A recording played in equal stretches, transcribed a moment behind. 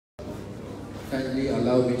Kindly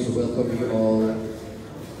allow me to welcome you all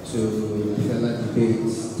to Fela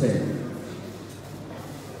Debates 10.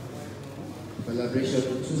 Celebration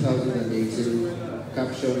 2018,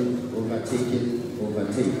 caption Overtaking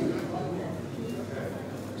Overtake.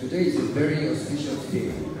 Today is a very auspicious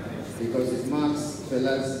day because it marks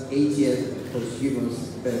Fela's 80th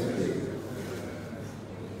posthumous birthday.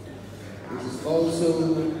 It is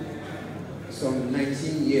also some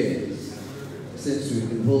 19 years since we've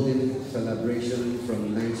been holding celebration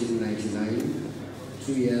from 1999,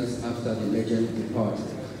 2 years after the legend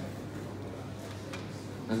departed.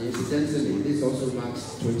 And incidentally, this also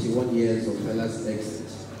marks 21 years of Fela's exit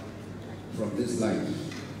from this life.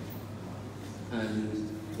 And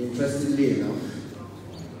interestingly enough,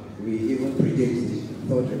 we even predate the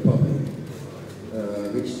Third Republic,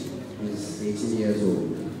 which is 18 years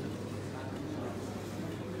old.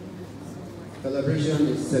 Celebration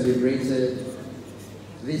is celebrated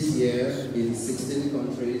this year in 16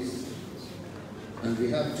 countries, and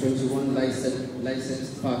we have 21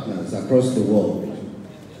 licensed partners across the world.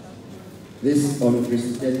 This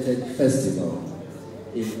unprecedented festival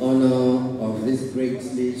in honor of this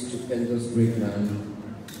greatly stupendous great man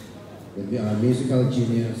will be our musical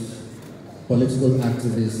genius, political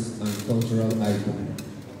activist, and cultural icon.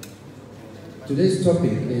 Today's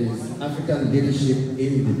topic is African leadership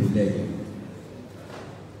in the millennium,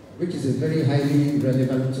 which is a very highly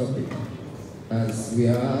relevant topic as we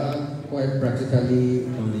are quite practically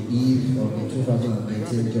on the eve of the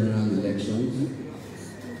 2019 general elections.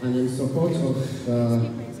 And in support of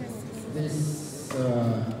this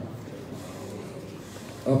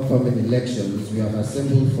upcoming elections, we have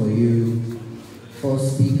assembled for you 4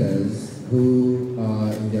 speakers who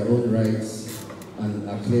are in their own rights and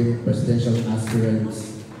acclaimed presidential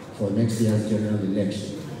aspirants for next year's general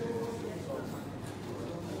election.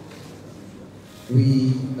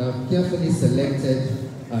 We have carefully selected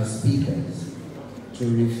our speakers to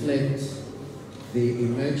reflect the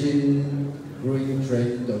emerging growing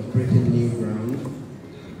trend of breaking new ground,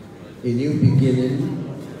 a new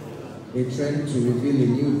beginning, a trend to reveal a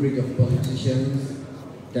new breed of politicians,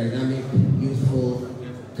 dynamic, youthful,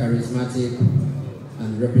 charismatic,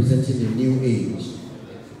 and representing a new age,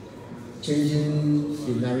 changing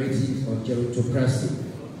the narrative of gerontocracy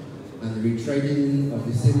and retreading of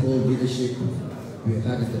the same old leadership we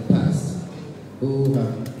had in the past, who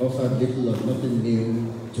have offered little or nothing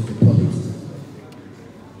new to the polity.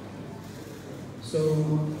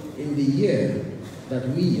 So, in the year that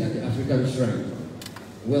we at the African Shrine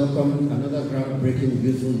welcomed another groundbreaking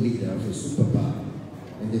youthful leader of a superpower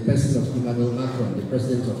in the person of Emmanuel Macron, the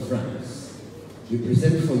President of France, we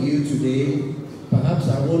present for you today perhaps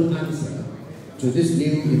our own answer to this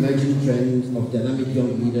new emerging trend of dynamic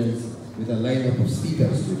young leaders with a lineup of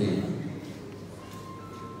speakers today.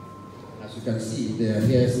 As you can see, they are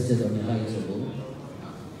here seated on the high table.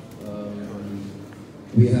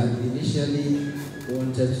 We had initially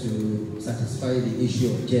wanted to satisfy the issue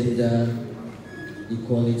of gender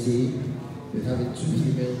equality with having 2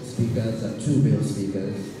 female speakers and 2 male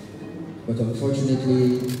speakers, but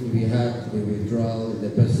unfortunately we had a withdrawal in the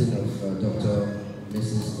person of Dr.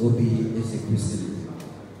 Mrs. Obi Ezekwesili,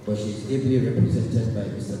 but she is ably represented by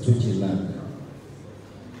Mr. Tunji Lam.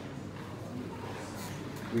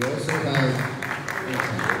 We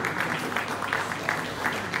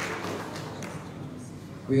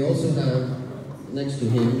also have next to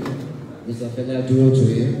him Mr. Fela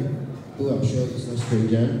Durotoye, who I'm sure is no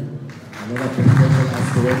stranger, another presidential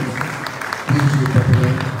aspirant, hugely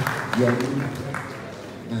popular, young,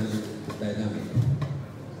 and dynamic.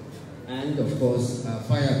 And of course, our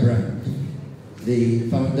firebrand, the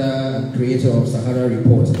founder and creator of Sahara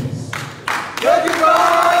Reporters.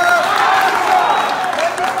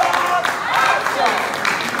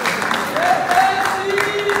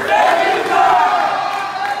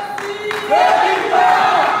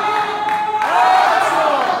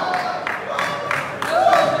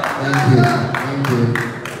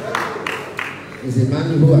 Is a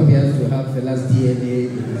man who appears to have Fela's DNA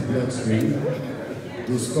in his bloodstream,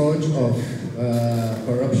 the scourge of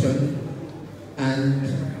corruption and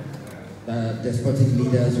despotic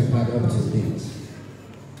leaders we've had up to date.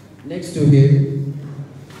 Next to him,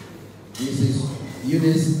 Mrs.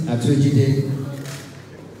 Eunice Atojide,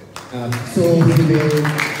 sole female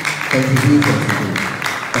contributor today.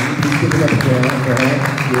 Can you please give it up for her?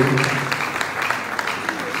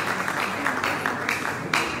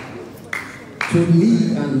 To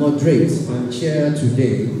lead and moderate and chair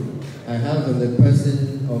today, I have in the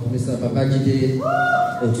person of Mr. Babajide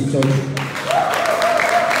Otitoju.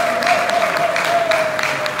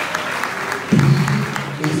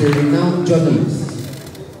 He is a renowned journalist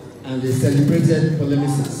and a celebrated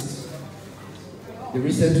polemicist, the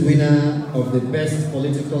recent winner of the Best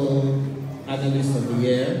Political Analyst of the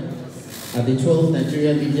Year at the 12th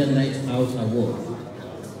Nigeria Media Night Out Award.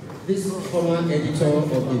 This former editor of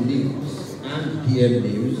the News and PM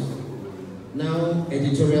News, now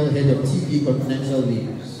editorial head of TV Continental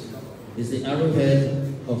News, is the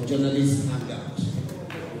arrowhead of Journalist Hangout,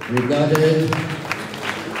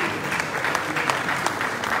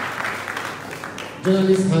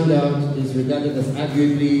 Journalist Hangout is regarded as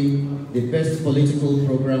arguably the best political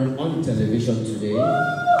program on television today.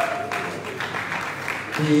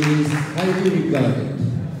 He is highly regarded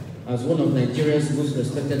as one of Nigeria's most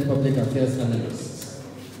respected public affairs analysts,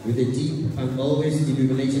 with a deep and always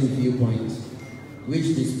illuminating viewpoint,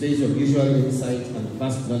 which displays unusual insight and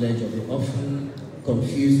vast knowledge of the often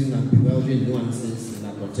confusing and bewildering nuances in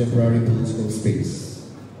our contemporary political space.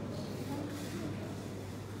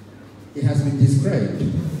 He has been described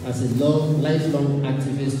as a lifelong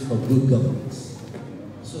activist for good governance.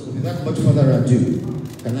 So without much further ado,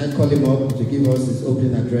 can I call him up to give us his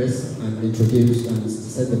opening address and introduce and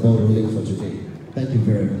set the ball rolling for today. Thank you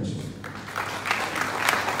very much.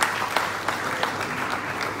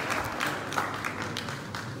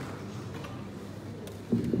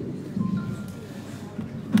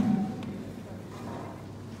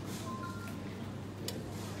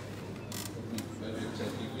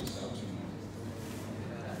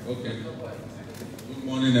 Okay. Good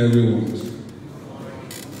morning, everyone.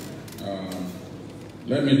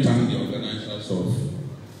 Let me thank the organizers of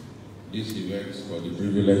this event for the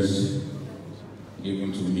privilege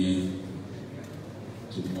given to me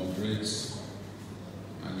to moderate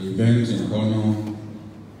an event in honor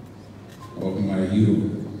of my hero,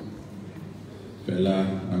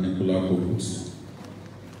 Fela Anikulapo.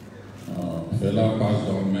 Fela passed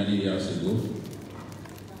on many years ago,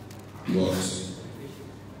 but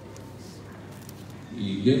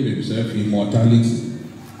he gave himself immortality,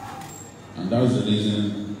 and that's the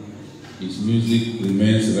reason his music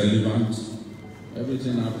remains relevant.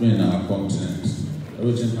 Everything happening in our continent,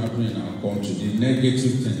 everything happening in our country, the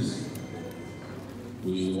negative things,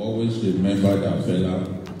 we always remember that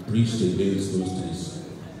Fela preached against those things,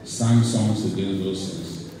 sang songs against those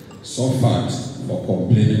things, suffered for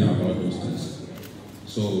complaining about those things.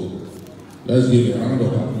 So let's give a round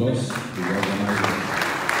of applause to the organizers.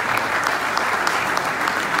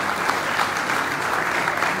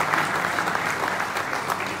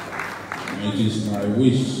 It is my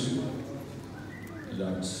wish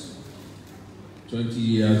that 20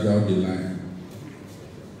 years down the line,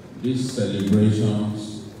 these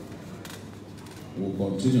celebrations will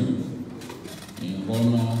continue in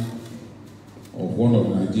honor of one of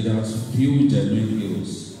Nigeria's few genuine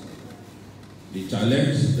heroes. The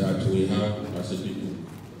challenge that we have as a people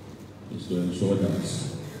is to ensure that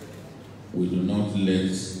we do not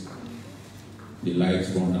let the lights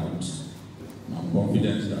burn out. I'm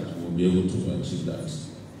confident that we'll be able to achieve that.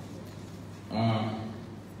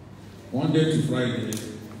 Monday to Friday,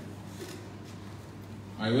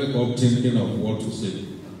 I wake up thinking of what to say.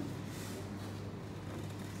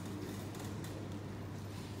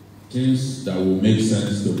 Things that will make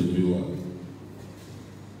sense to the viewer.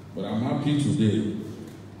 But I'm happy today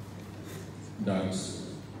that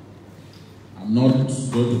I'm not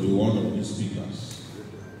going to be one of these speakers.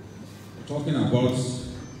 Talking about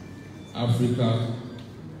Africa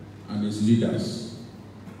and its leaders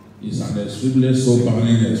is an extremely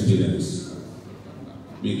sobering experience,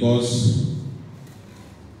 because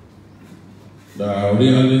there are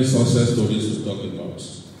really success stories to talk about.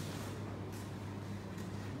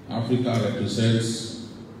 Africa represents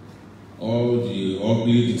all the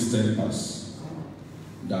ugly distempers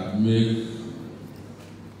that make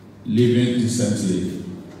living decently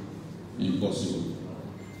impossible.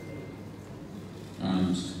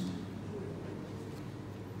 And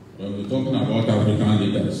when we're talking about African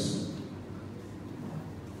leaders,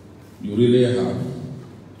 you really have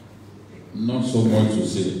not so much to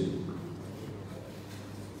say,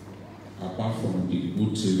 apart from the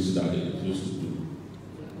good things that they used to do.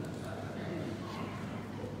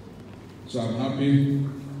 So I'm happy.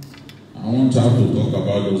 I won't have to talk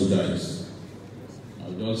about those guys.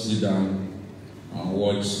 I'll just sit down and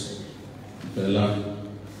watch Fela,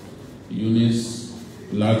 Eunice,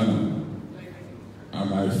 Blackman, and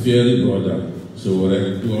my fairy brother, so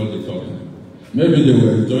we'll do all the talking. Maybe they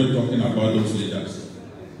will enjoy talking about those leaders.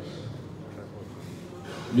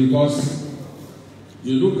 Because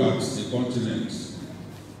you look at the continent,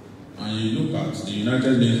 and you look at the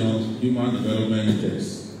United Nations Human Development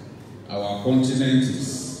Index, our continent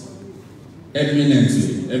is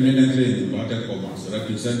eminently in inverted commas,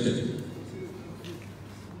 represented.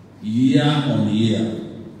 year on year,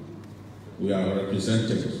 we are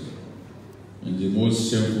represented in the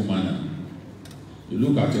most shameful manner. You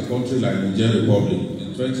look at a country like Niger Republic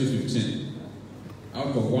in 2015, out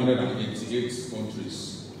of 188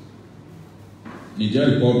 countries,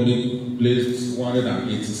 Niger Republic placed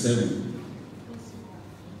 187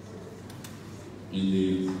 in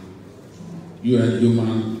the UN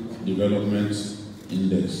Human Development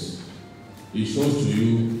Index. It shows to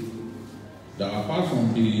you that apart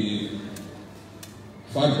from the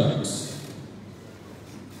fact that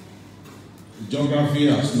geography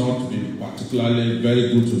has not been particularly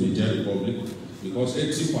very good to Niger Republic, because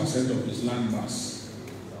 80% of its land mass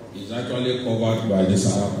is actually covered by the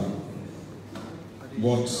Sahara.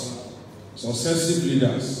 But successive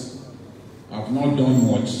leaders have not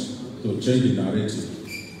done much to change the narrative,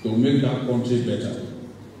 to make that country better.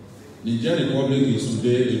 Niger Republic is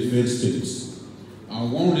today a failed state.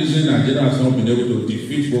 And one reason Nigeria has not been able to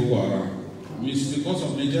defeat Boko Haram is because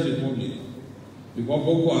of Niger Republic. Because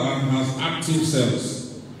Boko Haram has active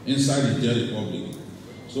cells inside Niger Republic.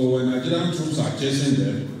 So when Nigerian troops are chasing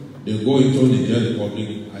them, they go into Niger Republic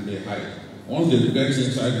and they hide. Once they get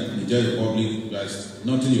inside the Niger Republic, there's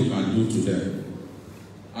nothing you can do to them.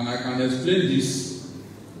 And I can explain this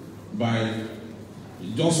by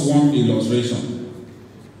just one illustration.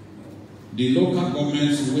 The local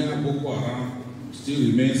governments where Boko Haram still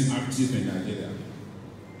remains active in Nigeria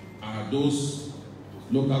are those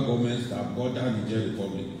local governments that border Niger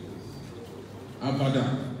Republic.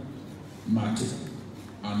 Abadan, Mati,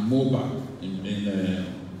 and Moba in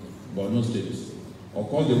Borno State. Of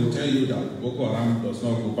course, they will tell you that Boko Haram does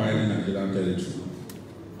not occupy any Nigerian territory.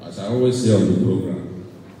 As I always say on the program,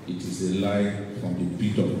 it is a lie from the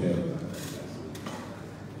pit of hell.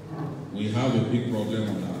 We have a big problem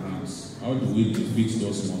on our hands. How do we defeat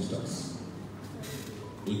those monsters?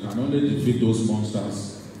 We can only defeat those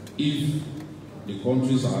monsters if the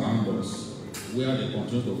countries around us, where they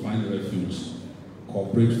continue to find refuge,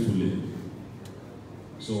 cooperate fully.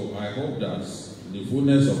 So I hope that in the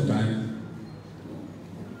fullness of time,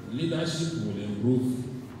 leadership will improve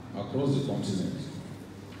across the continent.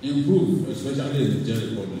 Improve, especially in the Niger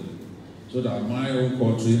Republic, so that my own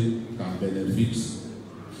country can benefit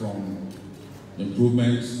from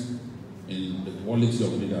improvements in the quality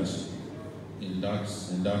of leadership in that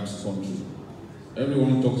country.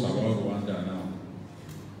 Everyone talks about Rwanda now.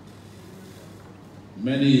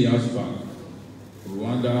 Many years back,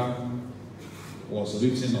 Rwanda was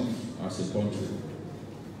written off as a country.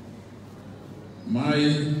 My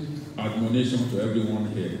admonition to everyone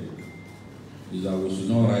here is that we should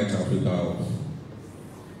not write Africa off.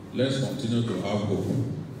 Let's continue to have hope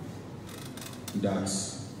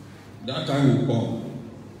that time will come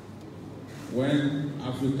when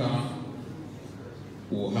Africa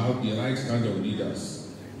will have the right kind of leaders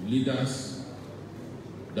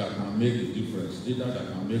that can make a difference, leaders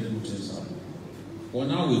that can make good things happen. For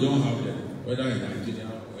now, we don't have them, whether in Nigeria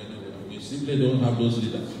or anywhere. We simply don't have those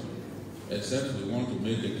leaders, except we want to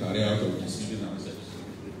make a career out of deceiving ourselves.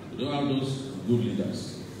 We don't have those good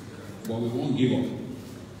leaders, but we won't give up.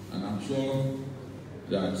 And I'm sure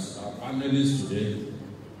that our panelists today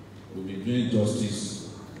will be doing justice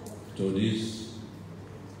to this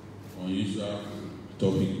unusual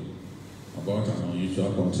topic about an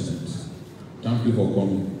unusual continent. Thank you for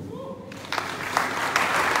coming.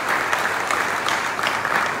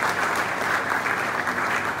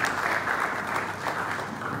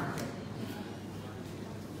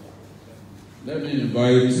 Let me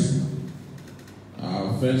invite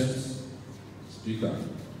our first speaker,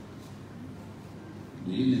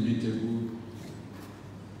 the inimitable,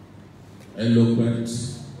 eloquent,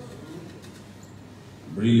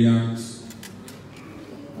 brilliant,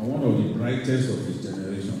 and one of the brightest of his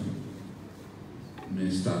generation,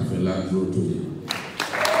 Mr. Fela today.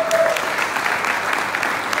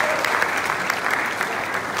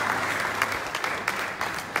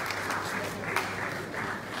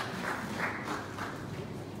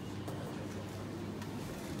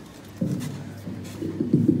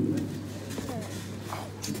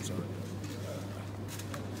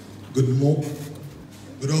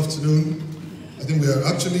 Good afternoon. I think we are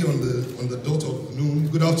actually on the dot of noon.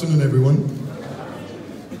 Good afternoon, everyone.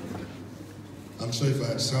 I'm sure if I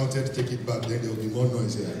had shouted, take it back, then there would be more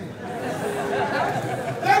noise here.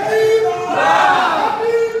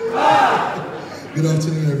 Good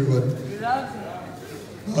afternoon, everybody. Good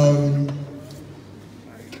afternoon.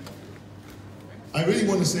 I really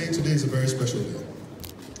want to say today is a very special day,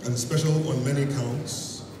 and special on many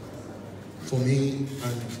counts for me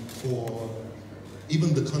and for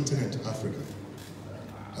even the continent Africa.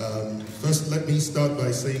 First, let me start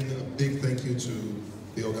by saying a big thank you to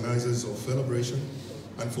the organizers of Celebration,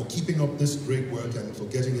 and for keeping up this great work and for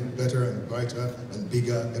getting it better and brighter and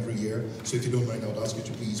bigger every year. So if you don't mind, I would ask you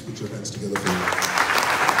to please put your hands together for me.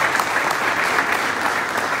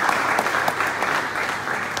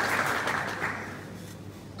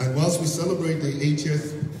 And whilst we celebrate the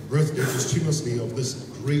 80th birthday posthumously of this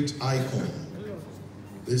great icon,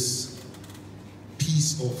 this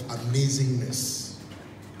piece of amazingness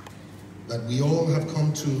that we all have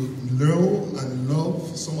come to know and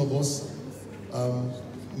love. Some of us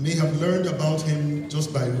may have learned about him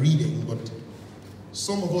just by reading, but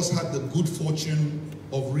some of us had the good fortune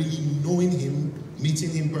of really knowing him, meeting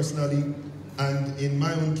him personally, and in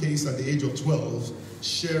my own case, at the age of 12,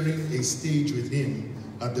 sharing a stage with him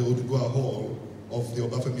at the Odugua Hall of the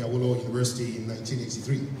Obafemi Awolowo University in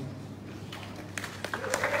 1983.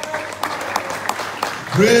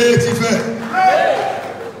 Great event!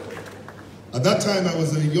 At that time, I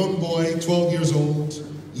was a young boy, 12 years old,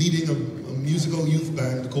 leading a musical youth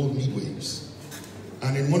band called Midwaves.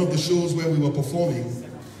 And in one of the shows where we were performing,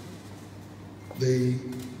 the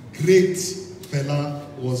great Fela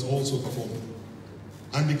was also performing.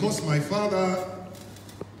 And because my father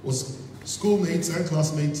was schoolmates and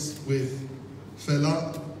classmates with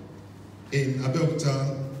Fela in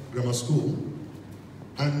Abeokuta Grammar School,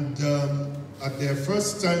 and at their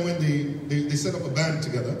first time when they set up a band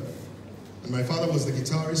together, and my father was the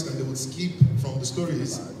guitarist, and they would skip, from the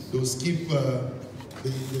stories, they would skip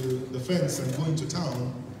the fence and go into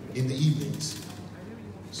town in the evenings.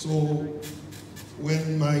 So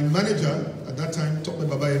when my manager at that time, Tope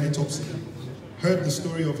Babayemi Topsy, heard the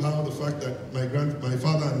story of how the fact that my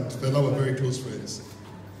father and Fela were very close friends,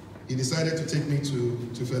 he decided to take me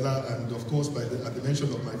to Fela, and of course, at the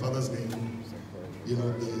mention of my father's name, you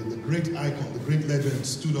know, the great icon, the great legend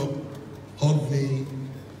stood up, hugged me,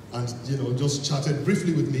 and, you know, just chatted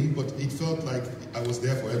briefly with me, but it felt like I was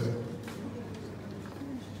there forever.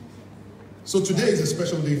 So today is a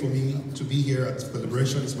special day for me to be here at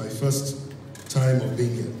Celebration. It's my first time of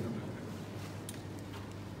being here.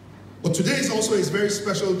 But today is also a very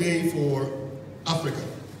special day for Africa.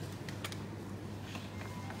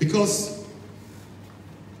 Because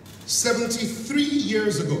 73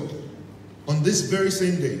 years ago, on this very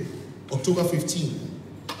same day, October 15,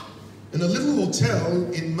 in a little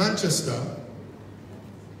hotel in Manchester,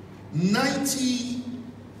 90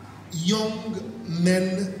 young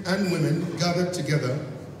men and women gathered together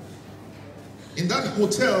in that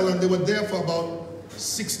hotel, and they were there for about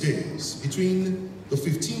 6 days, between the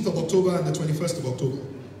 15th of October and the 21st of October.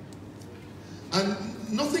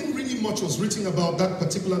 And nothing really much was written about that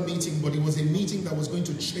particular meeting, but it was a meeting that was going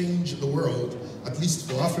to change the world, at least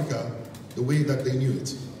for Africa, the way that they knew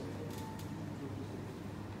it.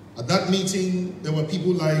 At that meeting, there were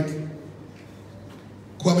people like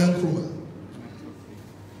Kwame Nkrumah.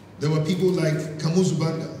 There were people like Kamuzu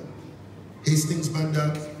Banda, Hastings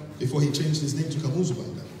Banda, before he changed his name to Kamuzu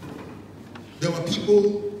Banda. There were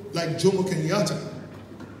people like Jomo Kenyatta,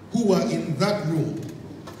 who were in that room.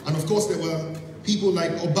 And of course, there were people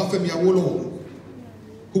like Obafemi Awolowo,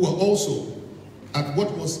 who were also at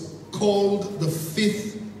what was called the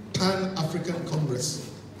 5th Pan-African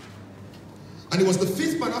Congress. And it was the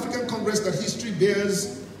 5th Pan-African Congress that history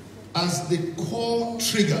bears as the core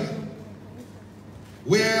trigger,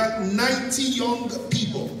 where 90 young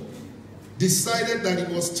people decided that it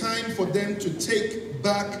was time for them to take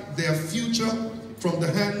back their future from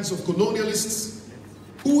the hands of colonialists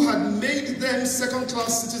who had made them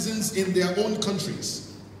second-class citizens in their own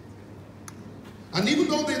countries. And even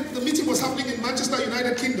though the meeting was happening in Manchester,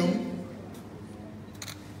 United Kingdom,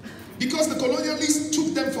 because the colonialists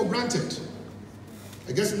took them for granted,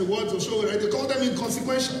 I guess in the words of Showere, they called them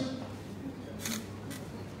inconsequential.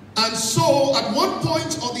 And so, at one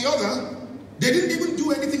point or the other, they didn't even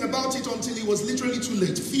do anything about it until it was literally too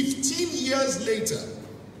late. 15 years later,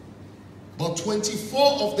 about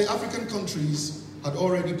 24 of the African countries had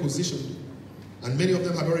already positioned, and many of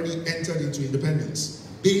them had already entered into independence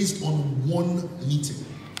based on one meeting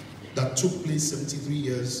that took place 73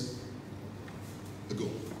 years ago.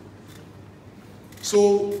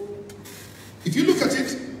 So, if you look at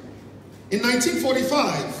it, in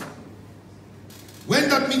 1945, when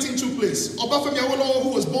that meeting took place, Obafemi Awolowo, who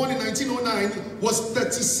was born in 1909, was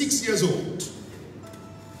 36 years old.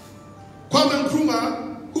 Kwame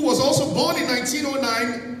Nkrumah, who was also born in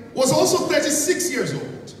 1909, was also 36 years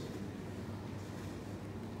old.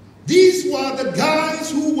 These were the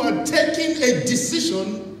guys who were taking a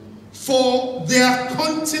decision for their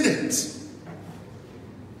continent.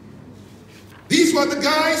 These were the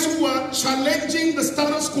guys who were challenging the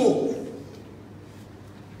status quo.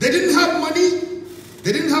 They didn't have money.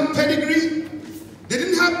 They didn't have pedigree.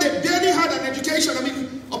 They barely had an education. I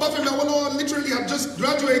mean, Obafemi Awolowo literally had just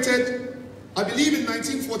graduated, I believe, in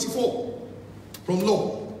 1944 from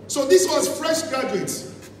law. So this was fresh graduates.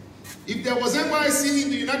 If there was NYSC in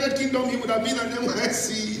the United Kingdom, he would have been an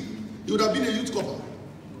NYSC, he would have been a youth corps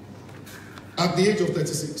at the age of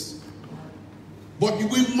 36. But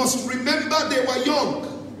we must remember they were young,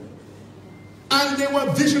 and they were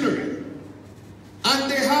visionary,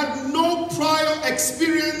 and they had no prior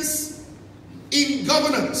experience in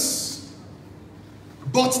governance,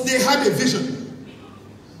 but they had a vision.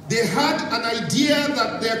 They had an idea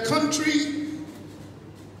that their country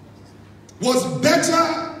was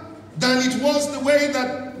better than it was the way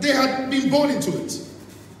that they had been born into it.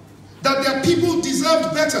 That their people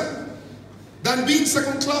deserved better than being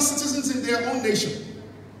second-class citizens in their own nation.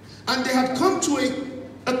 And they had come to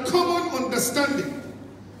a common understanding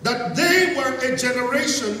that they were a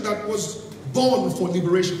generation that was born for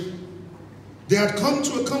liberation. They had come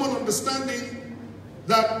to a common understanding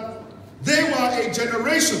that they were a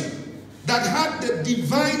generation that had the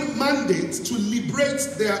divine mandate to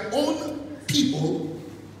liberate their own people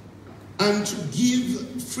and to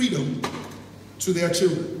give freedom to their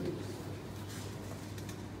children.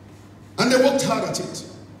 And they worked hard at it.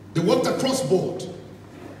 They worked across board.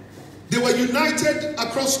 They were united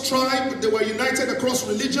across tribe. They were united across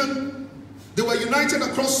religion. They were united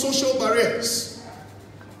across social barriers.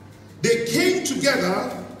 They came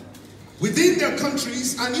together within their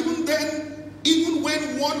countries, and even then, even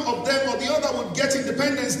when one of them or the other would get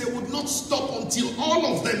independence, they would not stop until all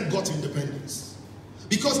of them got independence.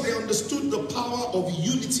 Because they understood the power of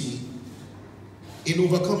unity in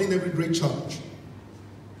overcoming every great challenge.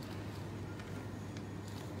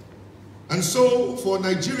 And so, for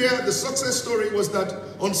Nigeria, the success story was that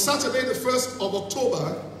on Saturday, the 1st of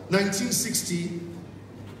October, 1960,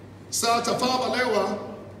 Sir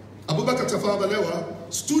Abubakar Tafawa Balewa,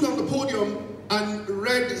 stood on the podium and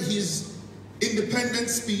read his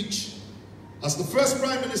independence speech as the first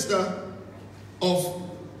Prime Minister of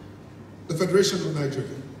the Federation of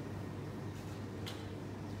Nigeria.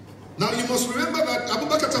 Now, you must remember that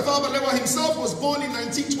Abubakar Tafawa Balewa himself was born in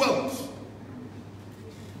 1912.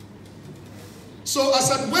 So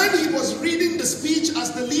as at when he was reading the speech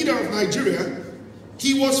as the leader of Nigeria,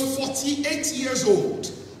 he was 48 years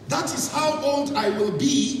old. That is how old I will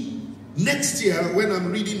be next year when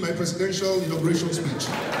I'm reading my presidential inauguration speech.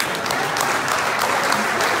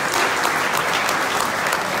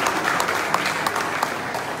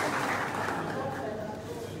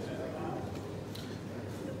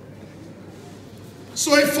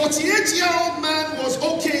 So a 48-year-old man was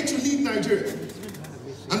okay to lead Nigeria.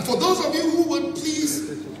 And for those of you who would please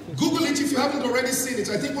Google it if you haven't already seen it,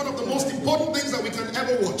 I think one of the most important things that we can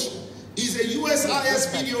ever watch is a USIS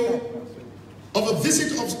video of a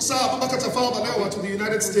visit of Sir Abubakar Tafawa Balewa to the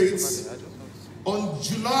United States on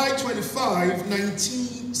July 25,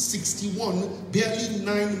 1961, barely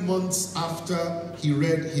 9 months after he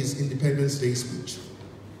read his Independence Day speech.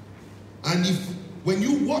 And when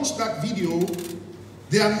you watch that video,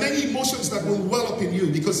 there are many emotions that will well up in you,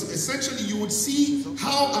 because essentially you would see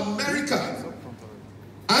how America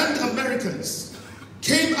and Americans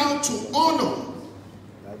came out to honor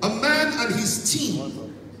a man and his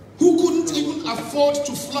team who couldn't even afford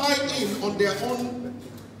to fly in on their own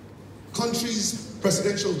country's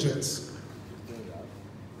presidential jets.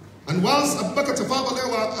 And whilst Abubakar Tafawa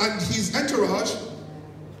Balewa and his entourage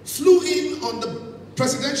flew in on the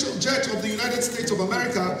presidential jet of the United States of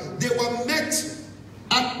America, they were met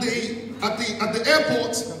at the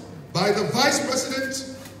airport by the Vice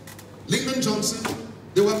President, Lyndon Johnson.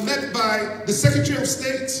 They were met by the Secretary of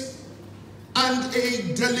State and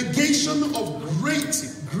a delegation of great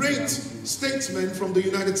statesmen from the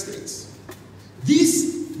United States.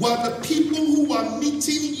 These were the people who were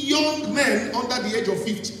meeting young men under the age of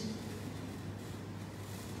 50.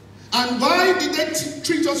 And why did they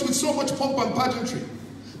treat us with so much pomp and pageantry?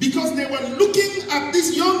 Because they were looking at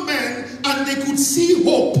these young men and they could see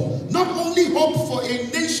hope. Not only hope for a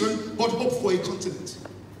nation, but hope for a continent.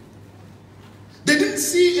 They didn't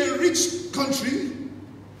see a rich country.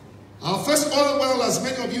 Our first oil well, as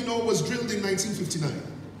many of you know, was drilled in 1959.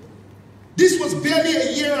 This was barely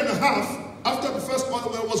a year and a half after the first oil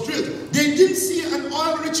well was drilled. They didn't see an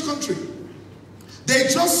oil-rich country. They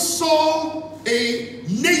just saw a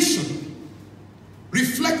nation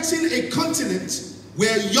reflecting a continent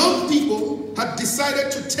where young people had decided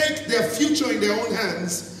to take their future in their own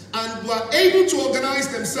hands and were able to organize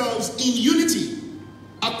themselves in unity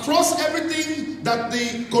across everything that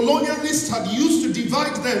the colonialists had used to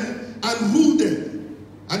divide them and rule them.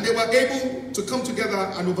 And they were able to come together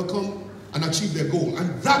and overcome and achieve their goal.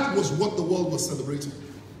 And that was what the world was celebrating.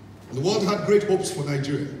 And the world had great hopes for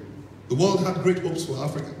Nigeria. The world had great hopes for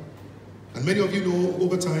Africa. And many of you know,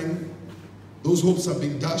 over time, those hopes have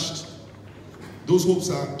been dashed. Those hopes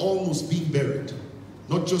are almost being buried.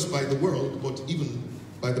 Not just by the world, but even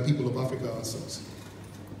by the people of Africa ourselves.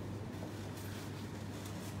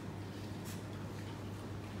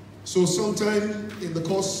 So sometime in the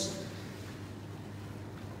course,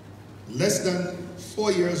 less than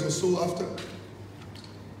 4 years or so after,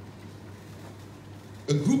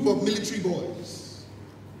 a group of military boys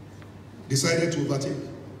decided to overtake.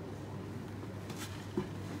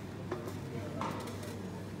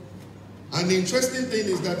 And the interesting thing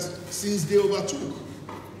is that since they overtook,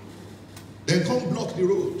 they come block the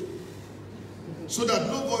road so that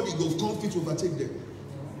nobody go come fit to overtake them.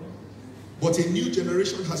 But a new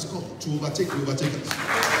generation has come to overtake the overtakers.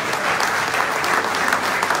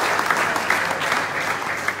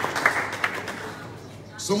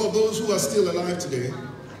 Some of those who are still alive today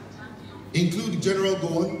include General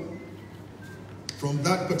Gowon from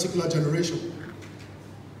that particular generation,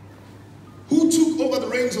 who took over the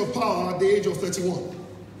reins of power at the age of 31.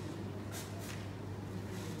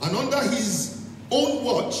 And under his own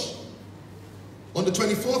watch, on the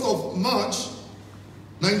 24th of March,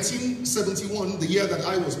 1971, the year that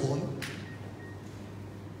I was born,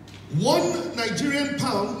 1 Nigerian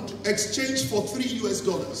pound exchanged for $3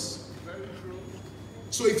 US.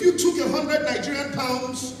 So if you took 100 Nigerian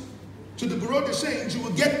pounds to the Bureau de Change, you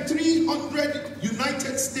would get 300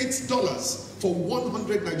 United States dollars for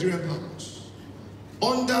 100 Nigerian pounds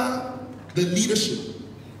under the leadership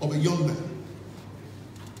of a young man.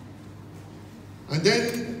 And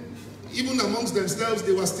then, even amongst themselves,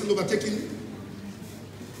 they were still overtaking.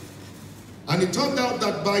 And it turned out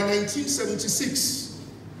that by 1976,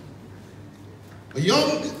 a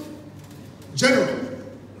young general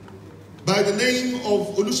by the name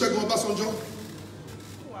of Olusegun Obasanjo,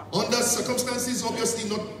 under circumstances obviously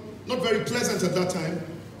not very pleasant at that time,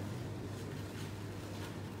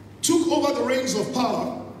 took over the reins of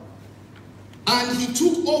power, and he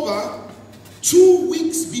took over 2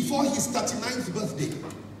 weeks before his 39th birthday.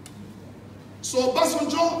 So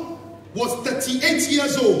Obasanjo was 38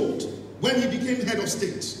 years old when he became head of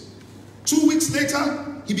state. 2 weeks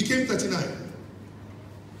later, he became 39.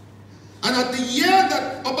 And at the year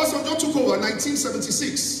that Obasanjo took over,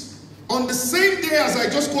 1976, on the same day as I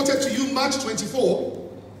just quoted to you, March 24,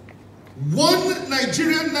 1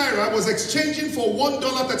 Nigerian naira was exchanging for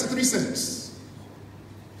 $1.33.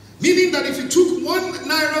 Meaning that if you took 1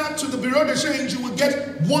 naira to the Bureau de Change, you would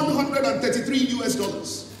get 133 US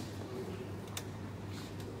dollars.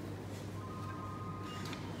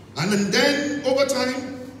 And then, over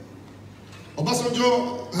time,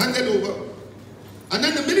 Obasanjo handed over. And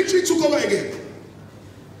then the military took over again.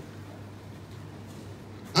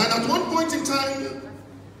 And at one point in time,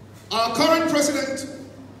 our current president,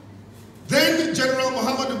 then General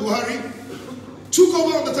Muhammadu Buhari, took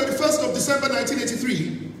over on the 31st of December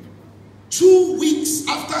 1983, 2 weeks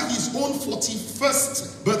after his own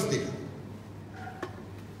 41st birthday.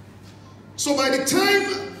 So by the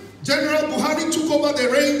time General Buhari took over the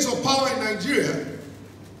reins of power in Nigeria,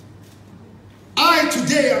 I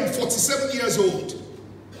today am 47 years old.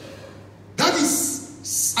 That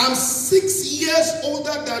is, I'm 6 years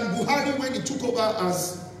older than Buhari when he took over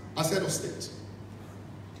as head of state.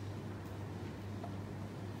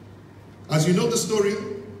 As you know the story,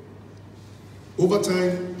 over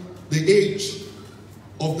time, the age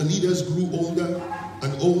of the leaders grew older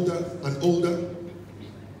and older and older.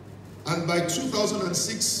 And by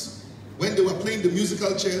 2006, when they were playing the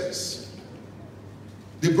musical chairs,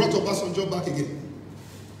 they brought Obasanjo back again.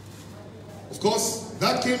 Of course,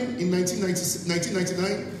 that came in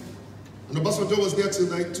 1999, and Obasanjo was there till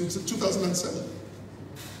 2007.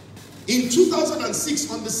 In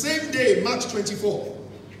 2006, on the same day, March 24,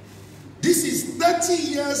 this is 30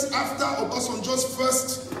 years after Obasanjo's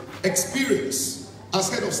first experience as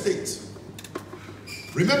head of state.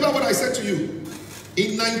 Remember what I said to you.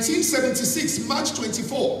 In 1976, March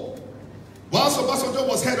 24, whilst Obasanjo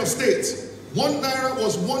was head of state, 1 naira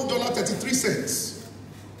was $1.33.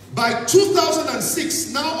 By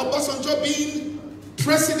 2006, now Obasanjo being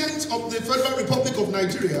president of the Federal Republic of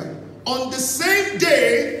Nigeria, on the same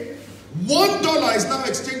day, $1 is now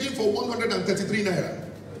exchanging for 133 naira.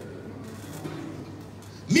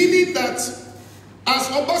 Meaning that as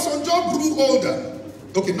Obasanjo grew older,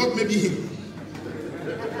 okay, not maybe him,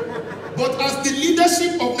 but as the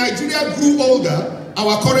leadership of Nigeria grew older,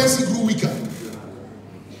 our currency grew weaker.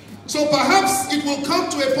 So perhaps it will come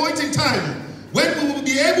to a point in time when we will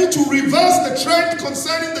be able to reverse the trend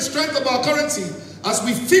concerning the strength of our currency as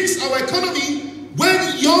we fix our economy,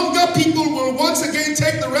 when younger people will once again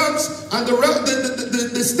take the realms and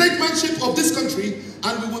the statesmanship of this country,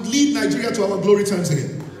 and we would lead Nigeria to our glory times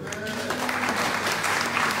again.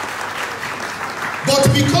 But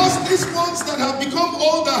because these ones that have become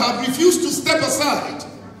older have refused to step aside,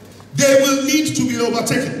 they will need to be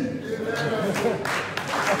overtaken.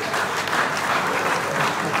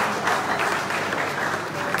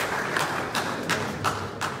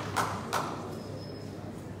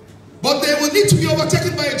 But they will need to be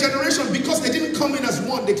overtaken by a generation, because they didn't come in as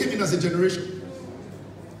one, they came in as a generation.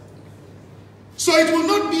 So it will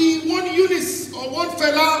not be one Eunice or one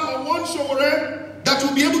Fela or one Showore that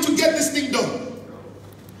will be able to get this thing done.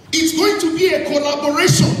 It's going to be a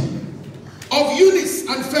collaboration of Eunice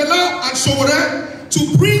and Fela and Showore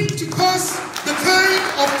to bring to pass the kind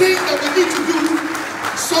of thing that we need to do.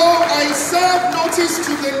 So I serve notice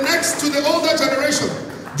to the older generation.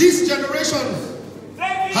 This generation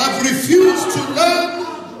have refused to learn,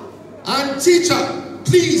 and teacher,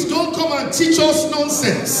 please don't come and teach us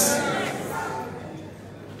nonsense.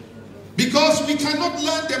 Because we cannot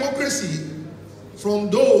learn democracy from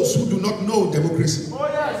those who do not know democracy. Oh,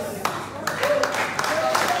 yes.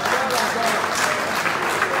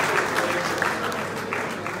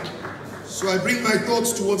 So I bring my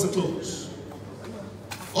thoughts towards a close.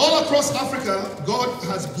 All across Africa, God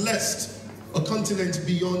has blessed a continent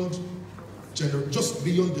beyond just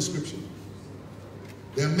beyond description.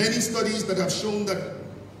 There are many studies that have shown that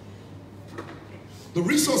the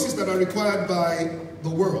resources that are required by the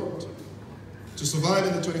world to survive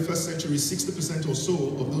in the 21st century, 60% or so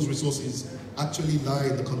of those resources actually lie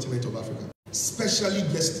in the continent of Africa. Specially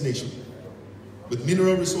blessed nation with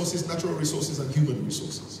mineral resources, natural resources, and human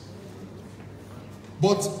resources.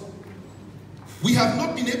 But we have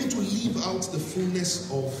not been able to live out the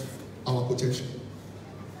fullness of our potential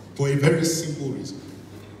for a very simple reason.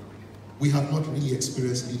 We have not really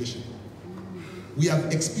experienced leadership. We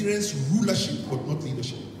have experienced rulership, but not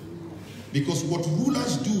leadership. Because what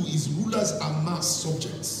rulers do is rulers amass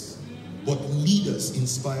subjects, but leaders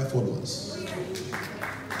inspire followers.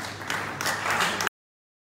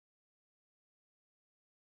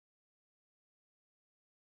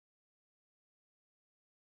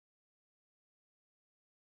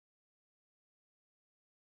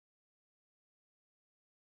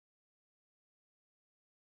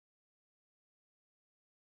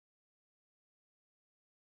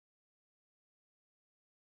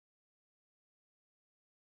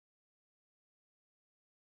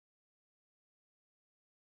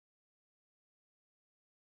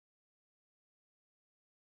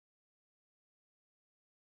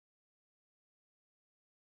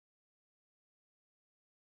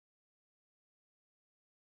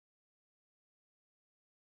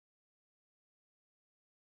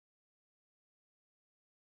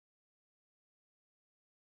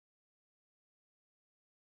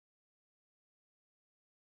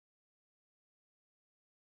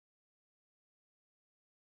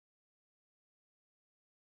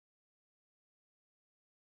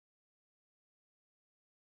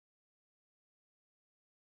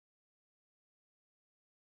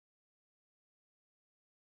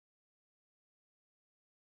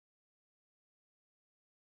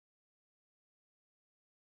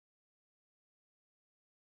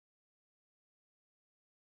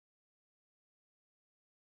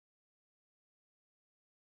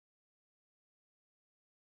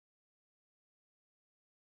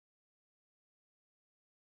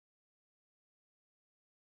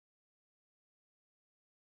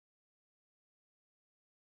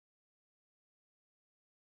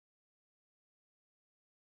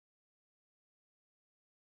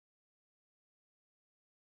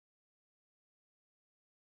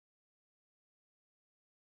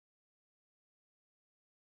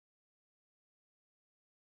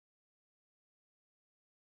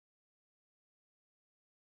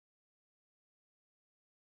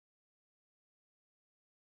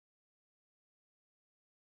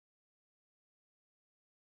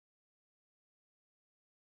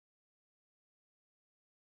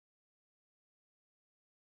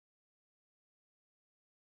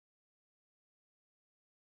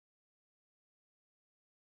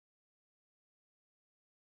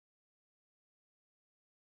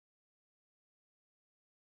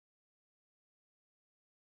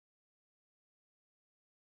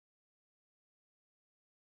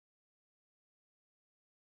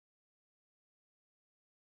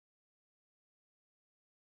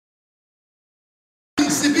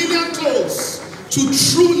 Civilian clothes to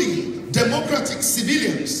truly democratic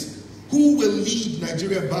civilians who will lead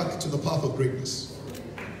Nigeria back to the path of greatness.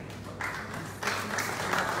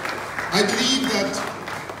 I believe that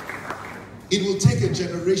it will take a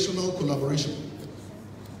generational collaboration.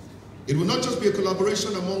 It will not just be a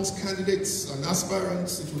collaboration amongst candidates and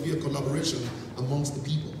aspirants, it will be a collaboration amongst the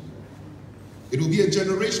people. It will be a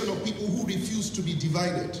generation of people who refuse to be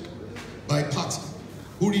divided by party,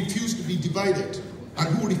 who refuse to be divided, and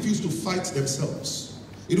who refuse to fight themselves.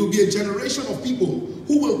 It will be a generation of people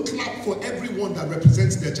who will clap for everyone that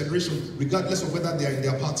represents their generation, regardless of whether they are in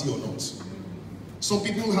their party or not. Some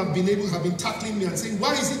people have been tackling me and saying,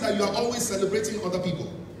 why is it that you are always celebrating other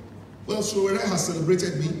people? Well, Showore has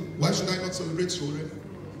celebrated me. Why should I not celebrate Showore?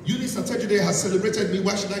 Eunice Atejude has celebrated me.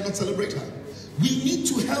 Why should I not celebrate her? We need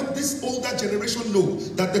to help this older generation know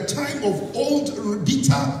that the time of old,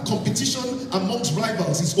 bitter competition amongst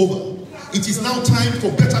rivals is over. It is now time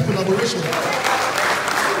for better collaboration.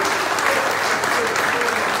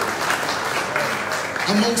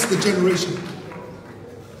 Amongst the generation.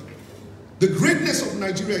 The greatness of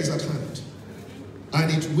Nigeria is at hand,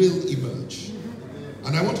 and it will emerge.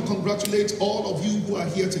 And I want to congratulate all of you who are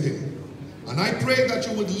here today. And I pray that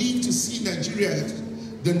you would live to see Nigeria,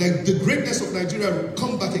 the greatness of Nigeria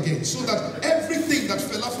come back again, so that everything that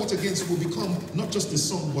Fela fought against will become not just a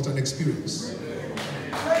song, but an experience. And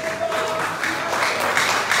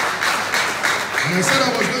I said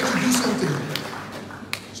I was going to do something.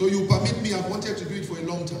 So you permit me, I've wanted to do it for a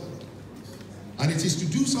long time. And it is to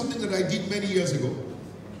do something that I did many years ago.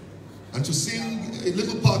 And to sing a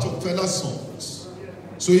little part of Fela's songs.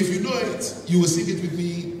 So if you know it, you will sing it with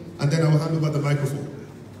me, and then I will hand over the microphone.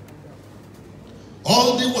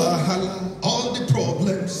 All the wahala, all the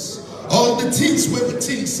problems, all the things where we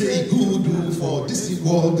think say good do for this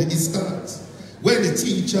world is start. When the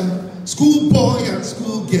teacher, school boy and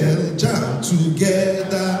school girl jam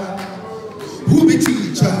together. Who be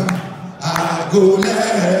teacher? I go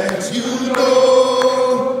let you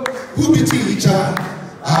know. Who be teacher?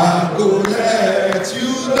 I go let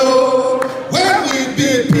you know. When we be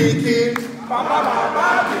picking,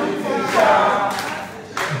 mama be teacher.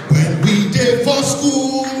 When we dey for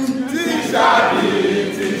school, teacher be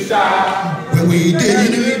teacher. When we dey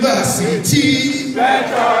university,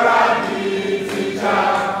 lecturer be teacher.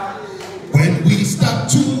 When we start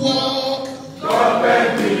to walk,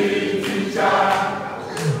 government be teacher.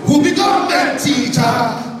 Who be government teacher?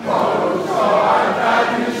 Culture and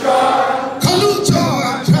tradition. Culture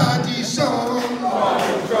and tradition.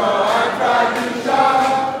 Culture and tradition.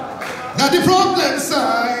 Now the problem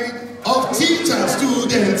side of teacher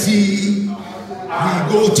students, we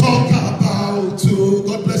go talk about too.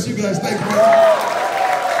 God bless you guys. Thank you.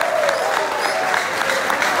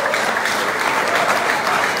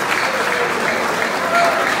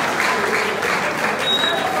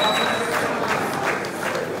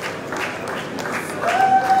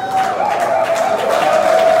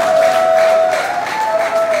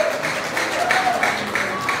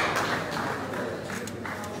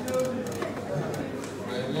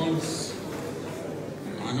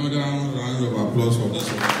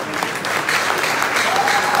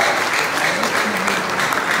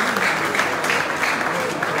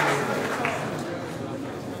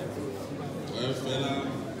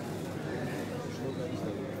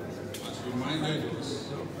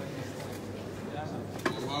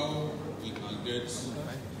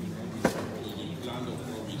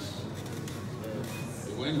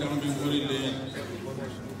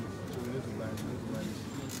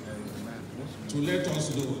 To let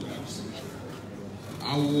us know that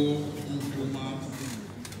our Nkrumah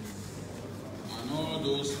and all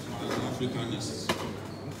those Pan-Africanists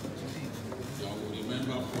that will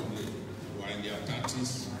remember probably were in their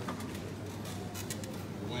 30s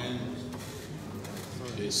when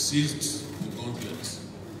they seized the gauntlet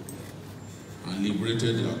and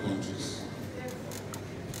liberated their countries.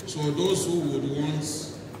 So those who would want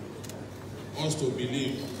us to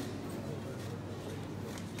believe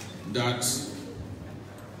that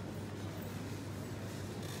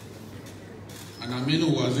an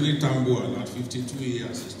Aminu Waziri Tambuwal at 52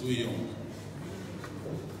 years is too young,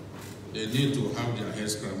 they need to have their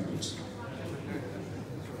heads scrambled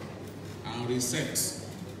and reset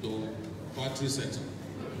to party setting.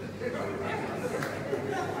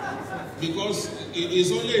 Because it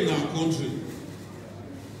is only in our country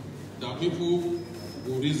that people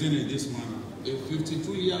will reason in this manner. A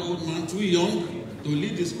 52-year-old man too young to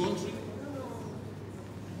lead this country?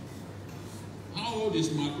 How old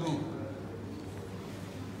is Macron?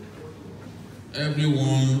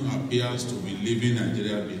 Everyone appears to be leaving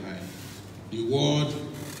Nigeria behind. The world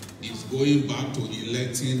is going back to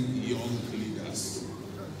electing young leaders.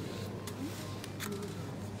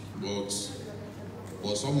 But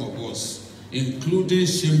for some of us, including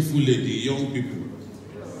shamefully the young people,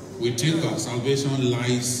 we think our salvation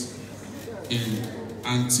lies in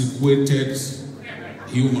antiquated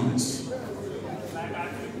humans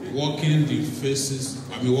walking the face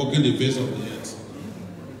of the earth.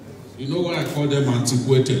 You know why I call them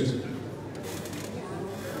antiquated?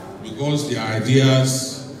 Because their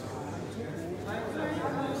ideas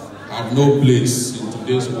have no place in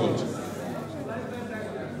today's world.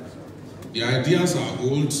 The ideas are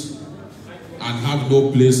old and have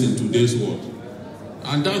no place in today's world.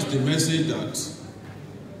 And that's the message that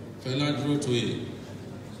Fela Drotoye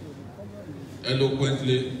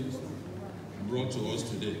eloquently brought to us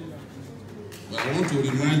today. But I want to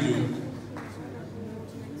remind you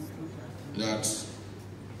that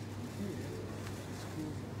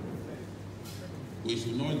we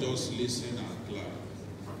should not just listen and clap.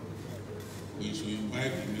 We should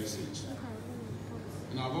imbibe the message.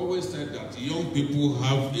 And I've always said that young people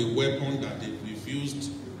have a weapon that they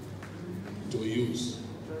refused to use.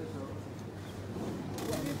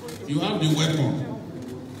 You have the weapon.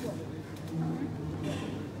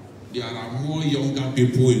 There are more younger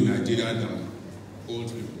people in Nigeria than old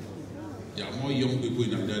people. There are more young people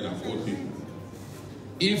in Nigeria than old people.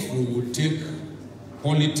 If we would take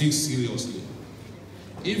politics seriously,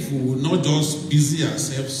 if we would not just busy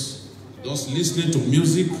ourselves, just listening to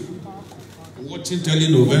music, watching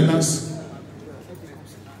telenovelas,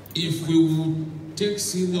 if we would take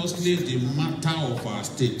seriously the matter of our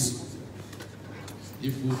state,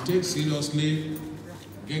 if we take seriously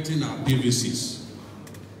getting our PVCs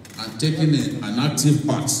and taking an active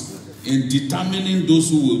part in determining those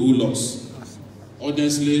who will rule us,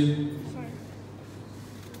 honestly,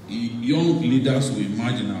 young leaders will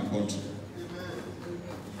emerge in our country.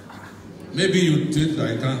 Maybe you think that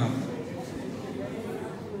it can't happen,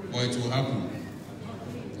 but it will happen.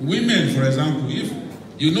 Women, for example, if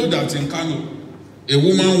you know that in Kano, a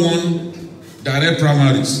woman won direct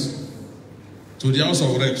primaries to the House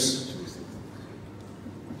of Reps.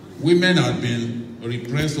 Women have been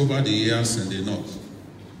repressed over the years in the North,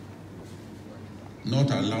 not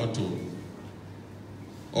allowed to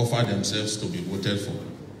offer themselves to be voted for.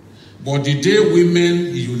 But the day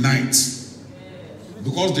women unite,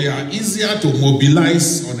 because they are easier to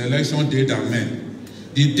mobilize on election day than men,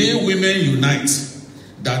 the day women unite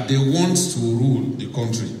that they want to rule the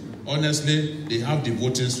country, honestly, they have the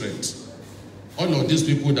voting strength. All of these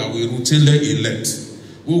people that we routinely elect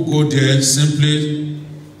will go there simply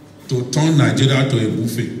to turn Nigeria to a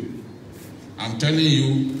buffet. I'm telling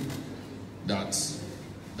you that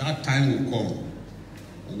that time will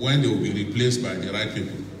come when they will be replaced by the right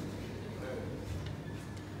people.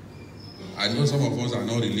 I know some of us are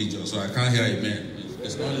not religious, so I can't hear amen.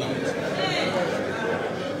 It's not loud.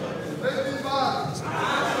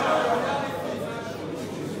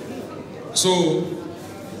 So,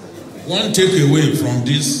 one takeaway from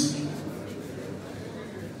this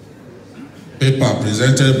paper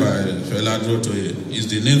presented by Fela Drotoye is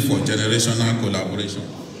the need for generational collaboration.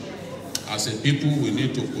 As a people, we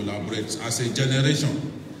need to collaborate. As a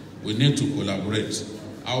generation, we need to collaborate.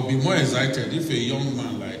 I'll be more excited if a young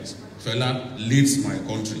man like Fela leads my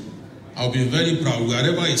country. I'll be very proud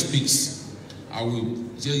wherever he speaks. I will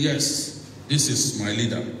say, yes, this is my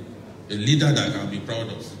leader, a leader that I can be proud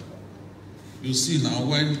of. You see now,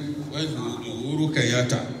 when Uhuru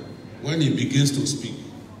Kenyatta, when he begins to speak,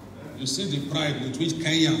 you see the pride with which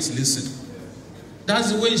Kenyans listen.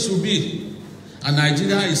 That's the way it should be. And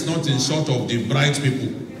Nigeria is not in short of the bright people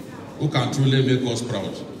who can truly make us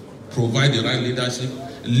proud, provide the right leadership,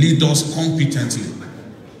 lead us competently.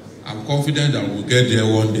 I'm confident that we'll get there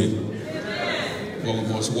one day, but we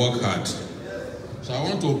must work hard. So I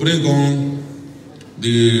want to bring on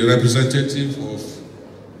the representative of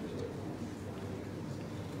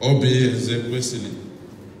Obi Ezekwesili,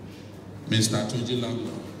 Mr. Tunji Lambo.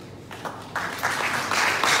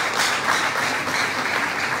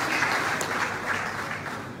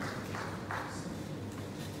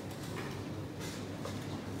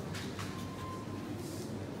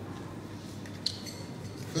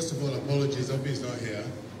 First of all, apologies, Obi is not here.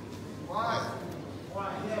 Why?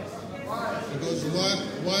 Why? Yes. Why? Because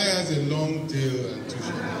why has a long tail and two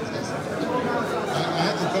short legs? I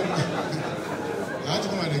had to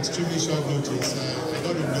come at extremely short notice. I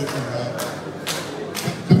got a note from her.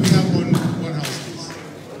 Can we have one house, please?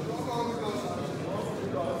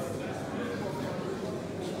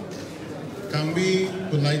 Can we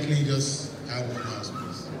politely just have one house,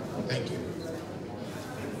 please? Thank you.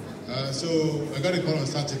 So I got a call on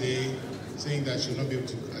Saturday saying that she'll not be able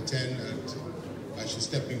to attend and I should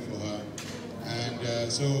step in for her.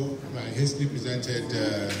 And so I hastily presented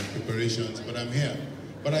preparations, but I'm here.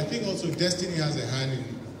 But I think also destiny has a hand in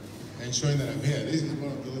ensuring that I'm here. This is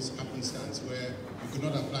one of those happenstance where you could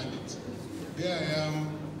not have planned it. Here I am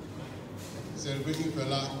celebrating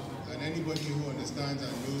Fela, and anybody who understands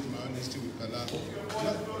and knows my own history with Fela.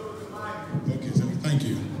 Okay, so thank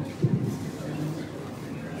you.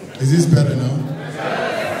 Is this better now?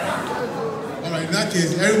 All right, in that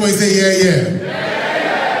case, everybody say yeah, yeah.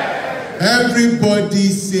 Everybody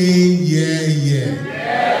say yeah, yeah.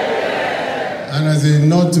 And as a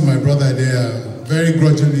nod to my brother there, very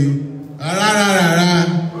grudgingly, I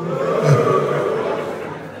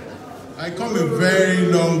come a very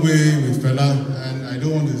long way with Fela, and I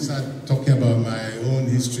don't want to start talking about my own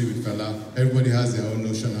history with Fela. Everybody has their own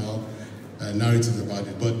notional narratives about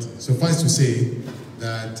it. But suffice to say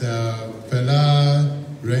that Fela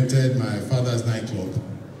rented my father's nightclub,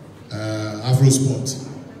 Afro Sport,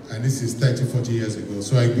 and this is 30, 40 years ago.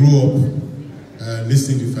 So I grew up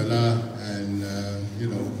listening to Fela and, you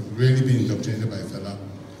know, really being indoctrinated by Fela.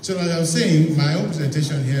 So as I was saying, my own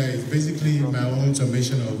presentation here is basically my own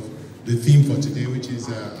summation of the theme for today, which is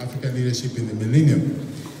African leadership in the millennium.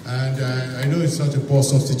 And I know it's such a poor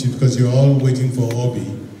substitute because you're all waiting for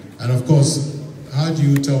Obi. And of course, how do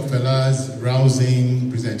you top Fela's rousing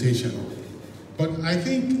presentation? But I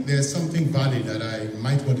think there's something valid that I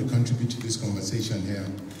might want to contribute to this conversation here.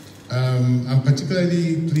 I'm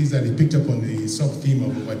particularly pleased that he picked up on the sub-theme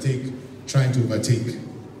of overtake, trying to overtake.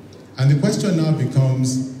 And the question now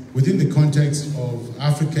becomes, within the context of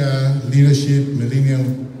Africa, leadership,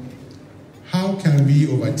 millennium, how can we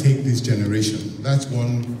overtake this generation? That's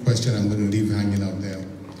one question I'm going to leave hanging out there.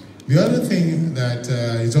 The other thing that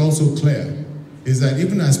is also clear is that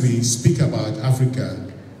even as we speak about Africa,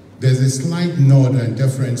 there's a slight nod and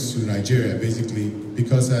deference to Nigeria, basically,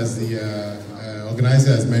 because as the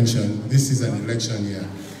organizer has mentioned, this is an election year.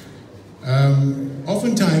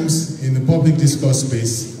 Oftentimes, in the public discourse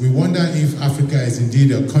space, we wonder if Africa is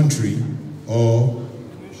indeed a country or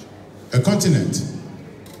a continent.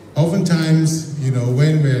 Oftentimes, you know,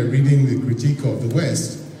 when we're reading the critique of the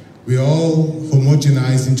West, we all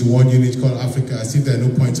homogenize into one unit called Africa as if there are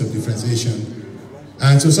no points of differentiation.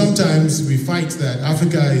 And so sometimes we fight that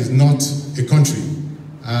Africa is not a country,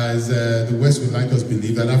 as the West would like us to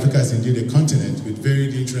believe, that Africa is indeed a continent with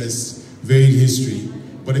varied interests, varied history,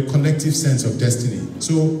 but a collective sense of destiny.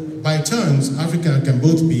 So by turns, Africa can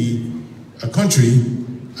both be a country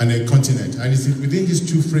and a continent. And it's within these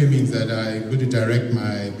two framings that I'm going to direct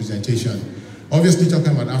my presentation. Obviously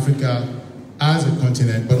talking about Africa as a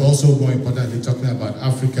continent, but also more importantly talking about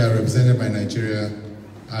Africa represented by Nigeria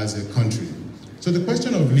as a country. So the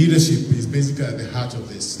question of leadership is basically at the heart of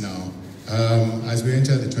this now, as we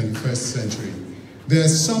enter the 21st century. There are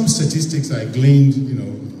some statistics I gleaned, you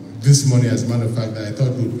know, this morning, as a matter of fact, that I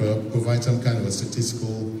thought would provide some kind of a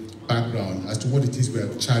statistical background as to what it is we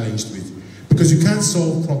are challenged with. Because you can't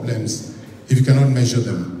solve problems if you cannot measure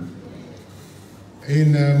them.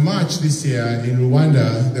 In March this year, in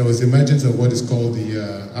Rwanda, there was the emergence of what is called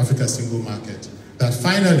the Africa Single Market. That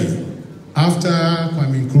finally, after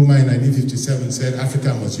Kwame Nkrumah in 1957 said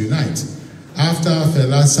Africa must unite, after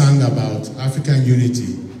Fela sang about African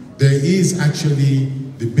unity, there is actually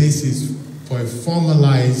the basis for a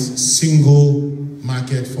formalized single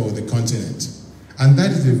market for the continent. And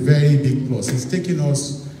that is a very big plus. It's taken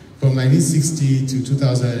us from 1960 to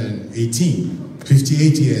 2018,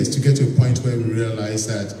 58 years to get to a point where we realize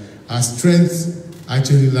that our strengths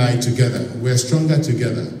actually lie together. We're stronger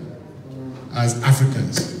together as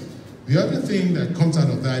Africans. The other thing that comes out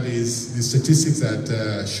of that is the statistics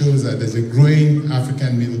that shows that there's a growing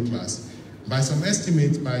African middle class. By some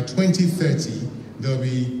estimates, by 2030, there'll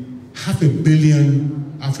be 500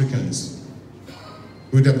 million Africans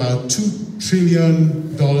with about $2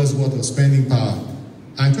 trillion worth of spending power.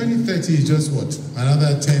 And 2030 is just what?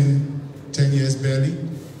 Another 10 years barely?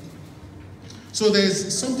 So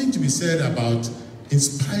there's something to be said about, in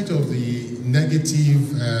spite of the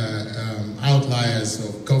negative outliers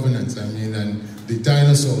of governance, I mean, and the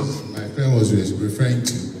dinosaurs my friend was referring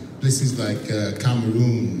to, places like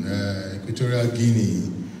Cameroon, Equatorial Guinea,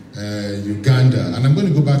 Uganda, and I'm going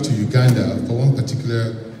to go back to Uganda for one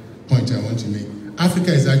particular point I want to make.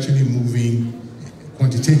 Africa is actually moving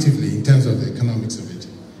quantitatively in terms of the economics of it,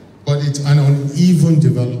 but it's an uneven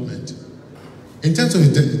development. In terms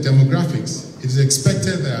of the demographics, it is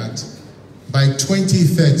expected that by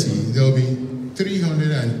 2030, there will be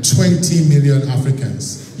 320 million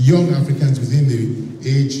Africans, young Africans within the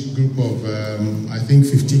age group of, I think,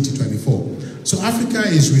 15 to 24. So Africa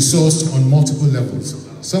is resourced on multiple levels.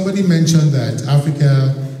 Somebody mentioned that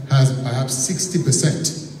Africa has perhaps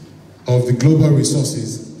 60% of the global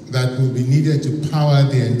resources that will be needed to power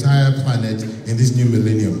the entire planet in this new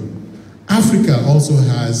millennium. Africa also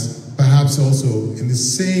has perhaps also in the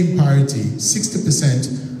same parity,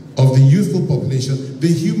 60% of the youthful population, the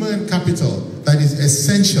human capital that is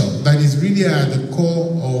essential, that is really at the core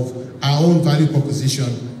of our own value proposition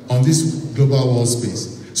on this global world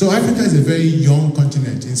space. So Africa is a very young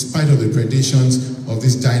continent in spite of the predations of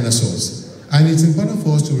these dinosaurs. And it's important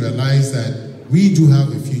for us to realize that we do have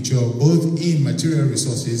a future both in material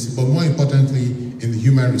resources, but more importantly, in the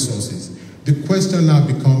human resources. The question now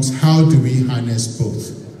becomes, how do we harness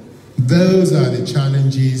both? Those are the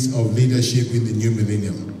challenges of leadership in the new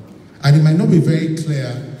millennium. And it might not be very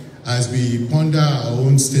clear as we ponder our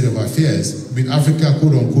own state of affairs, with Africa,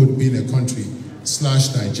 quote unquote, being a country /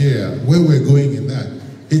 Nigeria, where we're going in that.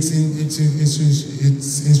 It's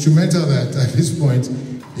instrumental that at this point,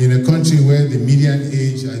 in a country where the median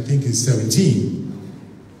age, I think, is 17,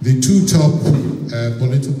 the two top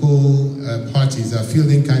political parties are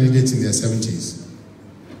fielding candidates in their 70s.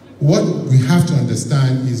 What we have to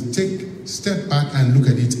understand is step back and look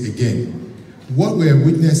at it again. What we're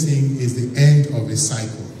witnessing is the end of a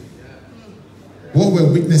cycle. What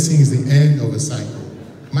we're witnessing is the end of a cycle.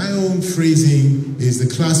 My own phrasing is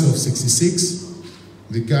the class of 66,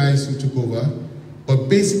 the guys who took over, but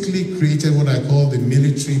basically created what I call the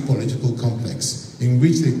military political complex, in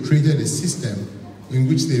which they created a system in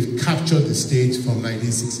which they've captured the state from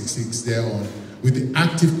 1966 there on, with the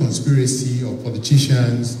active conspiracy of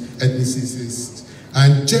politicians, ethnicists,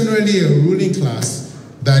 and generally a ruling class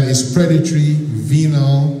that is predatory,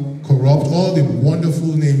 venal, corrupt, all the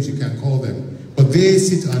wonderful names you can call them. But they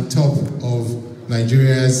sit on top of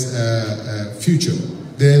Nigeria's future.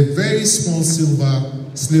 They're a very small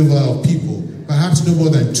sliver of people, perhaps no more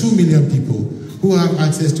than 2 million people, who have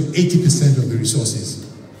access to 80% of the resources.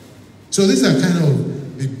 So these are kind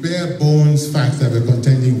of the bare bones facts that we're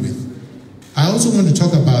contending with. I also want to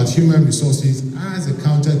talk about human resources as a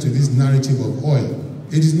counter to this narrative of oil.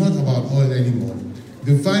 It is not about oil anymore.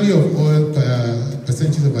 The value of oil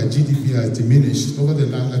percentage of our GDP has diminished over the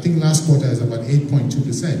last, I think last quarter is about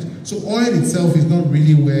 8.2%. So oil itself is not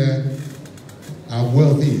really where our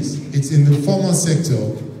wealth is. It's in the formal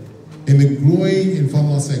sector, in the growing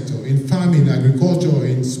informal sector, in farming, agriculture,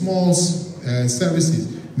 in small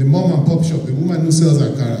services, the mom and pop shop, the woman who sells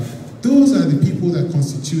akara. Those are the people that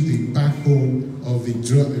constitute the backbone of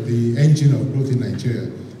the engine of growth in Nigeria.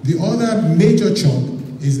 The other major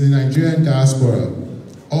chunk is the Nigerian diaspora.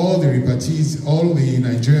 All the repartees, all the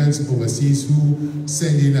Nigerians overseas who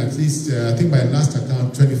send in at least, I think by last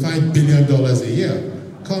account, $25 billion a year,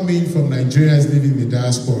 coming from Nigerians living in the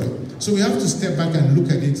diaspora. So we have to step back and look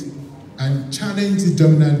at it and challenge the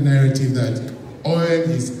dominant narrative that oil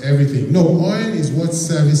is everything. No, oil is what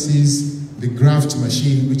services the graft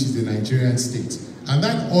machine, which is the Nigerian state. And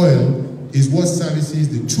that oil is what services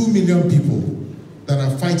the 2 million people that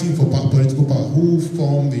are fighting for political power, who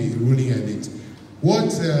form the ruling elite.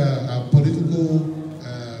 What our political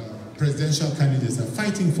presidential candidates are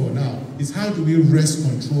fighting for now is how do we wrest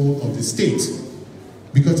control of the state?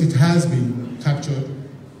 Because it has been captured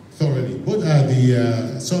thoroughly, both at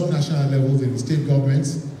the sub-national levels in the state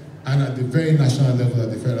governments and at the very national level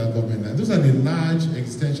at the federal government. And those are the large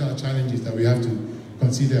existential challenges that we have to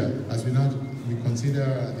consider as we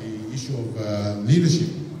consider the issue of leadership.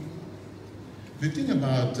 The thing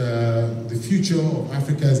about the future of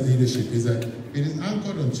Africa's leadership is that it is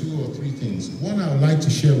anchored on 2 or 3 things. One I would like to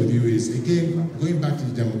share with you is, again, going back to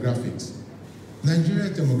the demographics.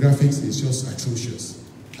 Nigeria's demographics is just atrocious.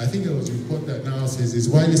 I think there was a report that now says it's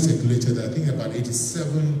widely circulated that I think about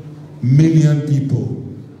 87 million people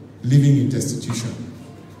living in destitution.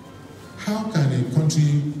 How can a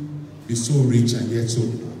country be so rich and yet so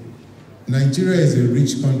poor? Nigeria is a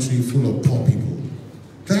rich country full of poor people.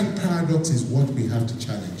 That paradox is what we have to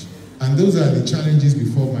challenge. And those are the challenges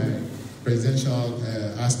before my presidential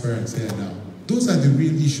aspirants here now. Those are the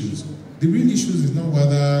real issues. The real issues is not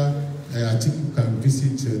whether Atiku can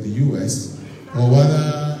visit the US or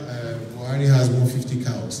whether Buhari has 150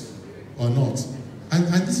 cows or not. And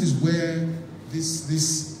this is where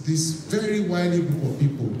this very wily group of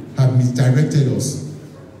people have misdirected us.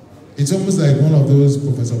 It's almost like one of those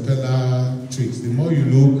Professor Pella tricks. The more you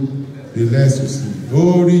look, the less you see.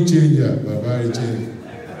 Oh, changer, Baba changer.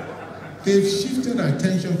 They've shifted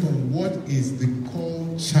attention from what is the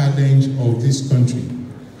core challenge of this country.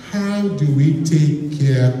 How do we take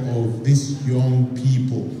care of these young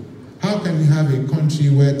people? How can we have a country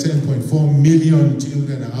where 10.4 million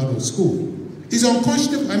children are out of school? It's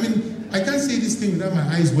unconscionable. I mean, I can't say this thing without my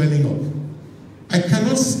eyes welling up. I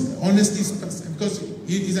cannot honestly, because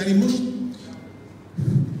it's an emotion.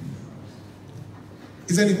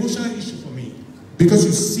 It's an emotional issue for me. Because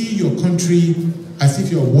you see your country as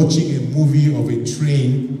if you're watching a movie of a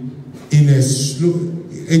train in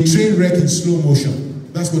a train wreck in slow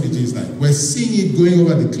motion. That's what it is like. We're seeing it going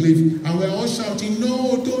over the cliff, and we're all shouting,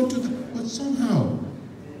 no, don't do that. But somehow,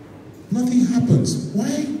 nothing happens.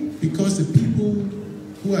 Why? Because the people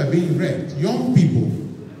who are being wrecked, young people,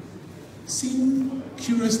 seem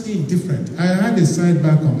curiously indifferent. I had a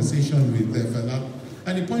sidebar conversation with the fella,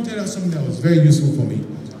 and he pointed out something that was very useful for me.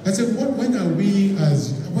 I said, when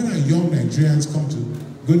are young Nigerians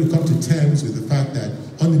going to come to terms with the fact that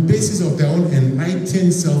on the basis of their own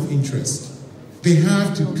enlightened self-interest, they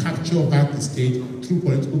have to capture back the state through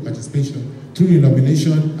political participation, through the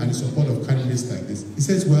nomination and the support of candidates like this? He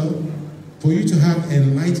says, well, for you to have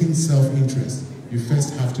enlightened self-interest, you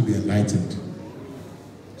first have to be enlightened.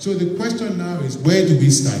 So the question now is, where do we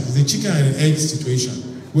start? It's a chicken and an egg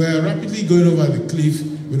situation. We're rapidly going over the cliff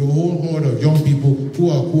with a whole horde of young people who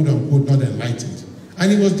are quote-unquote not enlightened.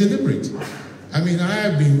 And it was deliberate. I mean, I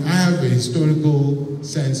have a historical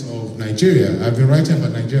sense of Nigeria. I've been writing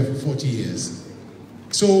about Nigeria for 40 years.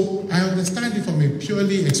 So I understand it from a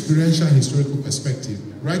purely experiential historical perspective.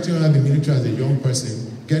 Right around the military as a young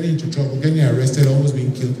person, getting into trouble, getting arrested, almost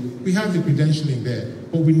being killed. We have the credentialing there,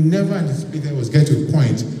 but we never anticipated it was get to a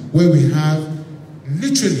point where we have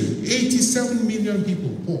literally 87 million people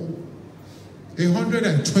poor.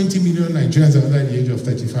 120 million Nigerians are under the age of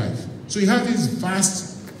 35. So you have this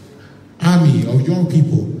vast army of young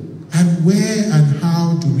people, and where and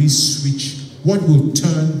how do we switch? What will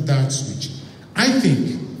turn that switch? I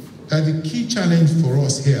think that the key challenge for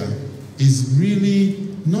us here is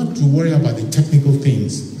really not to worry about the technical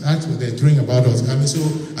things. That's what they're throwing about us. I mean, so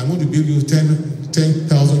I'm going to build you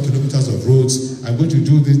 10,000 kilometers of roads. I'm going to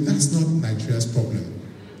do this. That's not Nigeria's problem.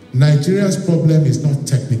 Nigeria's problem is not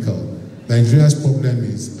technical. Nigeria's problem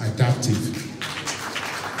is adaptive.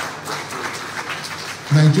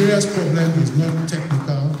 Nigeria's problem is not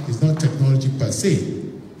technical, it's not technology per se,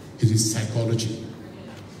 it is psychology.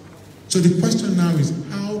 So the question now is,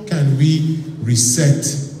 how can we reset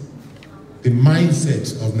the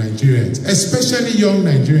mindset of Nigerians, especially young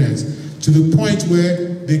Nigerians, to the point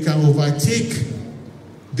where they can overtake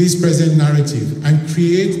this present narrative and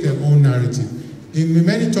create their own narrative? In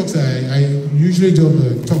many talks I usually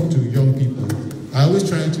talk to young people, I always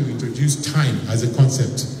try to introduce time as a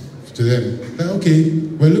concept to them. But okay,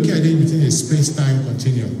 we're looking at it within a space-time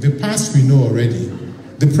continuum. The past we know already.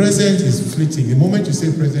 The present is fleeting. The moment you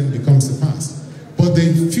say present, it becomes the past. But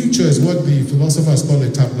the future is what the philosophers call a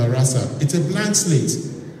tabula rasa. It's a blank slate.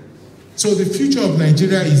 So the future of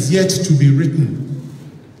Nigeria is yet to be written.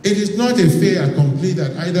 It is not a fait accompli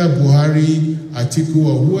that either Buhari, Atiku,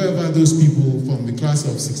 or whoever those people from the class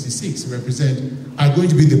of 66 represent are going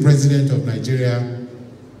to be the president of Nigeria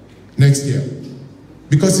next year.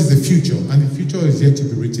 Because it's the future, and the future is yet to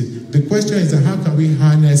be written. The question is how can we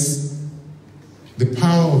harness the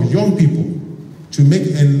power of young people to make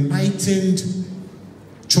enlightened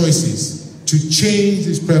choices to change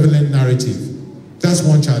this prevalent narrative? That's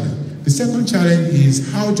one challenge. The second challenge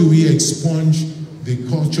is, how do we expunge the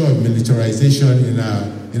culture of militarization in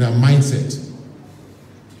our mindset?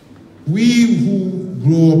 We who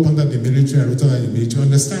grew up under the military and rooted under the military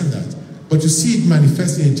understand that. But to see it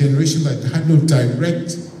manifest in a generation that had no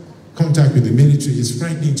direct contact with the military is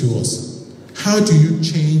frightening to us. How do you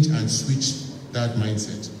change and switch that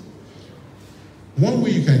mindset? One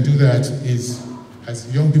way you can do that is,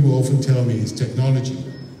 as young people often tell me, is technology.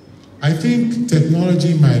 I think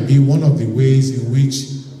technology might be one of the ways in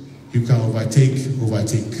which you can overtake.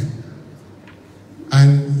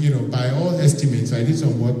 And, by all estimates, I did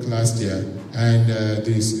some work last year, and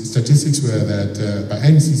the statistics were that by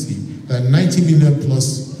NCC, that 90 million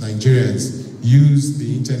plus Nigerians use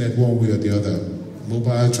the internet one way or the other.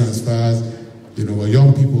 Mobile transfers,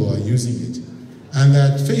 young people are using it. And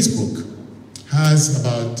that Facebook has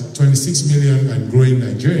about 26 million and growing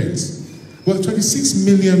Nigerians. Well, 26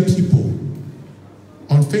 million people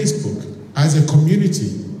on Facebook as a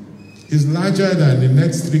community is larger than the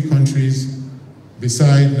next 3 countries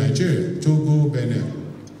beside Nigeria, Togo,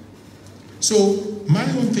 Benin. So my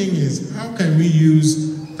own thing is, how can we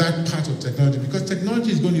use that part of technology? Because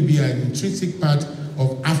technology is going to be an intrinsic part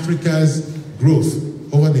of Africa's growth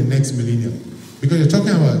over the next millennium. Because you're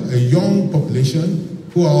talking about a young population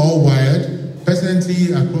who are all wired.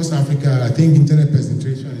 Presently, across Africa, I think internet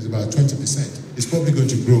penetration is about 20%. It's probably going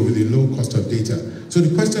to grow with the low cost of data. So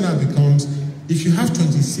the question now becomes, if you have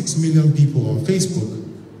 26 million people on Facebook,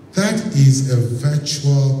 that is a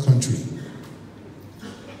virtual country.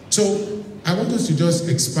 So I want us to just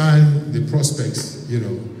expand the prospects,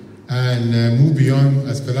 and move beyond,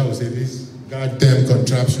 as Fela would say, this goddamn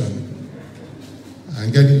contraption,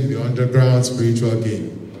 and get into the underground spiritual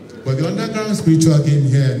game. But the underground spiritual game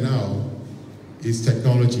here now is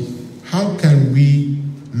technology. How can we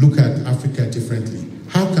look at Africa differently?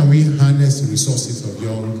 How can we harness the resources of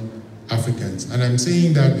young Africans? And I'm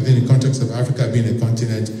saying that within the context of Africa being a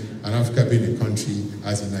continent and Africa being a country,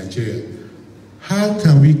 as in Nigeria. How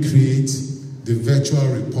can we create the virtual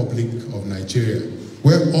republic of Nigeria,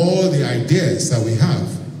 where all the ideas that we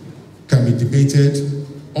have can be debated,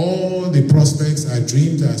 all the prospects, our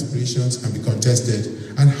dreams, our aspirations can be contested,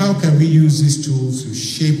 and how can we use these tools to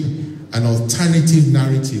shape an alternative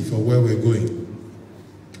narrative for where we're going?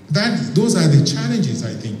 Those are the challenges,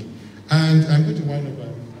 I think. And I'm going to wind up.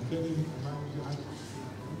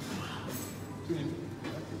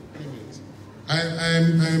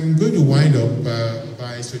 I'm going to wind up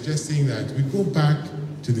by suggesting that we go back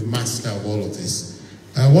to the master of all of this.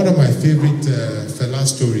 One of my favorite Fela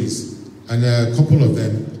stories, and a couple of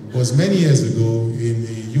them, was many years ago in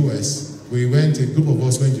the US. A group of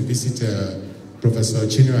us went to visit Professor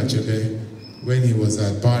Chinua Achebe when he was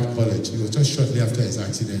at Bard College. It was just shortly after his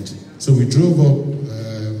accident. So we drove up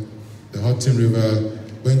the Hudson River,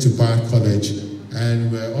 went to Bard College, and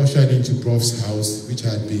were ushered into Prof's house, which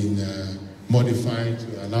had been modified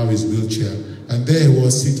to allow his wheelchair. And there he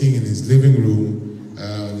was sitting in his living room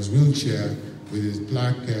on his wheelchair with his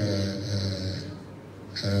black,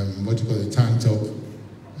 tank top,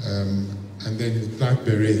 and then his black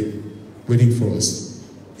beret waiting for us.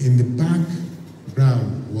 In the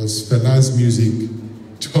background was Fela's music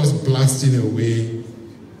just blasting away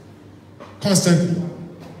constantly.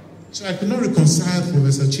 So I could not reconcile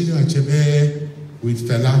Professor Chinua Achebe with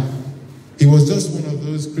Fela. It was just one of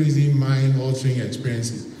those crazy mind-altering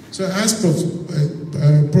experiences. So I asked Prof,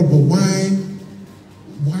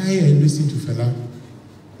 why are you listening to Fela?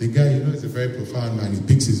 The guy, is a very profound man. He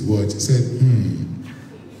picks his words. He said,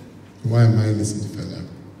 why am I listening to Fela?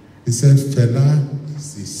 He said, Fela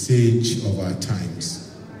is the sage of our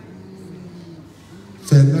times.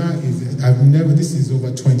 Fela is, this is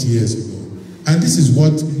over 20 years ago. And this is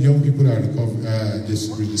what young people are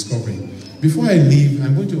rediscovering. Before I leave,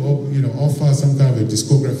 I'm going to offer some kind of a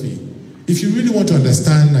discography. If you really want to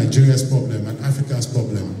understand Nigeria's problem and Africa's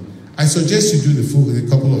problem, I suggest you do a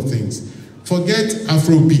couple of things. Forget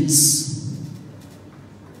Afrobeats.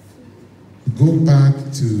 Go back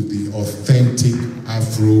to the authentic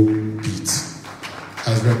Afrobeat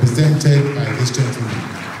as represented by this gentleman.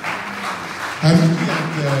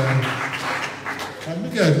 I'm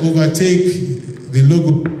looking at Overtake the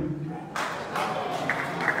logo.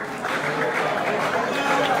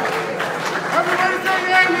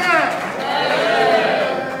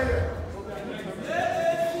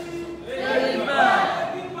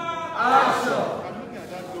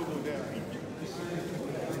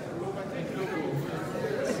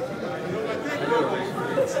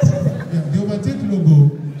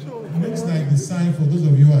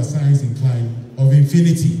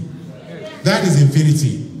 Infinity. That is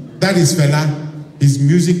infinity. That is Fela. His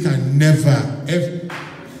music can never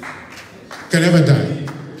die.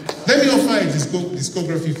 Let me offer a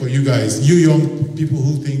discography for you guys, you young people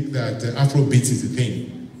who think that Afrobeat is a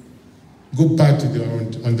thing. Go back to the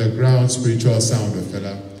underground spiritual sound of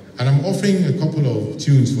Fela. And I'm offering a couple of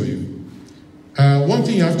tunes for you. One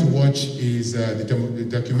thing you have to watch is the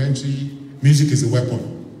documentary, Music is a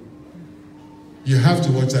Weapon. You have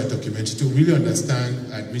to watch that documentary to really understand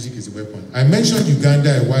that music is a weapon. I mentioned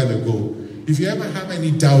Uganda a while ago. If you ever have any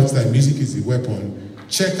doubts that music is a weapon,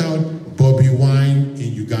 check out Bobby Wine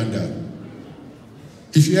in Uganda.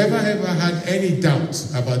 If you ever had any doubts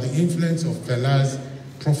about the influence of Fela's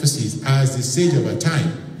prophecies as the sage of a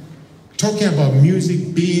time, talking about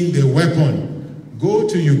music being the weapon, go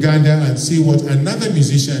to Uganda and see what another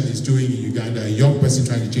musician is doing in Uganda, a young person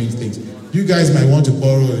trying to change things. You guys might want to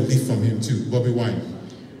borrow a leaf from him too, Bobby Wine.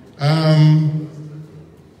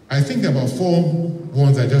 I think there are about 4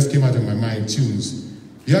 ones that just came out of my mind, tunes.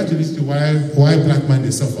 You have to listen to why black men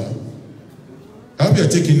they suffer. I hope you're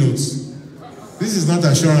taking notes. This is not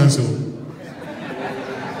assurance.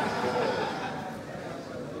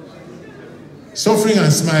 Suffering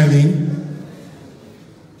and smiling.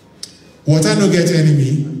 Water no get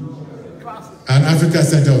enemy. And Africa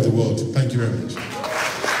center of the world. Thank you very much.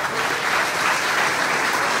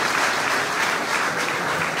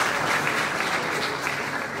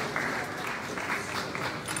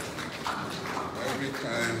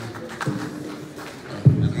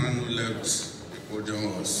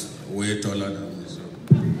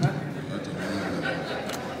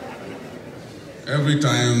 Every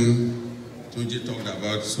time Tunji talked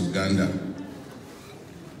about Uganda,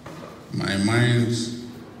 my mind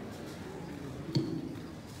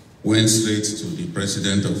went straight to the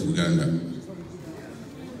president of Uganda.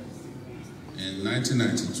 In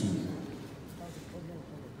 1992,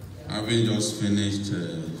 having just finished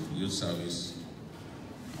youth service,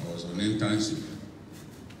 I was on internship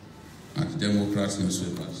at Democrat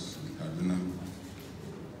newspapers in Kaduna.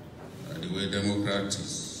 The way Democrat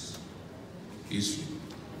is history.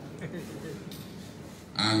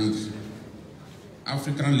 And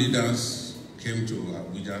African leaders came to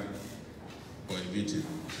Abuja for a meeting.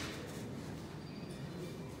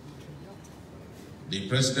 The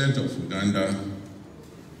president of Uganda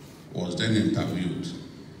was then interviewed.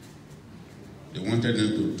 They wanted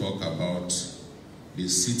him to talk about the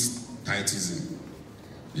sit-tightism,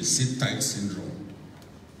 the sit-tight syndrome,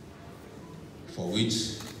 for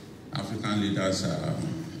which African leaders are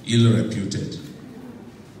ill-reputed.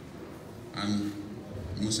 And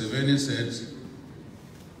Museveni said,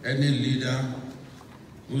 any leader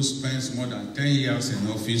who spends more than 10 years in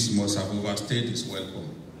office must have overstayed his welcome.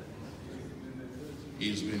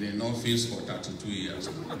 He's been in office for 32 years.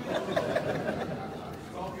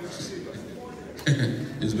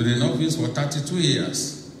 He's been in office for 32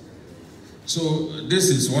 years. So this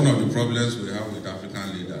is one of the problems we have with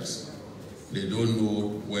African leaders. They don't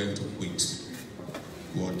know when to quit.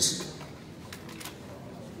 But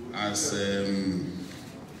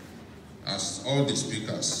as all the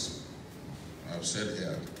speakers have said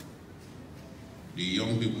here, the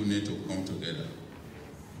young people need to come together.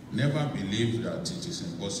 Never believe that it is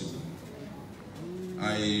impossible.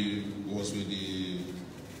 I was with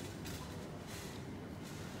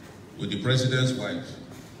the president's wife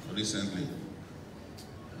recently,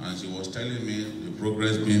 and she was telling me the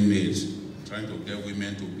progress being made, trying to get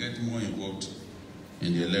women to get more involved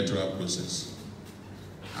in the electoral process.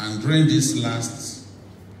 And during these last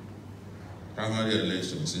primary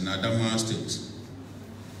elections in Adamawa State,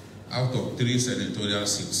 out of 3 senatorial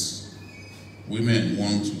seats, women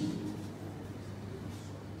won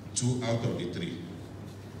 2 out of the 3.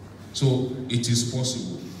 So it is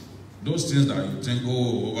possible. Those things that you think,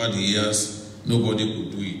 oh, over the years, nobody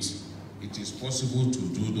could do it. It is possible to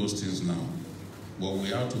do those things now. But we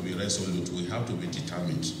have to be resolute. We have to be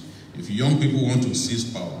determined. If young people want to seize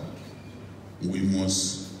power, we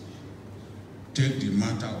must take the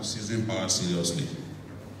matter of seizing power seriously.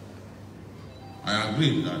 I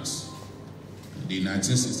agree that the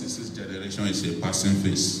 1966 generation is a passing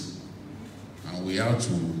phase, and we have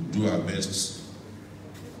to do our best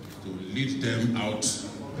to lead them out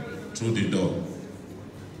through the door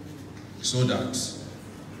so that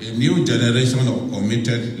a new generation of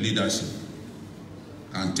committed leadership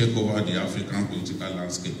can take over the African political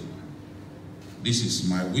landscape. This is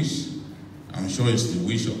my wish. I'm sure it's the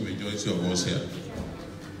wish of the majority of us here.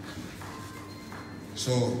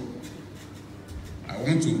 So, I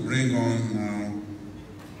want to bring on now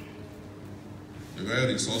a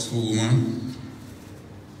very resourceful woman,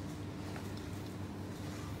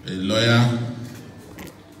 a lawyer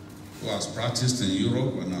who has practiced in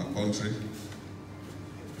Europe and our country,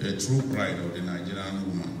 a true pride of the Nigerian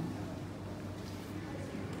woman.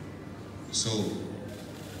 So,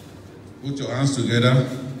 put your hands together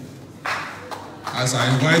as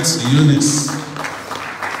I invite Eunice.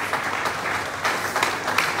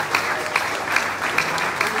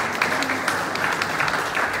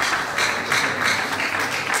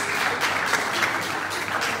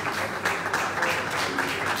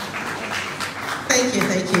 Thank you.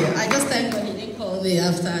 I just thank God he didn't call me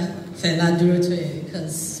after Fela Durotue,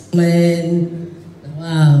 because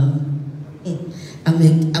wow.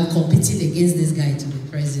 I'm competing against this guy to be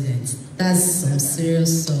president. That's some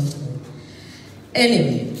serious something.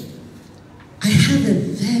 Anyway, I have a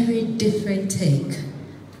very different take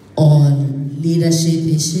on leadership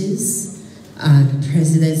issues and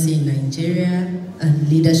presidency in Nigeria and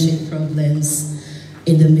leadership problems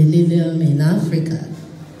in the millennium in Africa.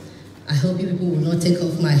 I hope you people will not take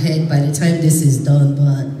off my head by the time this is done,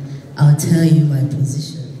 but I'll tell you my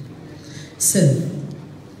position. So,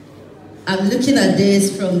 I'm looking at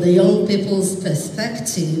this from the young people's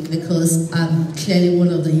perspective because I'm clearly one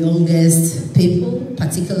of the youngest people,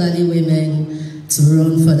 particularly women, to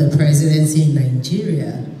run for the presidency in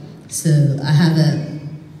Nigeria. So I have a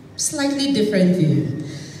slightly different view.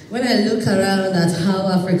 When I look around at how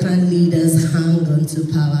African leaders hang on to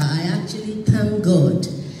power, I actually thank God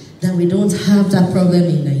that we don't have that problem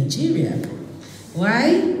in Nigeria.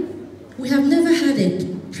 Why? We have never had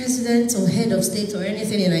a president or head of state or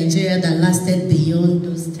anything in Nigeria that lasted beyond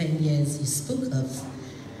those 10 years you spoke of.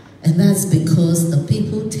 And that's because the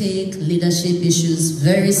people take leadership issues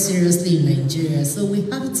very seriously in Nigeria. So we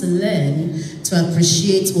have to learn to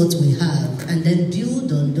appreciate what we have and then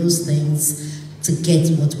build on those things to get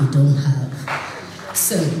what we don't have.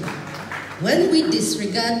 So when we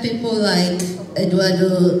disregard people like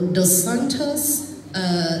Eduardo dos Santos,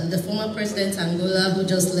 the former president Angola, who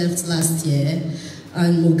just left last year,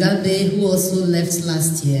 and Mugabe, who also left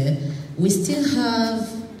last year, we still have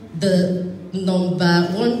the number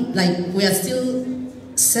one, like we are still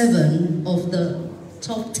 7 of the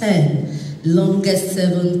top 10 longest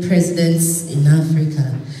 7 presidents in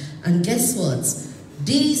Africa. And guess what?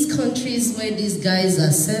 These countries where these guys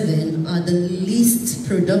are serving are the least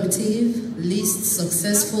productive, least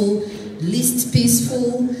successful, least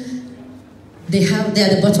peaceful. They're at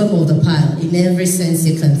the bottom of the pile in every sense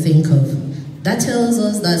you can think of. That tells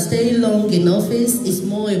us that staying long in office is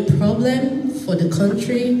more a problem for the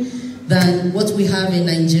country than what we have in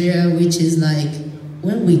Nigeria, which is like,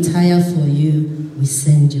 when we tire for you, we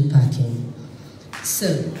send you packing.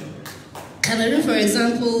 So, Cameroon, for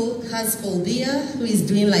example, has Paul Biya, who is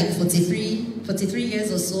doing like 43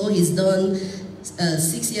 years or so. He's done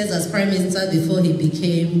 6 years as prime minister before he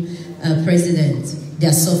became president. They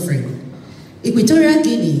are suffering. Equatorial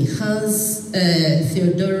Guinea has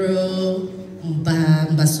Theodoro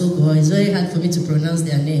Mbasogo. It's very hard for me to pronounce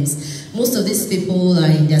their names. Most of these people are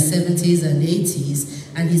in their 70s and 80s,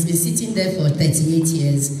 and he's been sitting there for 38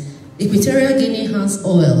 years. Equatorial Guinea has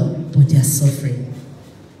oil, but they are suffering.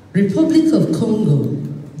 Republic of Congo,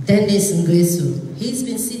 Denis Nguesso, he's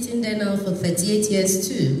been sitting there now for 38 years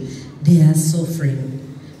too. They are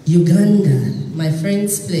suffering. Uganda, my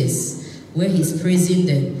friend's place, where he's praising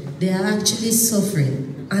them, they are actually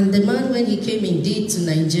suffering. And the man, when he came indeed to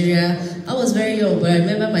Nigeria, I was very young, but I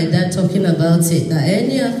remember my dad talking about it, that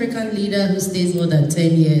any African leader who stays more than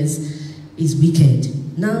 10 years is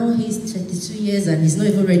wicked. Now he's 32 years and he's not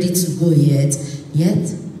even ready to go yet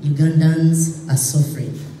Ugandans are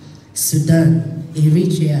suffering. Sudan,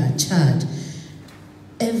 Eritrea, Chad,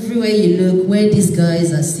 everywhere you look, where these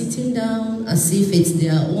guys are sitting down as if it's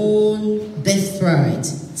their own birthright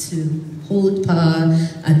to hold power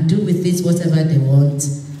and do with it whatever they want,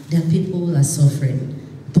 their people are suffering.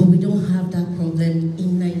 But we don't have that problem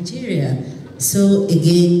in Nigeria. So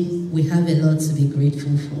again, we have a lot to be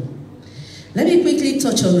grateful for. Let me quickly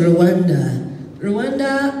touch on Rwanda.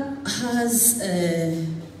 Rwanda has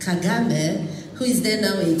Kagame, who is there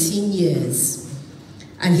now 18 years.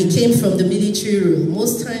 And he came from the military rule.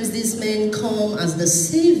 Most times these men come as the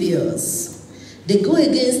saviors. They go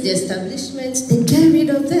against the establishment, they get rid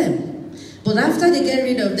of them. But after they get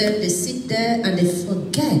rid of them, they sit there and they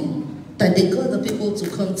forget that they got the people to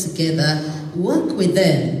come together, work with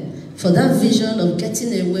them for that vision of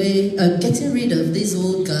getting rid of these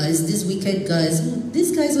old guys, these wicked guys,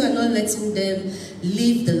 these guys who are not letting them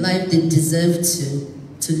live the life they deserve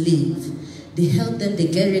to live. They help them, they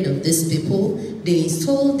get rid of these people, they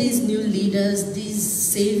install these new leaders, these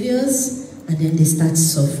saviors, and then they start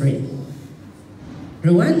suffering.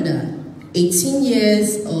 Rwanda, 18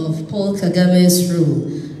 years of Paul Kagame's rule,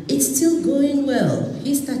 it's still going well.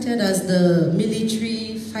 He started as the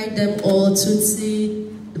military, fight them all, Tutsi,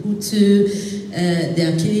 Hutu, they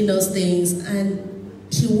are killing us things, and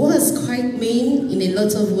he was quite mean in a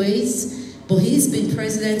lot of ways, but he's been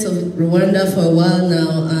president of Rwanda for a while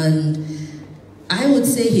now, and I would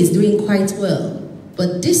say he's doing quite well.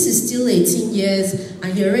 But this is still 18 years,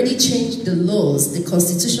 and he already changed the laws, the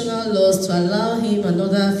constitutional laws, to allow him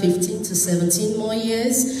another 15 to 17 more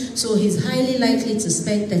years. So he's highly likely to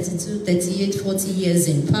spend 32, 38, 40 years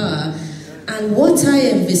in power. And what I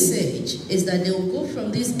envisage is that they will go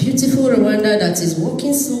from this beautiful Rwanda that is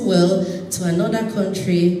working so well to another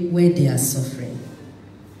country where they are suffering.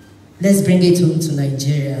 Let's bring it home to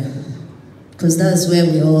Nigeria, because that's where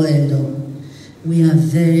we all end up. We are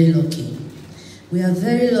very lucky. We are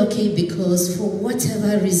very lucky because for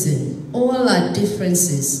whatever reason, all our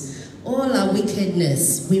differences, all our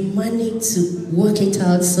wickedness, we manage to work it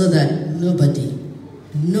out so that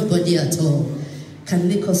nobody at all can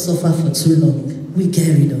make us suffer for too long. We get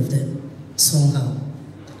rid of them somehow.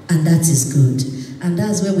 And that is good. And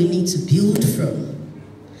that's where we need to build from.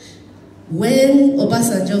 When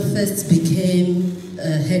Obasanjo first became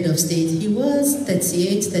head of state, he was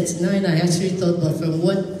 38, 39, I actually thought, but from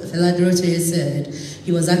what Feladroche said,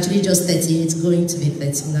 he was actually just 38, going to be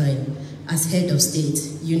 39, as head of state,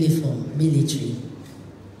 uniform, military.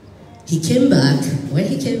 He came back, when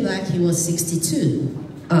he came back, he was 62,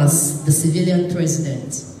 as the civilian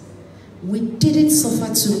president. We didn't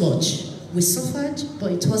suffer too much. We suffered,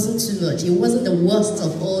 but it wasn't too much. It wasn't the worst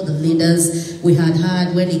of all the leaders we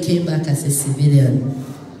had when he came back as a civilian.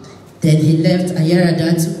 Then he left, and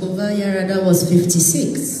Yar'Adua took over. Yar'Adua was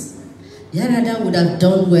 56. Yar'Adua would have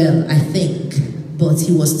done well, I think, but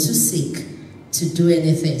he was too sick to do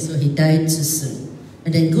anything, so he died too soon.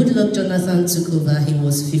 And then Goodluck Jonathan took over. He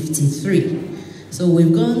was 53. So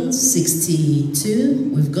we've gone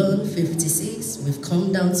 62, we've gone 56, we've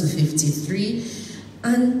come down to 53,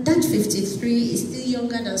 and that 53 is still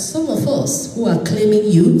younger than some of us who are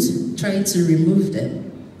claiming youth, trying to remove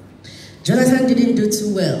them. Jonathan didn't do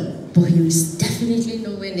too well, but he is definitely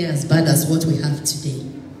nowhere near as bad as what we have today.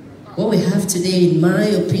 What we have today, in my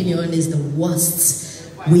opinion, is the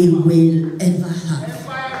worst we will ever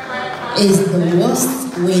have. Is the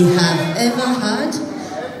worst we have ever had,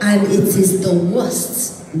 and it is the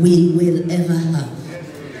worst we will ever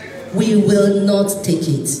have. We will not take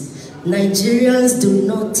it. Nigerians do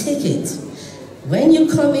not take it. When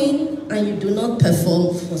you come in and you do not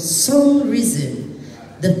perform for some reason,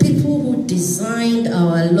 the people who designed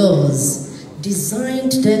our laws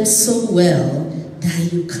designed them so well that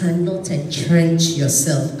you cannot entrench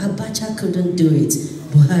yourself. Abacha couldn't do it.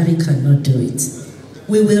 Buhari cannot do it.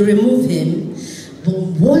 We will remove him, but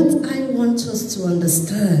what I want us to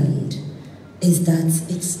understand is that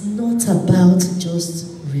it's not about just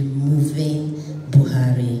removing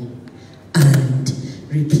Buhari and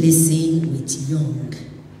replacing with young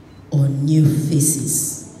or new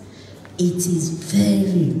faces. It is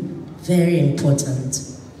very, very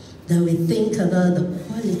important that we think about the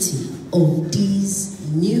quality of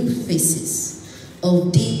these new faces,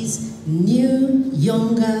 of these new,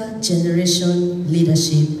 younger generation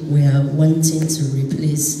leadership we are wanting to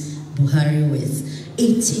replace Buhari with.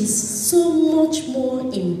 It is so much more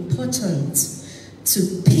important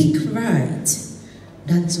to pick right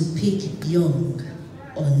than to pick young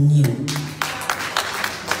or new.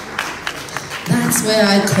 That's where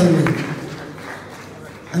I come in.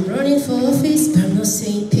 I'm running for office, but I'm not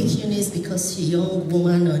saying pick Eunice because she's a young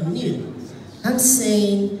woman or new. I'm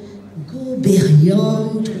saying go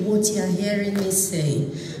beyond what you're hearing me say.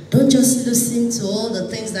 Don't just listen to all the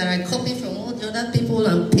things that I copy from all the other people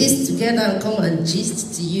and paste together and come and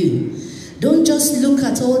gist to you. Don't just look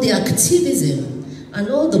at all the activism and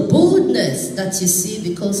all the boldness that you see,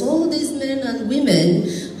 because all these men and women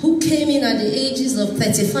who came in at the ages of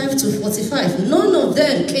 35 to 45, none of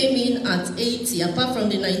them came in at 80, apart from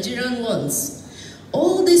the Nigerian ones.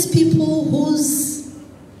 All these people whose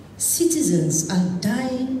citizens are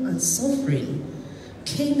dying and suffering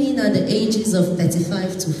came in at the ages of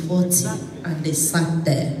 35 to 40, and they sat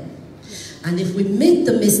there. And if we make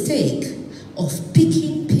the mistake of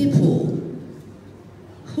picking people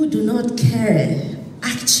who do not care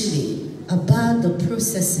actually about the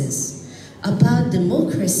processes, about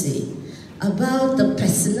democracy, about the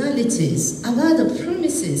personalities, about the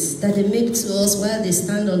promises that they make to us while they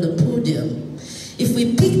stand on the podium, if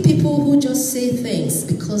we pick people who just say things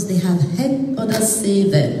because they have heard others say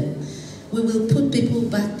them, we will put people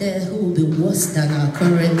back there who will be worse than our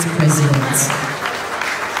current president.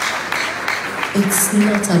 It's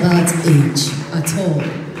not about age at all.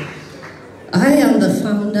 I am the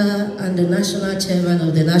founder and the national chairman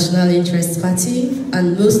of the National Interest Party,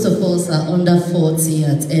 and most of us are under 40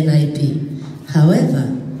 at NIP.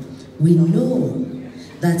 However, we know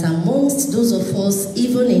that amongst those of us,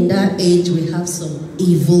 even in that age, we have some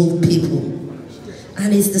evil people.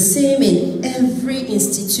 And it's the same in every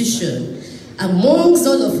institution. Amongst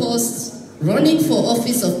all of us running for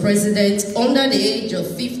office of president under the age of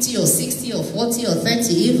 50 or 60 or 40 or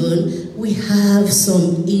 30 even, we have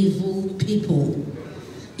some evil people.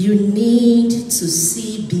 You need to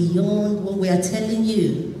see beyond what we are telling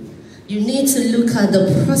you. You need to look at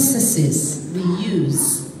the processes we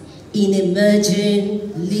use in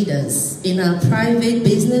emerging leaders, in our private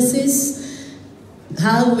businesses,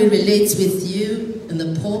 how we relate with you in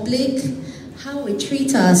the public, how we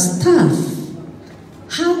treat our staff,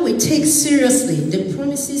 how we take seriously the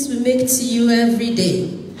promises we make to you every day.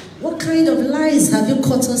 What kind of lies have you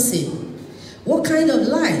caught us in? What kind of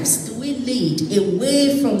lives do we lead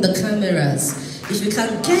away from the cameras? If you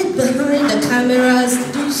can get behind the cameras,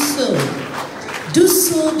 do so. Do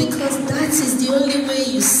so, because that is the only way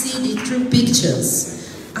you see the true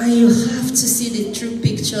pictures. And you have to see the true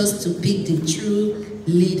pictures to pick the true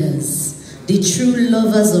leaders, the true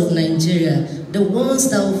lovers of Nigeria, the ones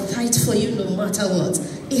that will fight for you no matter what.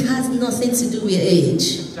 It has nothing to do with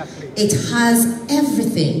age. It has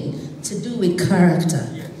everything to do with character,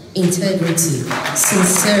 integrity,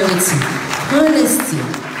 sincerity,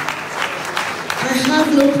 honesty. I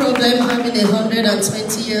have no problem having a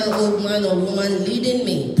 120-year-old man or woman leading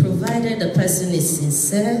me, provided the person is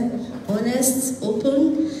sincere, honest,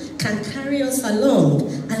 open, can carry us along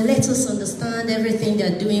and let us understand everything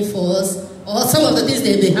they're doing for us, or some of the things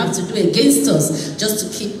they may have to do against us, just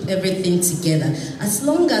to keep everything together. As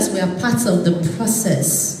long as we are part of the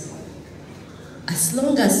process, as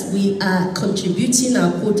long as we are contributing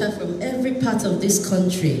our quota from every part of this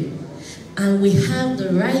country, and we have the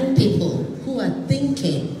right people who are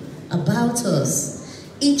thinking about us.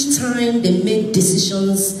 Each time they make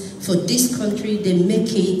decisions for this country, they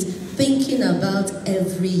make it thinking about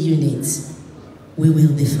every unit. We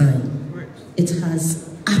will be fine. It has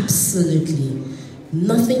absolutely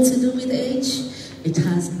nothing to do with age. It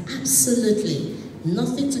has absolutely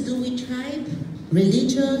nothing to do with tribe,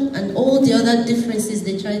 religion, and all the other differences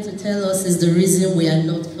they try to tell us is the reason we are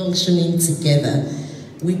not functioning together.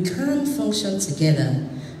 We can function together,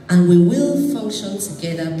 and we will function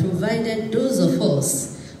together provided those of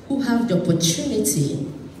us who have the opportunity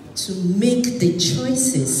to make the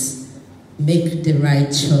choices, make the right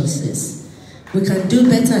choices. We can do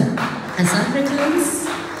better as Africans,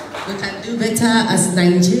 we can do better as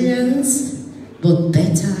Nigerians, but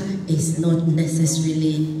better is not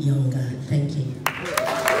necessarily younger. Thank you.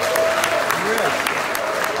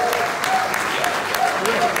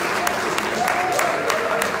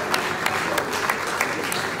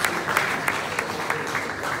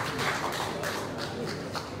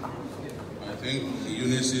 I think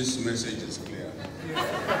Eunice's message is clear.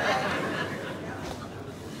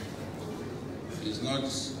 It's not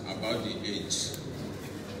about the age.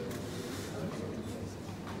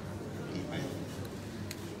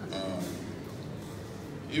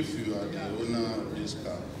 If you are the owner of this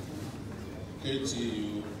car,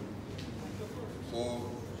 KTU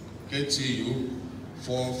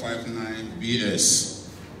 459BS,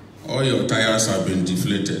 all your tires have been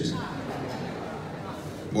deflated,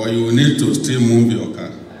 but you need to still move your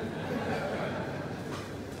car.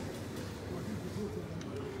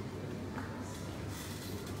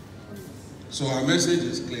 So our message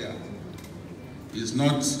is clear. It's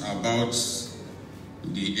not about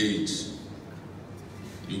the age.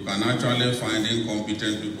 You can actually find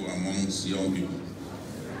incompetent people amongst young people.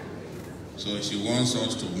 So she wants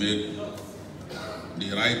us to make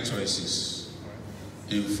the right choices,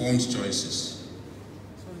 informed choices.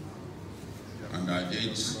 And our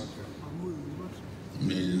age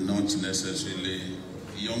may not necessarily,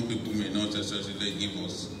 young people may not necessarily give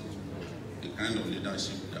us the kind of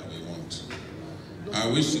leadership that we want. I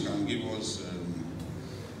wish you can give us,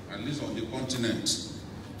 at least on the continent,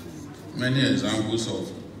 many examples of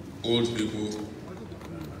old people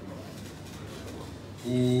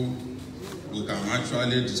who we can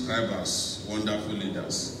actually describe as wonderful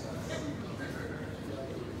leaders.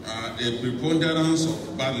 The preponderance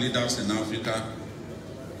of bad leaders in Africa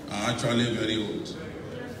are actually very old.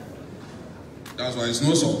 That's why it's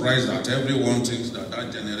no surprise that everyone thinks that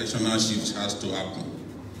that generational shift has to happen.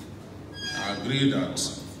 I agree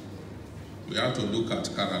that we have to look at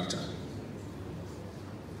character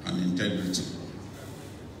and integrity.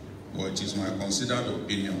 But it is my considered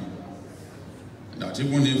opinion that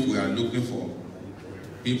even if we are looking for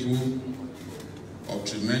people of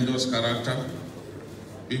tremendous character,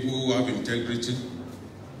 people who have integrity,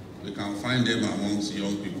 we can find them amongst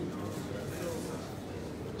young people.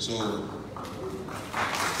 So,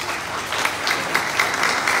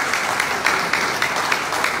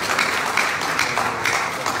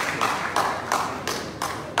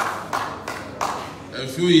 a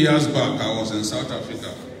few years back, I was in South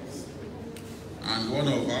Africa, and one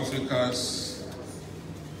of Africa's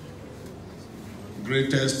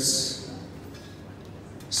greatest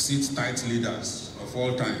sit-tight leaders of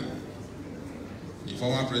all time, the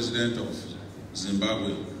former president of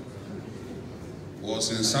Zimbabwe,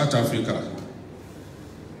 was in South Africa,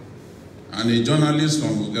 and a journalist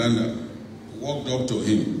from Uganda walked up to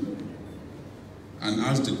him and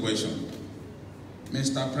asked the question,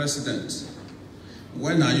 "Mr. President,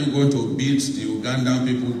 when are you going to bid the Ugandan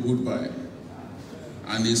people goodbye?"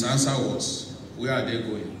 And his answer was, "Where are they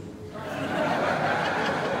going?"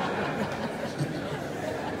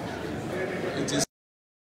 It is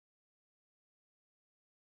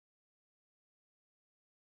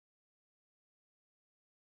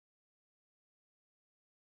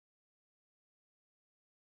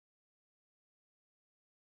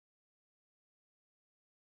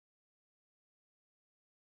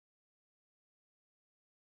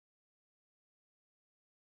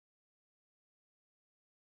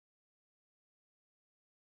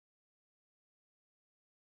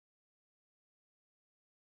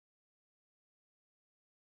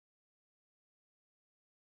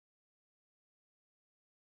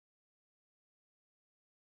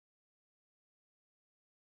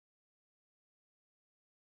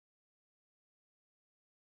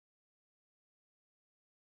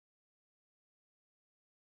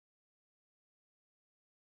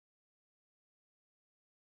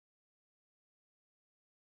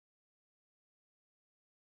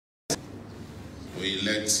to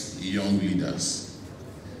elect young leaders.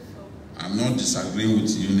 I'm not disagreeing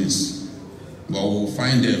with Eunice, but we'll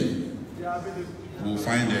find them. We'll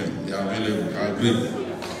find them. They are available. I agree.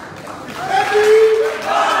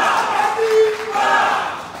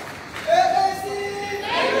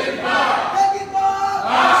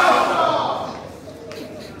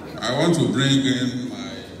 I want to bring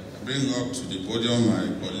up to the podium my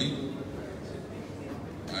colleague,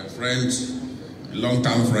 my friend, a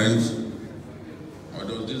long-term friend.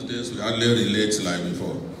 Although these days we hardly relate like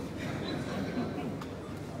before.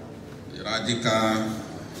 The radical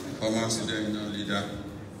former student union leader.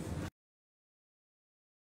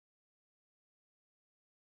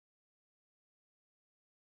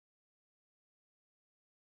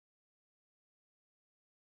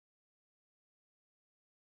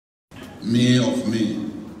 Me of me.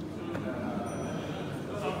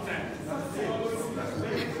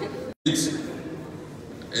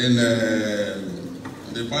 In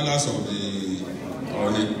the palace of the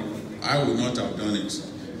Oni, I would not have done it.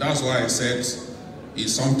 That's why I said it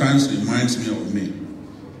sometimes reminds me of me.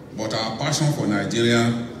 But our passion for Nigeria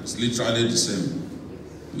is literally the same.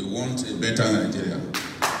 We want a better Nigeria.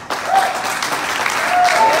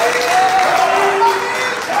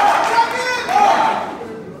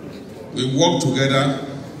 We work together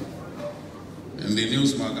in the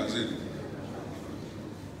news magazine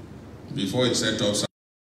before it set up.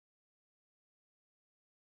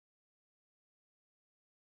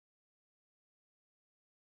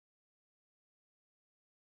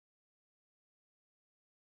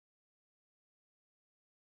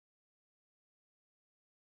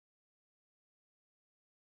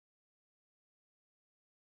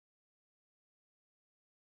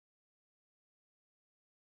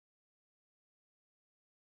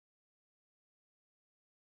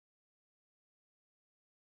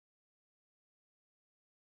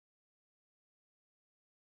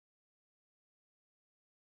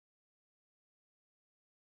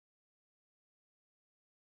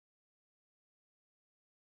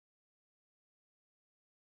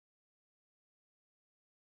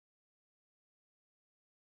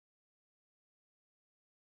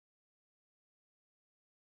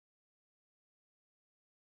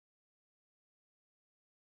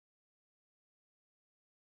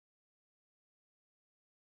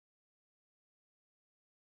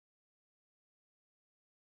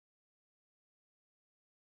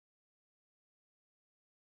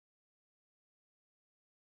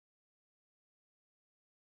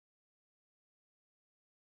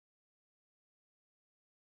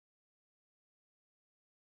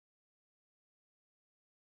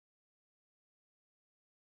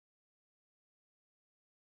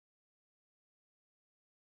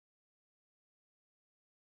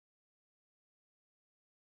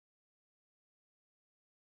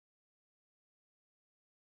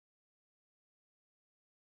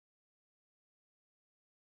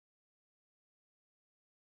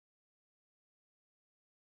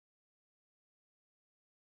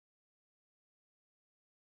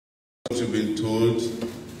 You've been told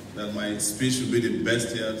that my speech will be the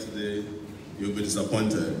best here today. You'll be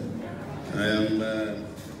disappointed. I am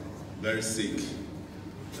very sick,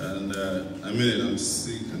 and I mean it. I'm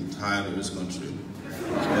sick and tired of this country.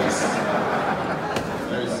 Yes,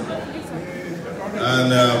 very sick.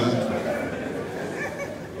 And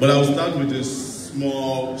but I'll start with a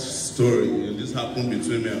small story. And this happened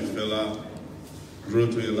between me and a fella who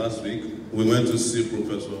wrote to me last week. We went to see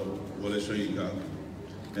Professor Wole Soyinka.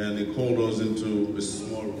 And he called us into a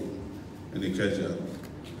small room in Ikeja.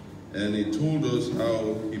 And he told us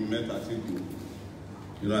how he met Atiku.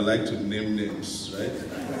 You know, I like to name names, right?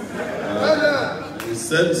 He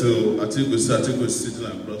said to Atiku, Atiku is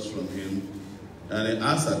sitting across from him, and he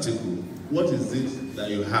asked Atiku, what is it that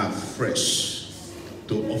you have fresh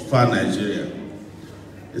to offer Nigeria?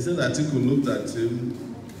 He said Atiku looked at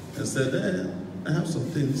him and said, I have some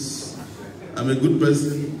things. I'm a good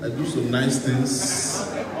person, I do some nice things.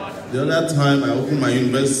 The other time I opened my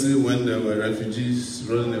university when there were refugees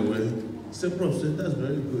running away. I said, Prof, that's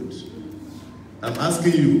very good. I'm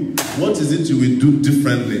asking you, what is it you will do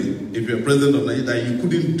differently if you're president of Nigeria that you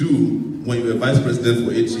couldn't do when you were vice president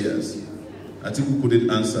for 8 years? Atiku couldn't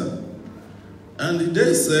answer. And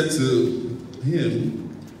they said to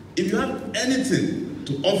him, if you have anything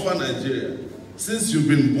to offer Nigeria since you've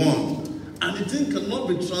been born, and the thing cannot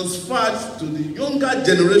be transferred to the younger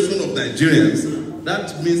generation of Nigerians,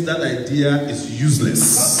 that means that idea is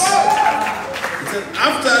useless. He said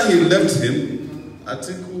after he left him,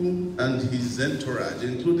 Atiku and his entourage,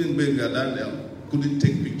 including Benga Daniel, couldn't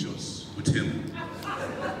take pictures with him.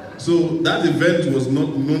 So that event was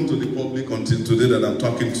not known to the public until today that I'm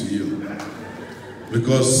talking to you.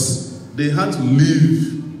 Because they had to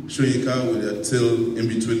leave Soyinka with their tail in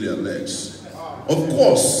between their legs. Of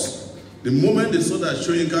course, the moment they saw that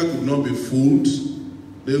Soyinka could not be fooled,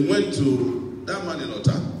 they went to that man in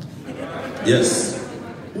Ota. Yes.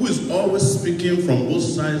 Who is always speaking from both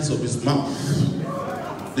sides of his mouth.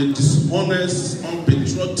 The dishonest,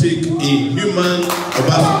 unpatriotic, inhuman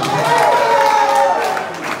Obama.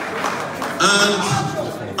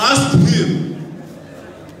 And asked him,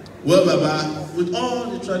 well, Baba, with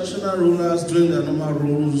all the traditional rulers doing their normal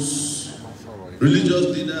roles, religious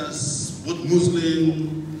leaders, both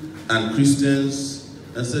Muslim and Christians,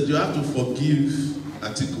 and said, you have to forgive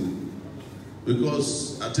Atiku,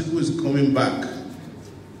 because Atiku is coming back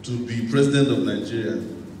to be president of Nigeria.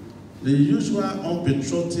 The usual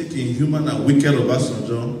unpatriotic, inhuman, and wicked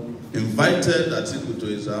Obasanjo invited Atiku to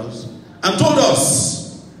his house and told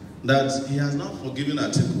us that he has not forgiven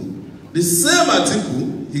Atiku. The same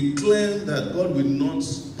Atiku, he claimed that God will not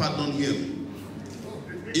pardon him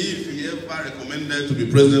if he ever recommended to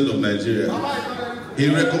be president of Nigeria. He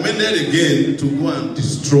recommended again to go and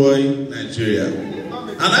destroy Nigeria.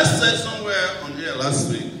 And I said somewhere on here last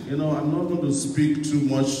week, you know, I'm not going to speak too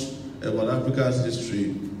much about Africa's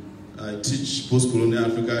history. I teach post-colonial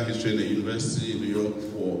African history in a university in New York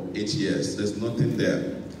for 8 years. There's nothing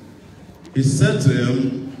there. He said to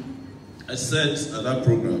him, I said at that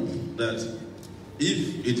program that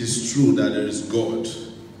if it is true that there is God,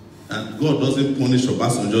 and God doesn't punish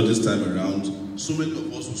Obasanjo this time around, so many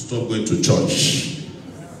of us will stop going to church.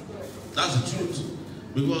 That's the truth.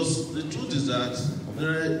 Because the truth is that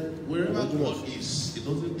wherever God is, He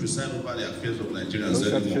doesn't preside over the affairs of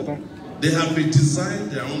Nigerians anymore. They have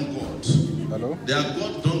redesigned their own God. Hello? Their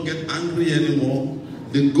God don't get angry anymore.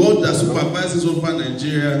 The God that supervises over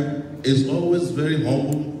Nigeria is always very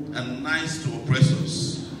humble and nice to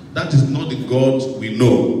oppressors. That is not the God we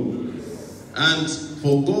know. And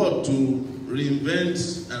for God to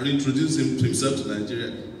reinvent and reintroduce himself to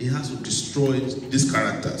Nigeria, He has to destroy these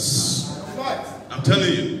characters. I'm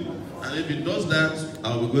telling you. And if He does that,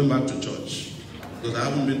 I'll be going back to church. Because I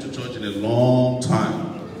haven't been to church in a long time.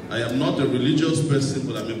 I am not a religious person,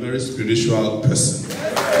 but I'm a very spiritual person.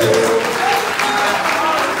 Yes.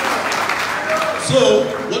 So,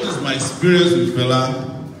 what is my experience with Fela?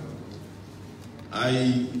 I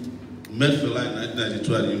met Fela in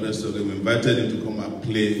 1992 at the University. We invited him to come and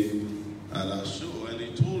play at our show. And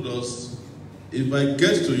he told us, if I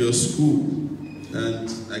get to your school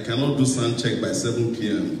and I cannot do sound check by 7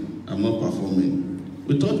 p.m., I'm not performing.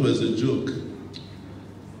 We thought it was a joke.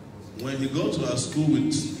 When he got to our school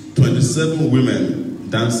with 27 women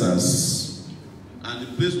dancers, and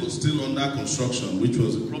the place was still under construction, which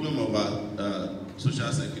was a problem of our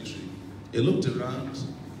social secretary. He looked around,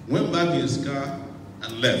 went back in his car,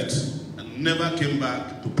 and left, and never came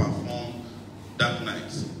back to perform that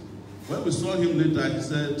night. When we saw him later, he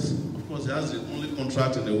said, of course, he has the only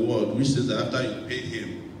contract in the world, which says that after you pay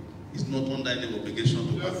him, he's not under any obligation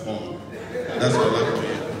to perform. That's what happened to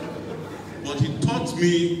him. But he taught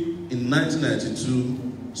me in 1992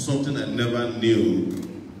 something I never knew.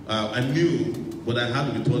 I knew, but I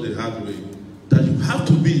had to be taught the hard way, that you have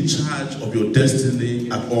to be in charge of your destiny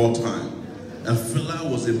at all times. And Fela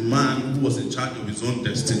was a man who was in charge of his own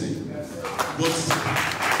destiny. But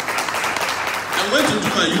I went to do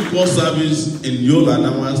my youth corps service in Yola,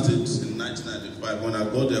 Anambra State in 1995. When I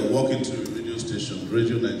got there, walked into a radio station,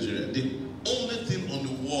 Radio Nigeria. The only thing on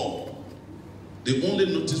the wall, the only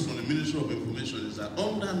notice from the Ministry of Information is that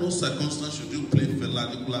under no circumstance should you play Fela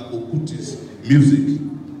Anikulapo Kuti's music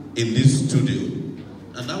in this studio.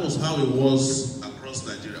 And that was how it was across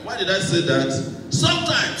Nigeria. Why did I say that?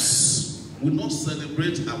 Sometimes we don't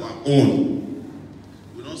celebrate our own.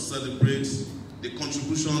 We don't celebrate the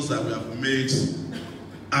contributions that we have made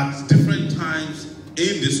at different times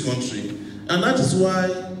in this country. And that is why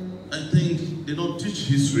I think they don't teach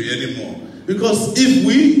history anymore. Because if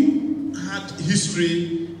we had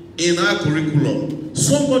history in our curriculum,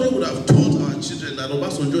 somebody would have taught our children that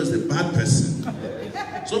Obasanjo is a bad person.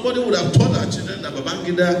 Somebody would have taught our children that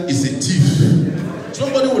Babangida is a thief.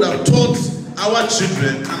 Somebody would have taught our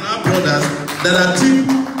children and our brothers that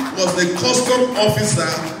Atiku was the custom officer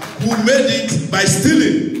who made it by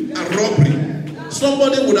stealing and robbery.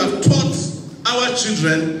 Somebody would have taught our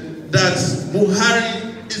children that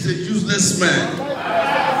Buhari is a useless man.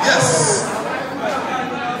 Yes.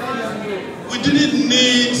 We didn't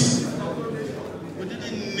need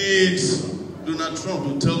Donald Trump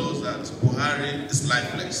to tell us that Buhari is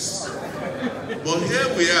lifeless. But here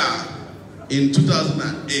we are in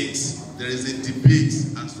 2008. There is a debate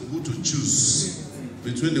as to who to choose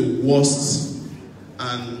between the worst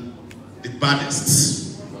and the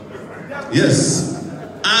baddest. Yes.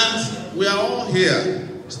 And we are all here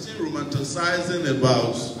still fantasizing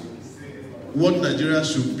about what Nigeria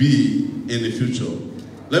should be in the future.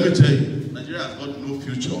 Let me tell you, Nigeria has got no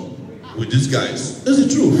future with these guys. That's the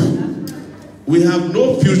truth. We have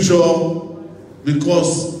no future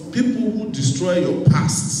because people who destroy your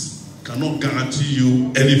past cannot guarantee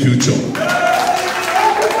you any future.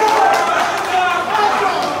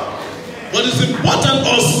 But it's important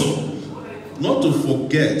also not to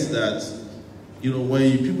forget that,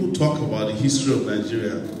 when people talk about the history of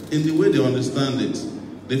Nigeria, in the way they understand it,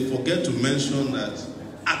 they forget to mention that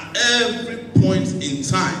at every point in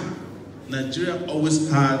time, Nigeria always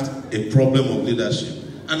had a problem of leadership.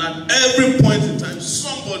 And at every point in time,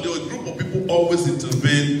 somebody or a group of people always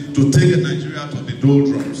intervened to take Nigeria to the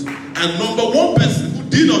doldrums. And number one person who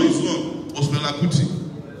did on his own was Fela Kuti.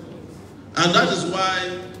 And that is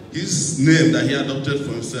why his name that he adopted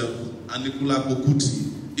for himself, Anikulapo Kuti,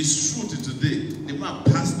 is true to today. The man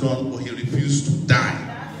passed on, but he refused to die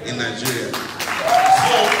in Nigeria. So,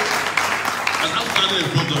 as I'm standing in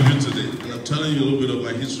front of you today, and I'm telling you a little bit of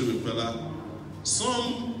my history with Fela,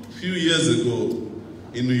 some few years ago,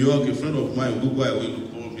 in New York, a friend of mine, Google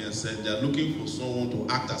called me and said they're looking for someone to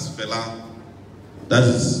act as Fela. That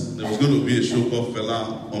is, there was going to be a show called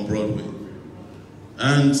Fela on Broadway.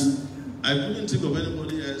 And I couldn't think of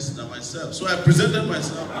anybody else than myself. So I presented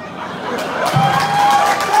myself.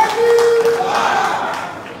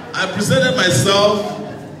 I presented myself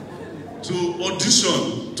to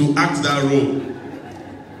audition to act that role.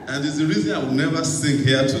 And it's the reason I will never sing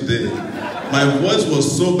here today. My voice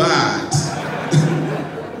was so bad.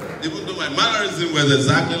 Even though my mannerism was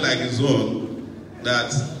exactly like his own,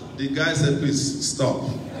 that the guy said, please stop.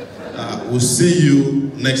 We'll see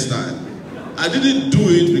you next time. I didn't do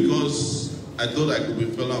it because I thought I could be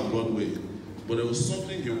Fela on Broadway, but there was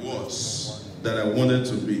something he was that I wanted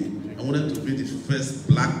to be. I wanted to be the first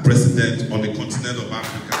black president on the continent of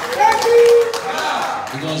Africa.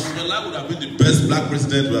 Because Fela would have been the best black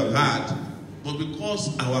president we have had, but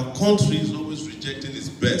because our country is always rejecting his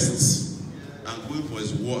best and going for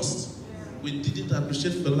his worst, we didn't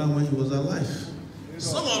appreciate Fela when he was alive.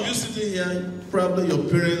 Some of you sitting here, probably your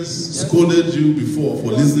parents scolded you before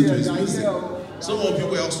for listening to his music. Some of you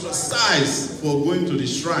were ostracized for going to the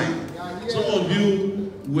shrine. Some of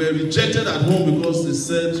you were rejected at home because they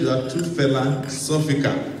said you are too Fela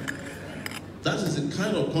Sofika. That is the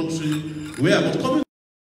kind of country where I was coming.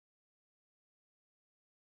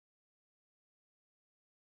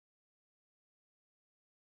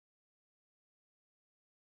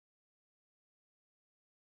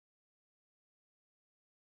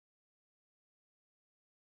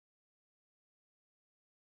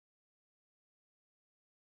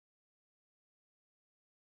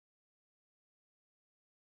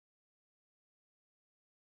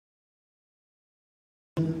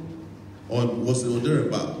 Or was there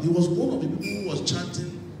about? He was one of the people who was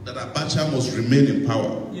chanting that Abacha must remain in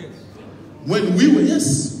power. Yes. When we were,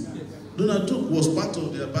 yes, Donald Duck was part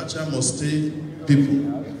of the Abacha must stay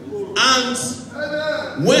people.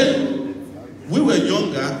 And when we were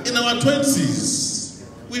younger, in our 20s,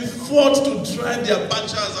 we fought to drive the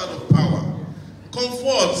Abachas out of power.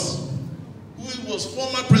 Comfort, who was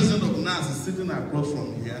former president of NAS, is sitting across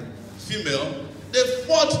from here, female, they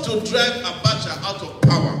fought to drive Abacha out of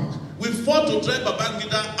power. We fought to drive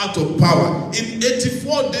Babangida out of power. In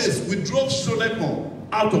 84 days, we drove Shonekan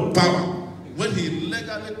out of power when he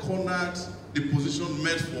legally cornered the position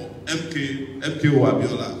meant for MKO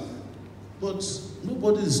Abiola. But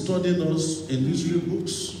nobody is studying us in history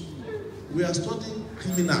books. We are studying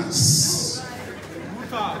criminals.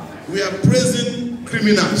 We are praising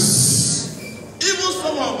criminals. Even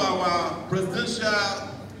some of our presidential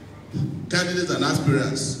candidates and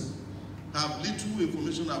aspirants have little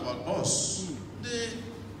information about us.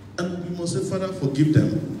 And we must say, Father, forgive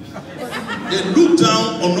them. They look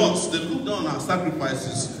down on us. They look down on our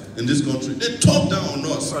sacrifices in this country. They talk down on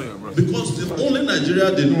us. Because the only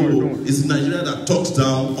Nigeria they know is Nigeria that talks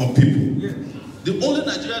down on people. The only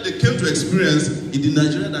Nigeria they came to experience is the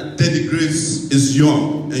Nigeria that denigrates its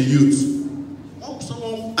young and youth.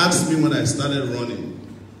 Someone asked me when I started running,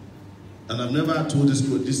 and I've never told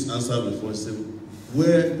this answer before. I said,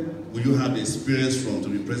 where will you have the experience from to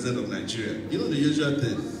be president of Nigeria? You know the usual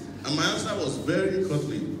thing. And my answer was very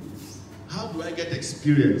cutly. How do I get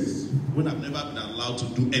experience when I've never been allowed to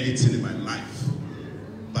do anything in my life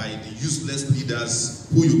by the useless leaders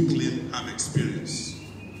who you claim have experience?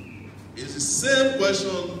 It's the same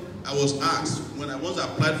question I was asked when I once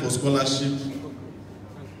applied for scholarship.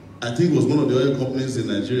 I think it was one of the oil companies in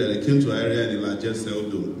Nigeria. They came to our area in the largest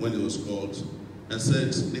Seldom when it was called and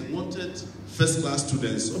said they wanted first-class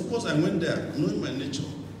students. Of course, I went there, knowing my nature.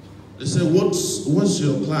 They said, what's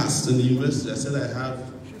your class in the university? I said, I have.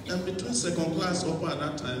 And between second class upper at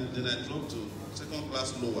that time, then I dropped to second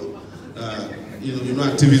class lower. You know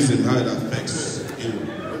activism, how it affects you.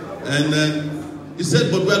 And he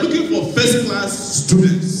said, but we are looking for first class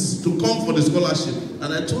students to come for the scholarship.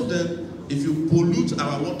 And I told them, if you pollute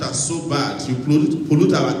our water so bad, you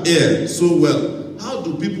pollute our air so well, how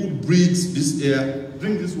do people breathe this air,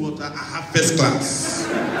 drink this water, and have first class?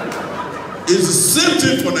 It's the same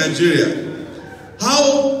thing for Nigeria.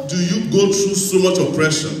 How do you go through so much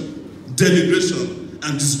oppression, denigration,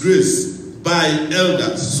 and disgrace by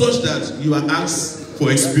elders such that you are asked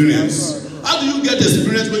for experience? How do you get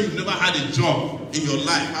experience when you've never had a job in your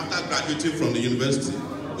life after graduating from the university?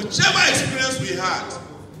 Whichever experience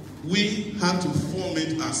we had to form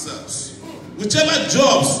it ourselves. Whichever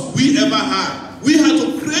jobs we ever had, we had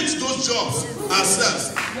to create those jobs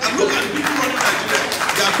ourselves. And look at people from Nigeria.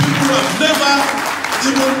 There are people who have never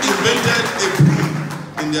even invented a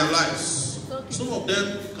broom in their lives. Some of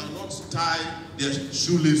them cannot tie their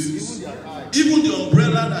shoelaces. Even the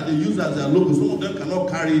umbrella that they use as their logo, some of them cannot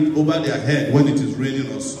carry it over their head when it is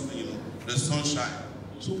raining or the sunshine.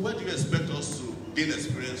 So where do you expect us to gain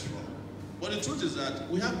experience from? But the truth is that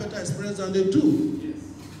we have better experience than they do.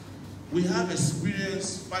 We have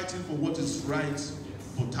experience fighting for what is right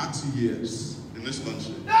for 30 years in this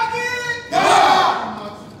country.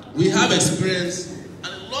 We have experience and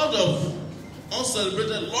a lot of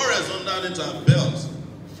uncelebrated laurels under it our belt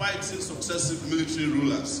fighting successive military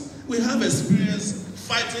rulers. We have experience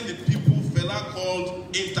fighting the people fella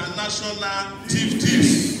called international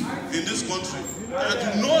thieves in this country.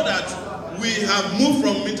 And you know that we have moved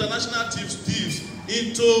from international thieves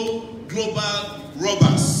into global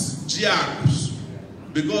robbers, GRs.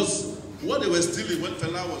 Because what they were stealing when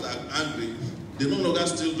fella was angry, they no longer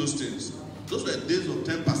steal those things. Those were days of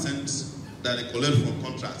 10% that they collect from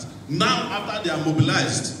contracts. Now, after they are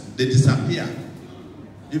mobilized, they disappear.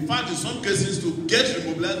 In fact, in some cases, to get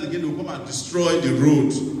remobilized again, they will come and destroy the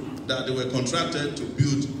road that they were contracted to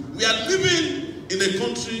build. We are living in a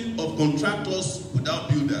country of contractors without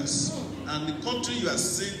builders. And the country you are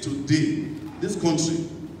seeing today, this country,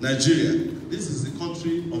 Nigeria, this is the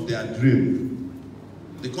country of their dream.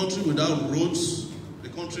 The country without roads, the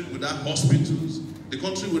country without hospitals, the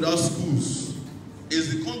country without schools,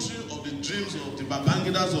 is the country of the dreams of the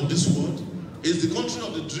Babangidas of this world, is the country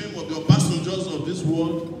of the dream of the Obasanjos of this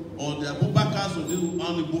world, or the Abubakars of this world,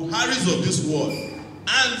 and the Buharis of this world.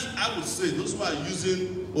 And I would say, those who are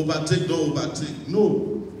using overtake, don't overtake.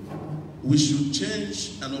 No. We should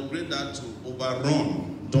change and upgrade that to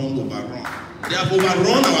overrun, don't overrun. They have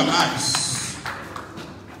overrun our lives.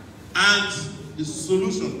 And the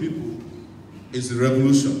solution, people, is the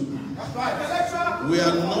revolution. We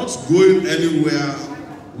are not going anywhere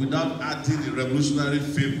without adding a revolutionary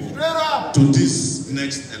favor to this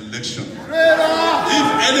next election. If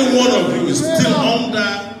any one of you is still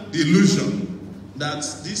under the illusion that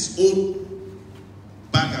these old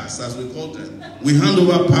baggers, as we call them, we hand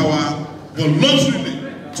over power voluntarily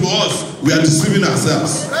to us, we are deceiving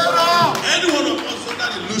ourselves. Any one of us under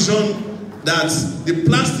the illusion that the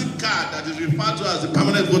plastic card that is referred to as the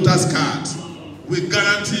permanent voter's card will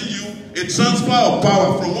guarantee you a transfer of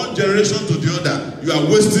power from one generation to the other, you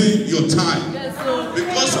are wasting your time. Yes,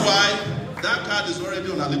 because why? That card is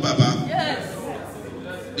already on Alibaba. Yes.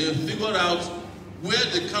 They figured out where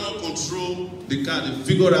they cannot control the card. They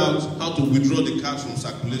figured out how to withdraw the cards from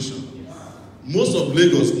circulation. Most of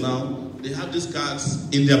Lagos now, they have these cards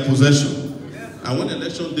in their possession. And when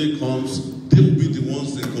election day comes, they will be the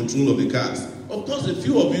ones in control of the cards. Of course, a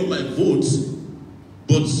few of you might vote,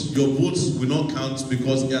 but your votes will not count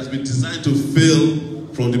because it has been designed to fail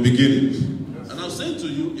from the beginning. And I'm saying to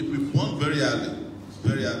you, if we won very early,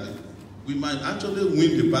 we might actually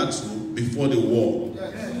win the battle before the war.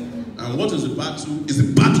 And what is the battle? It's a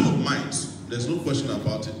battle of mind. There's no question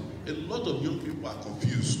about it. A lot of young people are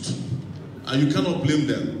confused. And you cannot blame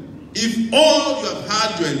them. If all you have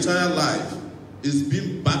had your entire life is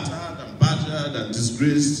being battered and badgered and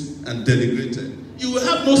disgraced and denigrated, you will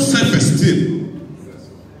have no self-esteem.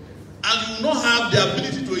 And you will not have the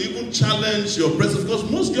ability to even challenge your oppressors, because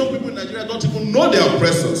most young people in Nigeria don't even know their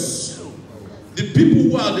oppressors. The people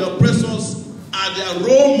who are the oppressors are their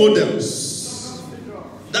role models.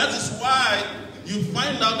 That is why you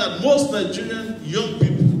find out that most Nigerian young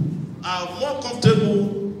people are more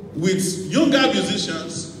comfortable with younger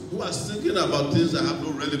musicians who are thinking about things that have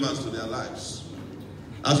no relevance to their lives,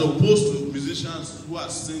 as opposed to musicians who are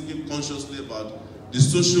singing consciously about the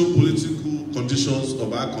socio-political conditions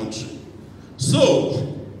of our country.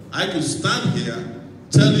 So, I could stand here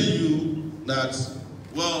telling you that,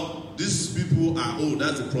 well, these people are old,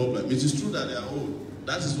 that's the problem. It is true that they are old.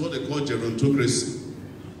 That is what they call gerontocracy.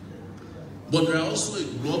 But there are also a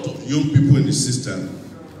lot of young people in the system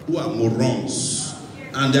who are morons.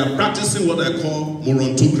 And they are practicing what I call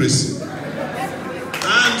morontocracy.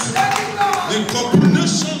 And the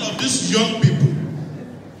combination of these young people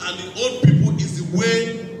and the old people is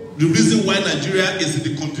the reason why Nigeria is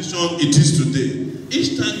in the condition it is today.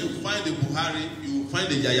 Each time you find a Buhari, you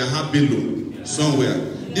find a Yahya Bello somewhere.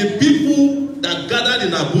 The people that gathered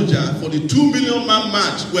in Abuja for the 2 million man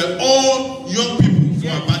march were all young people for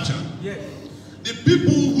Abacha. The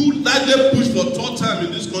people who largely pushed for third term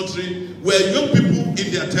in this country were young people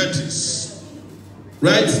in their 30s.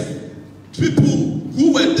 Right? People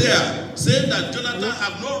who were there saying that Jonathan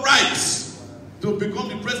have no rights to become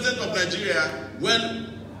the president of Nigeria when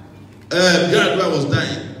Yar'Adua was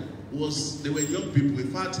dying, they were young people. In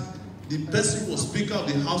fact, the person who was Speaker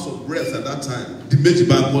of the House of Reps at that time, Dimeji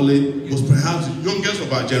Bankole, was perhaps the youngest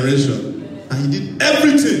of our generation. And he did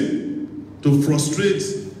everything to frustrate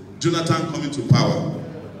Jonathan coming to power.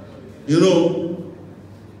 You know,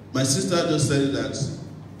 my sister just said that,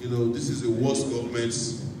 you know, this is the worst government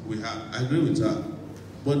we have. I agree with her.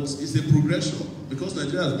 But it's a progression because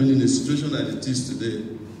Nigeria has been in a situation that it is today.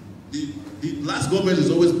 The last government is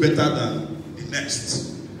always better than the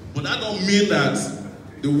next. But that don't mean that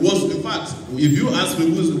the worst, in fact, if you ask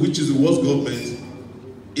me which is the worst government,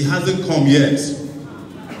 it hasn't come yet.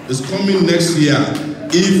 It's coming next year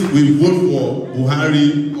if we vote for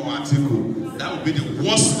Buhari or Atiku. That would be the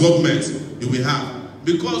worst government that we have.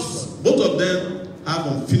 Because both of them have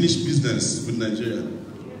unfinished business with Nigeria.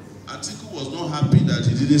 Atiku was not happy that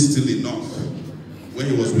he didn't steal enough when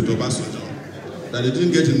he was with Obasanjo. That he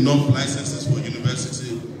didn't get enough licenses for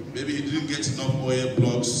university. Maybe he didn't get enough oil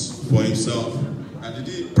blocks for himself. And he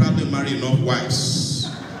didn't probably marry enough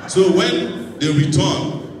wives. So when they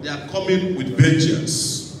return, they are coming with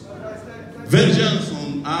vengeance. Vengeance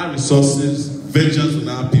on our resources, vengeance on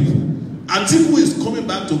our people. Atiku is coming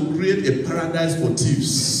back to create a paradise for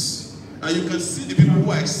thieves. And you can see the people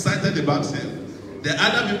who are excited about him. There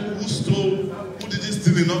are other people who stole, who didn't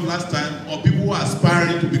steal enough last time, or people who are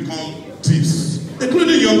aspiring to become thieves,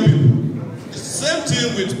 including young people. The same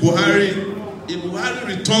thing with Buhari. If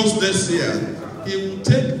Buhari returns this year, he will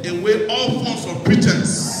take away all forms of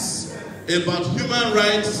pretense about human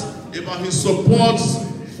rights, about his support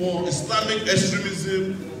for Islamic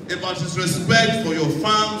extremism, about his respect for your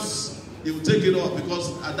farms. He will take it off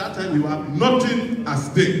because at that time you have nothing at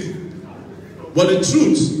stake. But the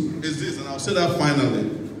truth is this, and I'll say that finally,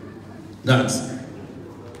 that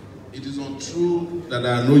it is untrue that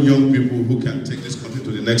there are no young people who can take this country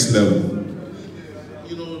to the next level.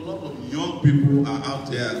 You know, a lot of young people are out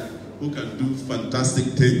there who can do fantastic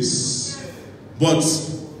things. But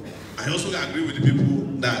I also agree with the people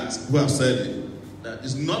who have said it, that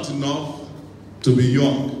it's not enough to be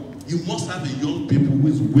young. You must have a young people who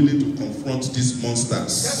is willing to confront these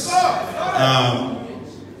monsters. Yes, sir.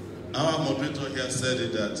 Our moderator here said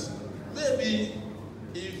it that maybe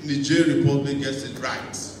if Niger Republic gets it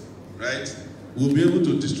right, we'll be able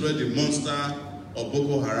to destroy the monster of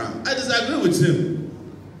Boko Haram. I disagree with him.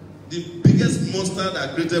 The biggest monster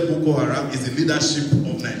that created Boko Haram is the leadership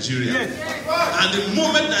of Nigeria. Yes. And the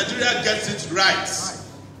moment Nigeria gets it right,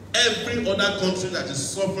 every other country that is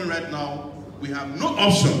suffering right now, we have no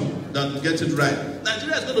option than to get it right.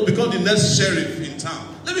 Nigeria is going to become the next sheriff in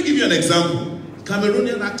town. Let me give you an example.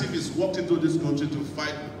 Cameroonian activists walked into this country to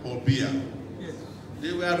fight Paul Biya. Yes.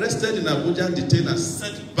 They were arrested in Abuja, detained, and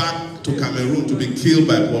sent back to Cameroon to be killed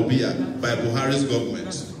by Paul Biya, by Buhari's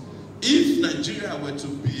government. If Nigeria were to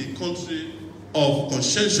be a country of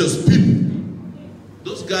conscientious people,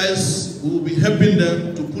 those guys will be helping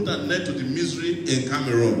them to put an end to the misery in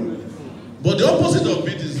Cameroon. But the opposite of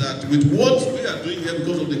it is that with what we are doing here,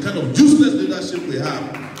 because of the kind of useless leadership we have,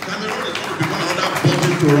 Cameroon is going to become another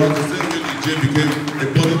burden to us, the same way Niger became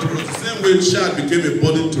a burden to us, the same way Chad became a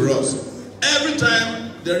burden to us. Every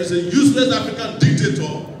time there is a useless African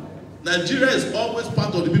dictator, Nigeria is always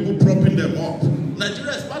part of the people propping them up.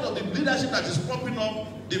 Nigeria is part of the leadership that is propping up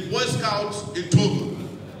the Boy Scouts in Togo,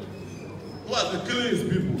 who has been killing his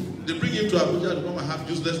people. They bring him to Abuja to come and have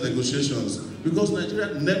useless negotiations because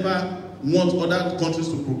Nigeria never wants other countries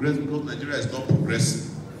to progress because Nigeria is not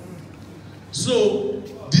progressing. So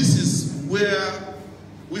this is where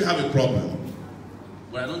we have a problem.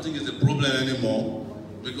 But I don't think it's a problem anymore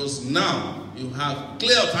because now you have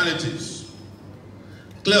clear alternatives.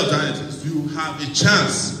 Clear alternatives. You have a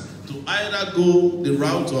chance to either go the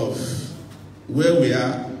route of where we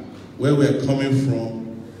are, where we're coming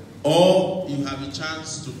from, or you have a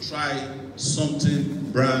chance to try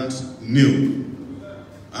something brand new.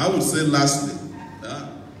 I would say lastly,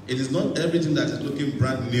 it is not everything that is looking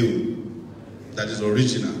brand new that is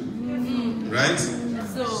original, right?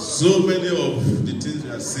 So many of the things we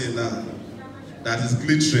are seeing now that is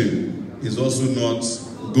glittering is also not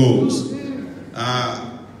gold.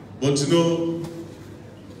 But you know,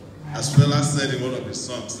 as Fela said in one of his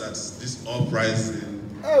songs, that this uprising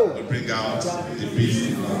will bring out the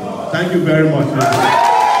peace. Thank you very much.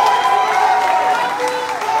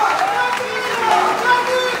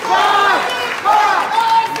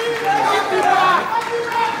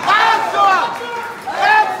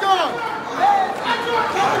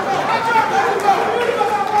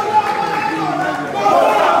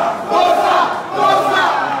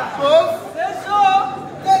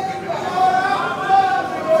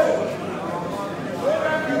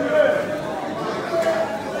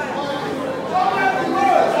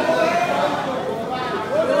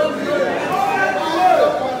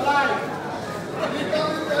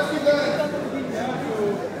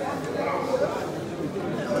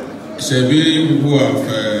 Shebi, people have,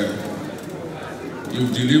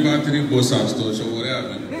 you've delivered 3 bosses to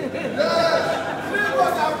Showore.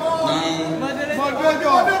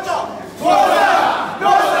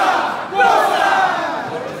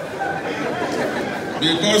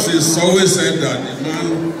 Because it's always said that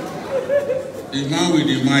the man with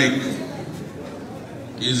the mic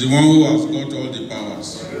is the one who has got all the powers.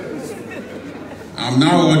 I'm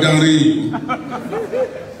now ordering you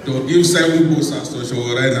to give 7 bosses to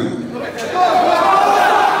Showore now.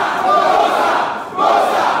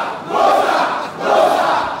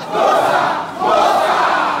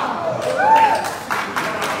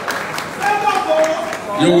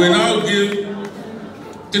 You will now give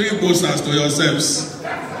 3 bosses to yourselves.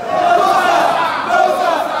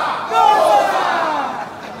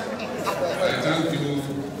 Thank you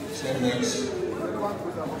so much.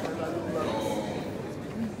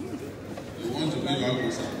 You want to give out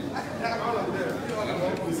bosses?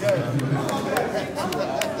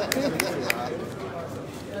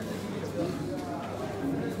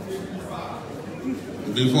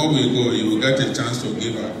 Before we go, you will get a chance to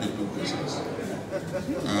give our people bosses.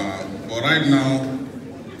 But right now,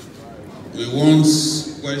 we want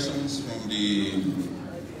questions from the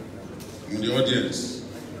audience.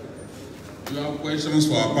 Do you have questions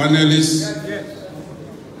for our panelists? Yes.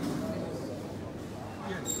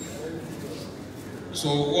 So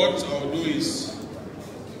what I'll do is,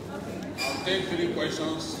 I'll take 3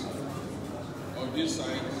 questions on this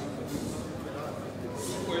side,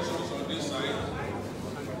 2 questions on this side,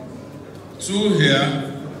 2 here,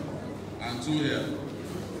 and 2 here.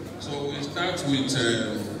 So we start with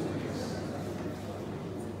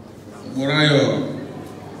Morayo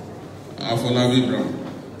Afolabi Brown.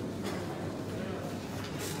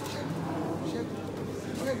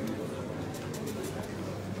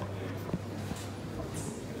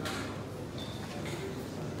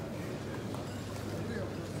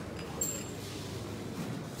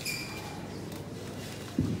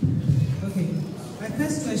 Okay, my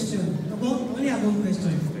first question, only have one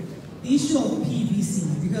question. The issue of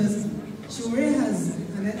PVC, because Showore has,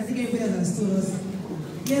 and I think everybody has told us,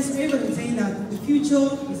 yes, everybody is saying that the future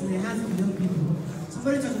is in the hands of young people.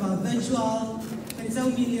 Somebody talked about virtual,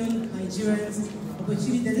 27 million Nigerians,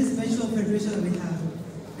 opportunity, there is virtual federation that we have.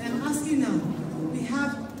 And I'm asking now, we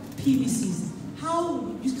have PVCs.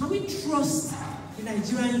 Can we trust the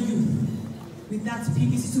Nigerian youth with that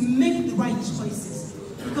PVC to make the right choices?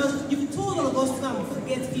 Because you've told all of us to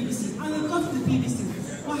forget PVC, and we got to the PVC.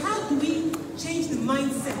 But how do we change the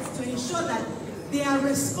mindset to ensure that they are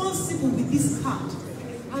responsible with this card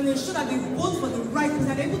and ensure that they vote for the right person,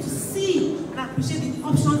 that they're able to see and appreciate the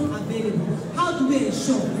options available? How do we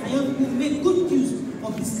ensure that young people make good use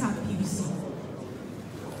of this card PVC?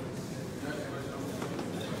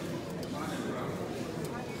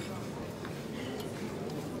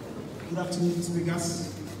 Good afternoon,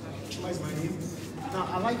 speakers. Chuma is my name. Now,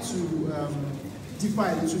 I'd like to differ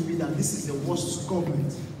a little bit that this is the worst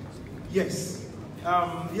government. Yes.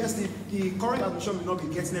 Yes, the current administration will not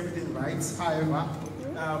be getting everything right. However,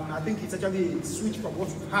 I think it's actually a switch from what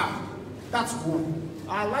we have. That's one.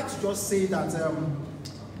 I'd like to just say that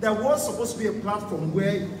there was supposed to be a platform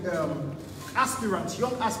where young aspirants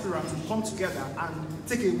will come together and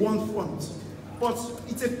take a one front. But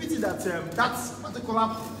it's a pity that that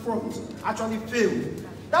particular front actually failed.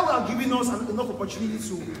 That would have given us enough opportunity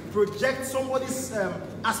to project somebody's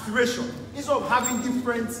aspiration instead of having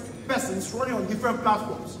different persons running on different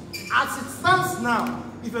platforms. As it stands now,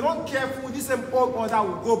 if you're not careful, this same old order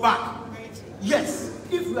will go back. Yes,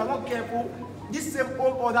 if we are not careful, this same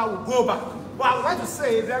old order will go back. But I would like to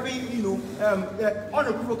say very,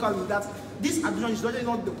 unequivocally that this administration is certainly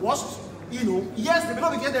not the worst. Yes, they may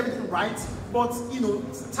not be getting everything right, but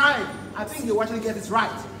time, I think they will actually get it right.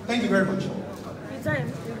 Thank you very much. Time,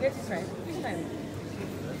 you get it right. Time.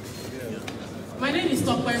 My name is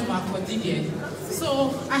Tokwe Makodige.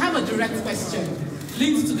 So I have a direct question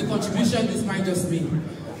linked to the contribution this man just made.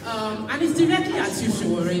 And it's directly at you,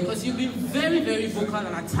 Showore, because you've been very, very vocal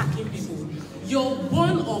and attacking people. You're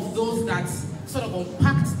one of those that sort of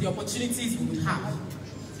unpacked the opportunities we would have.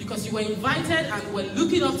 Because you were invited and we're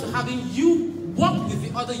looking up to having you work with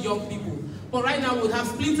the other young people. But right now we would have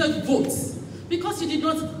splintered votes. Because you did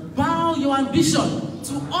not bow your ambition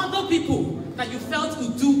to other people that you felt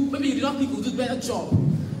would do, maybe you did not think would do a better job.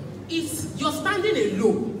 You're standing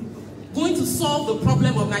alone, going to solve the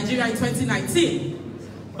problem of Nigeria in 2019.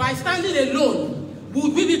 By standing alone,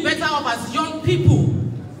 would we be better off as young people?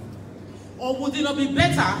 Or would it not be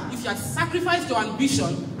better if you had sacrificed your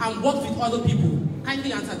ambition and worked with other people?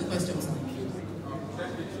 Kindly answer the question, sir.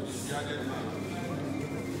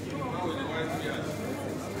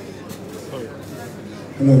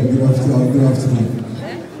 Hello, good afternoon.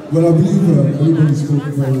 Well, I believe everybody spoke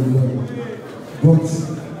very well. But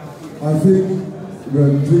I think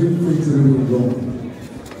we're doing things a little wrong.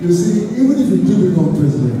 You see, even if you do become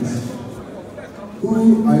president, who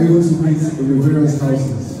are you going to meet in the various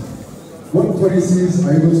houses? What policies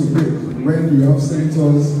are you going to make when you have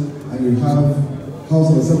senators and you have House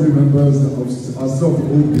of Assembly members that are still of the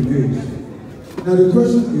old brigade? Now the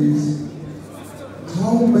question is,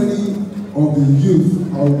 how many of the youth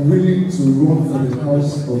are willing to run for the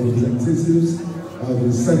House of Representatives,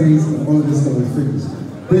 the Senate, and all these kind of things?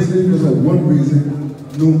 Basically because of one reason,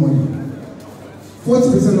 no money.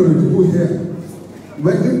 40% of the people here,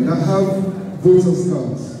 when they have voters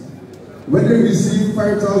cards, when they receive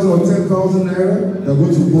 5,000 or 10,000 naira, they're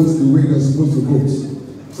going to vote the way they're supposed to vote.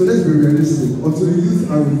 So let's be realistic. Until the youth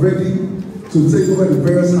are ready to take over the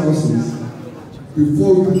various houses,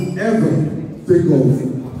 before we can ever think of,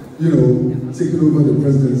 taking over the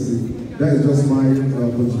presidency. That is just my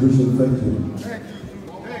contribution. Thank you.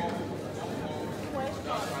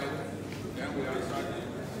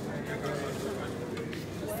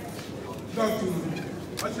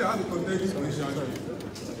 Actually, I have a context position.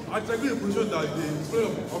 I agree with the position that the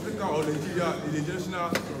problem of Africa or Nigeria is a generational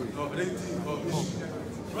identity issue.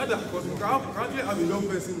 Rather, because we currently have a young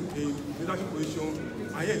person in leadership position,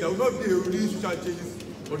 and yet there will not be a real social changes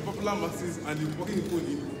for the popular masses and the working people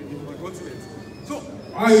in the continent. So,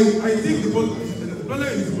 I think the problem is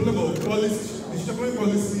the problem of policy, the social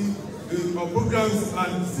policy, programs,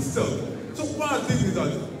 and system. So, what I think is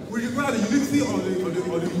that we require the unity of the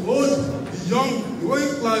old, the young, the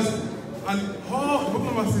working class, and all the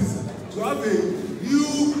popular masses to have a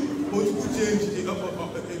new political change in the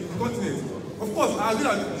continent. Of course, I agree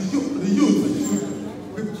that the youth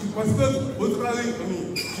should participate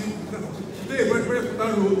politically, should play a very, very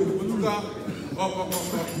important role in the political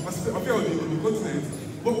affair of the continent.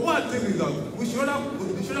 But what I think is that we should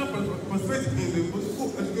participate in the political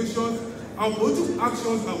education and political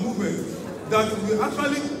actions and movements that will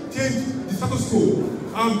actually change the status quo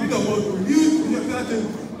and bring about real change,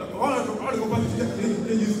 all the companies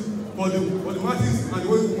changes for the masses and the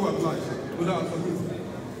way people are applied. So that's for me.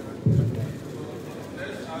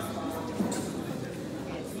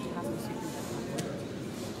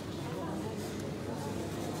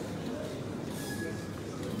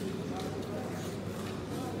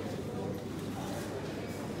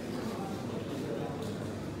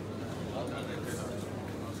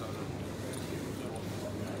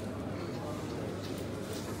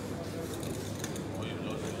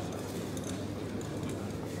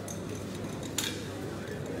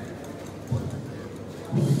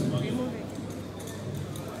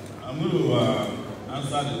 I'm going to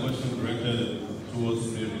answer the question directed towards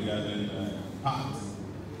me regarding PACT.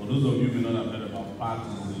 For those of you who may not have heard about PACT,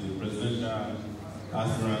 it's the presidential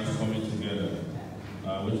aspirants coming together,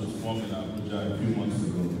 which was formed in Abuja a few months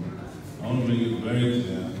ago. I want to make it very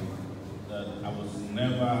clear that I was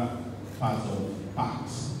never part of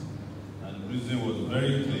PACT. And the reason was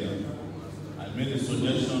very clear. I made a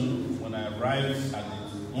suggestion when I arrived at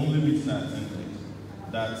the only meeting I attended,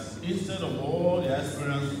 that instead of all the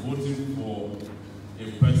aspirants voting for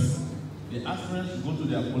a person, the aspirants should go to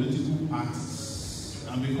their political parties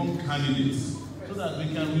and become candidates so that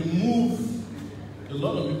we can remove a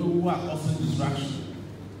lot of people who are causing distraction.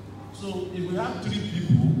 So if we have 3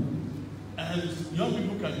 people and young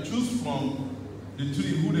people can choose from the 3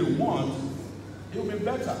 who they want, it will be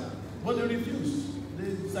better. But they refused.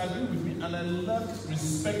 They disagreed with me and I left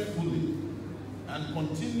respectfully and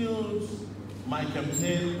continued my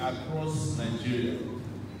campaign across Nigeria.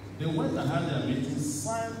 They went and had their meeting,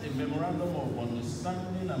 signed a memorandum of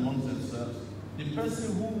understanding amongst themselves. The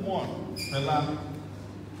person who won, Fela,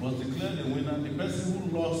 was declared the winner. The person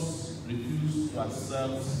who lost refused to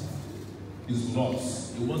accept his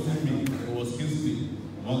loss. It wasn't me, it was Kingsley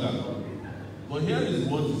Morgan. But here is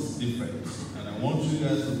what is different, and I want you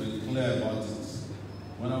guys to be clear about it.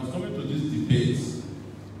 When I was coming to this debate,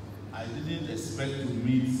 I didn't expect to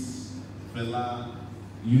meet Fela,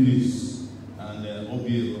 Eunice, and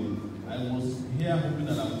Obiero. I was here hoping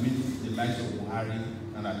that I would meet the likes of Buhari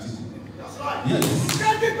and Atiku. Yes.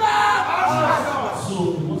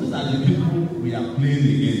 So it wasn't that the people we are playing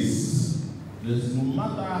against. There's no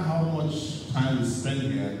matter how much time we spend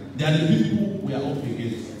here, they are the people we are up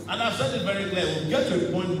against. And I've said it very clear, we'll get to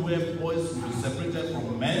a point where boys will be separated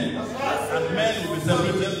from men, and men will be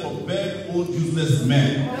separated from very old, useless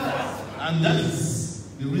men. And that is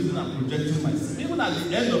the reason I'm projecting myself. Even at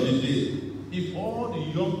the end of the day, if all the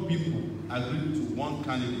young people agree to one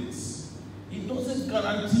candidate, it doesn't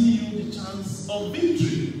guarantee you the chance of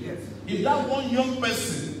victory. Yes. If that one young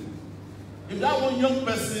person is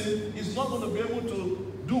not going to be able to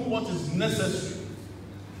do what is necessary.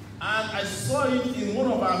 And I saw it in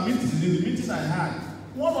one of our meetings, in the meeting I had.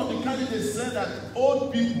 One of the candidates said that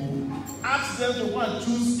old people asked them to go and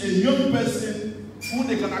choose a young person who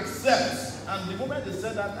they can accept. And the moment they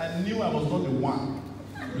said that, I knew I was not the one.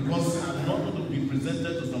 Because I'm not going to be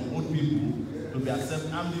presented to some old people to be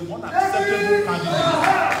accepted. I'm the one acceptable candidate.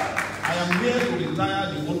 I am here to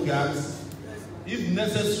retire the old guards. If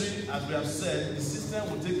necessary, as we have said, the system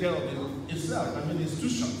will take care of itself,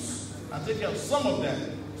 institutions, and take care of some of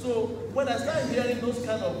them. So when I started hearing those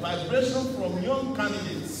kind of vibrations from young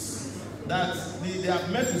candidates that they have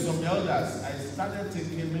met with some elders, I started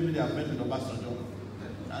thinking maybe they have met with Obasanjo.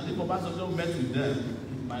 And if Obasanjo met with them,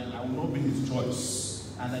 I will not be his choice.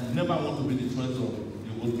 And I never want to be the choice of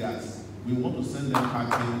the old guys. We want to send them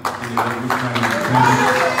packing in the revolutionary.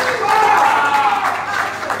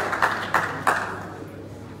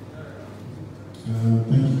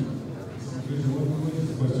 Thank you. What is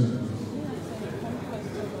the question?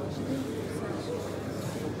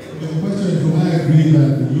 The question is, do I agree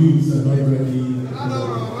that the youths are not ready?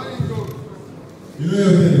 You know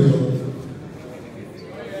your thing,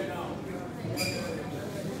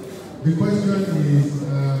 the question is,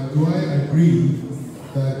 do I agree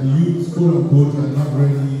that the youths, quote unquote, are not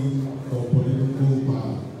ready for political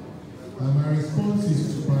power? And my response is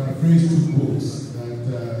to paraphrase two quotes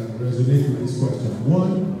that resonate with this question.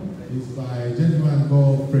 One is by a gentleman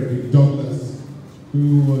called Frederick Douglass,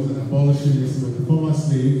 who was an abolitionist, was a former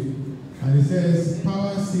slave, and he says,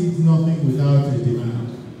 power seeks nothing without a demand.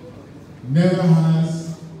 Never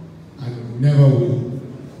has and never will.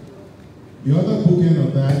 The other bookend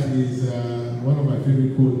of that is one of my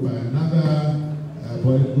favorite quotes by another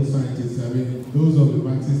political scientist. I mean, those of the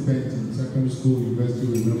Marxist bent in secondary school, university,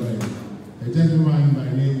 remember him. A gentleman by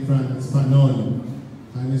name Franz Fanon.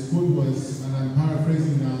 And his quote was, and I'm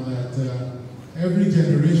paraphrasing now, that every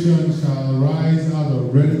generation shall rise out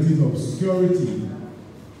of relative obscurity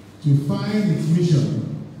to find its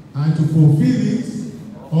mission and to fulfill it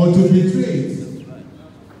or to betray it.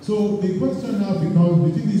 So the question now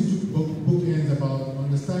becomes, between these two bookends, about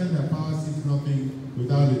understanding that power seeks nothing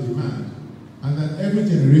without a demand, and that every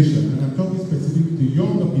generation, and I'm talking specifically to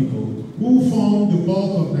younger people who form the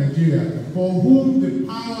bulk of Nigeria, for whom the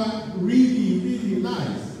power really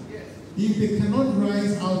lies. If they cannot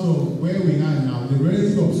rise out of where we are now, the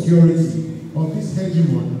relative obscurity of this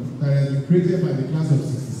hegemon that has been created by the class of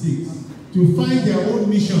 66, to find their own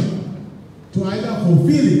mission, to either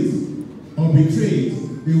fulfill it or betray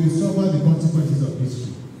it, they will suffer the consequences of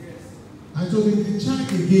history. And so the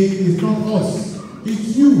charge again is not us,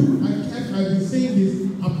 it's you. I've been saying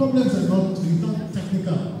this, our problems are not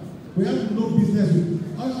technical. We have no business with,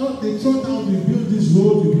 they thought out, we build this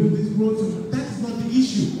road, so that's not the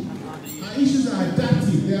issue. Our issues are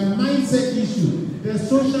adaptive, they are mindset issues, they are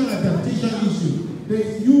social adaptation issues.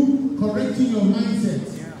 There's you correcting your mindset.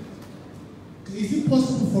 Is it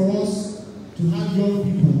possible for us to have young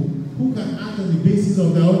people who can act on the basis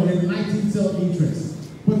of their own enlightened self-interest?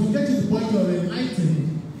 But to get to the point of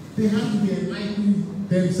enlightened, they have to be enlightened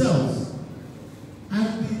themselves.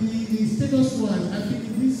 And the status quo, I've been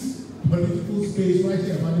in this political space right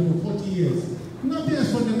here about it for 40 years. Nothing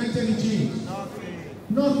has fundamentally changed.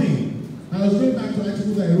 Nothing. I was going back to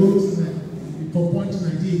articles I wrote for Punch in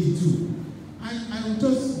 1982.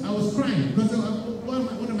 I was crying because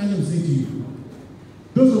what am I going to say to you?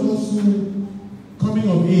 Those of us who, coming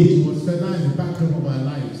of age, was Fela in the background of our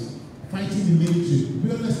lives, fighting the military.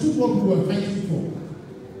 We understood what we were fighting for.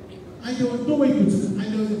 And there was no way to, and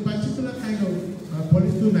there was a particular kind of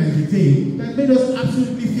political naivete that made us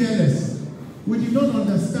absolutely fearless. We did not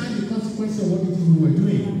understand the consequences of what it is we were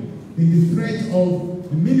doing in the threat of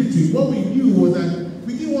the military. What we knew was that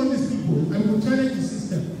we didn't want these people and we would challenge the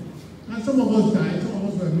system. And some of us died, some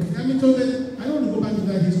of us were missing. I mean, so that, I don't want to go back to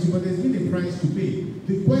that history, but there's been a price to pay.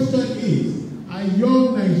 The question is, are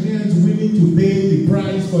young Nigerians willing to pay the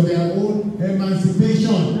price for their own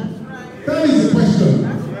emancipation? That is the question.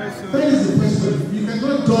 That is the question. You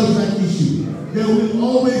cannot dodge that issue. There will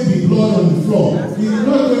always be blood on the floor. It is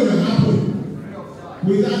not going to happen.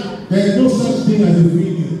 Without, there is no such thing as a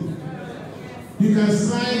free meal. You can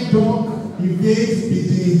slide, talk,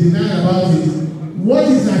 evade, deny about it. What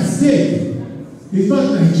is at stake is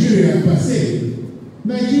not Nigeria per se.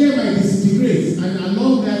 Nigeria might disintegrate, and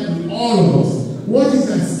along that with all of us. What is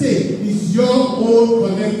at stake is your own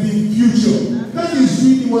collective future. That is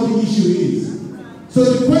really what the issue is. So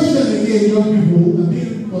the question again, young people, I'm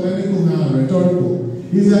being polemical now,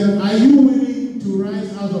 rhetorical, is that are you willing to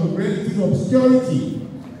rise out of relative obscurity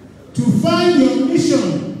to find your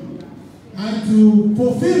mission and to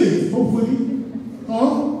fulfill it, hopefully,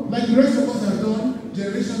 or like the rest of us have done,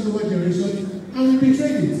 generations over generations, and we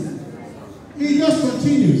betrayed it. It just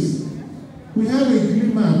continues. We have a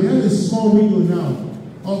glimmer, we have a small window now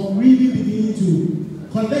of really beginning to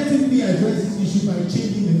collectively address this issue by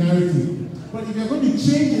changing the narrative. But if you're going to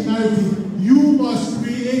change the narrative, you must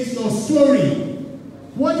create your story.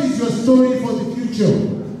 What is your story for the future?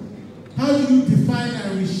 How do you define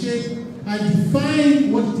and reshape and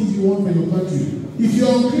define what it is you want for your country? If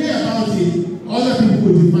you're unclear about it, other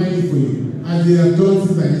people will define it for you, as they have done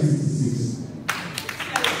since 1966.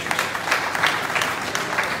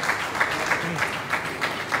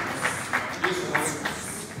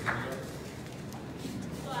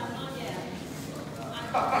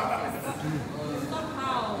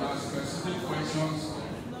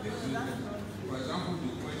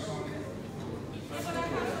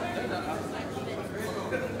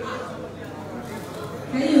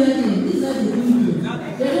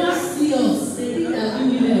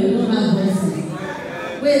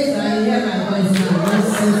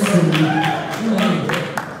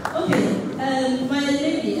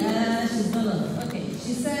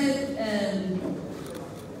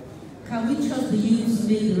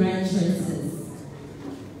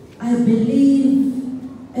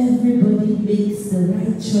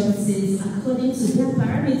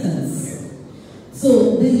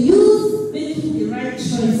 So the youth making the right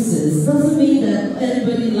choices doesn't mean that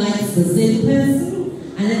everybody likes the same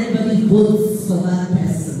person and everybody votes for that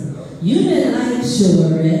person. You may like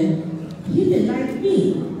Showore, you may like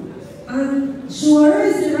me. And Showore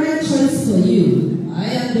is the right choice for you. I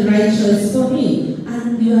am the right choice for me.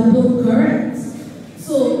 And you are both correct.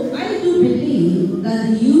 So I do believe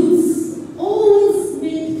that the youths always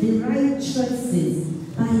make the right choices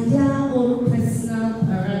by their own personal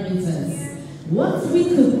parameters. What we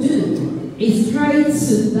could do is try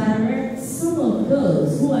to direct some of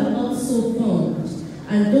those who are not so fond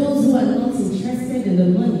and those who are not interested in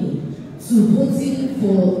the money to voting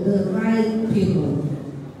for the right people.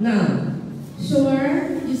 Now,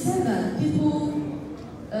 Showore, you said that people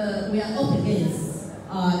we are up against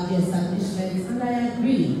the establishment, and I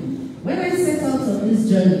agree. When I set out on this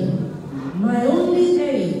journey, my only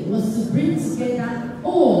aim was to bring together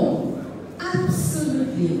all,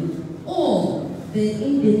 absolutely all, the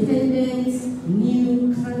independent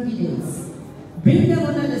new candidates. Bring them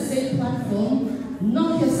under the same platform,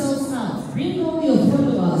 knock yourselves out, bring all your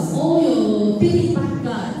followers, all your piggyback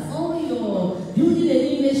guys, all your building a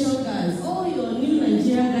new nation guys, all your new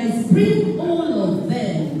Nigeria guys, bring all of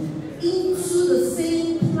them into the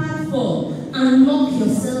same platform and knock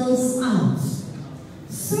yourselves out.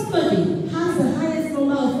 Somebody has the highest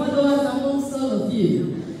number of followers amongst all of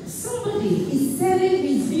you. Somebody is selling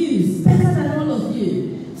his views better than all of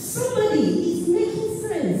you. Somebody is making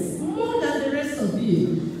sense more than the rest of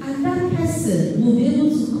you. And that person will be able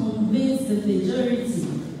to convince the majority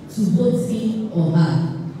to vote him or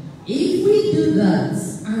her. If we do that,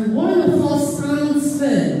 and one of us stands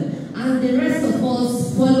firm, and the rest of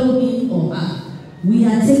us follow him or her, we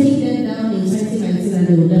are taking them down in 2019 and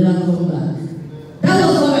they will never come back. That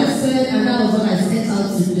was what I said, and that was what I set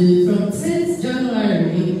out to do from 10th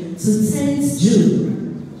January to 10th June.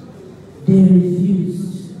 They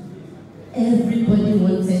refused. Everybody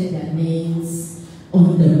wanted their names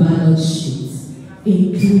on the ballot sheet,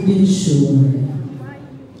 including Showore.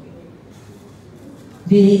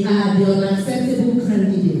 They are the unacceptable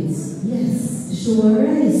candidates. Yes,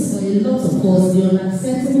 Showore is for a lot of us the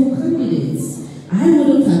unacceptable candidates. I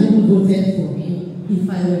wouldn't have even voted for him if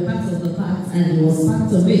I were part of the pact and he was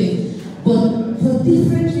part of it. but for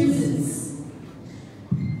different reasons.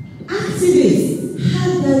 Activists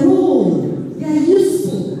have their role, they are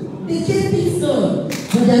useful, they get things done,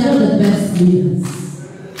 but they are not the best leaders.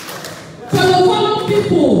 For the common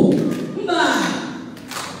people,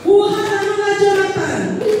 who have another Jonathan,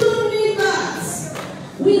 we don't need that.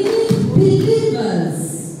 We need believers,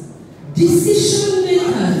 decision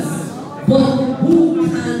makers, but who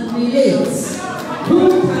can relate, who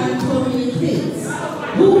can communicate,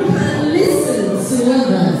 who can listen to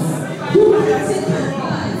others, who can take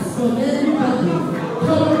advice from everybody,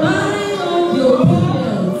 combine all the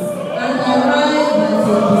opinions and arrive at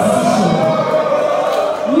a decision.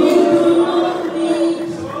 We do not need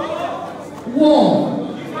war.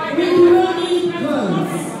 We do not need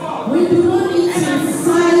guns. We do not need to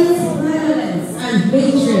incite violence and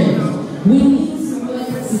hatred. We need to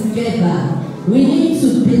work together. We need to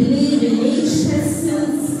believe in each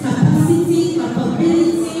person's capacity,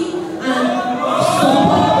 capability, and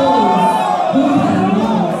support those who can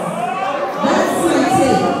lead. That's my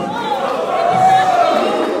take.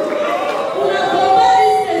 When I compare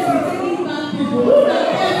this place with taking back people, who can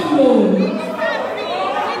know?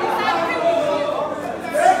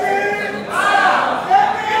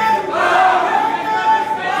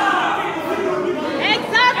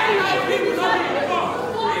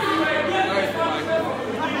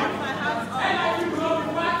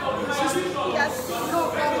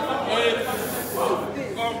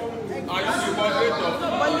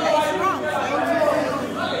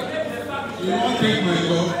 You won't take my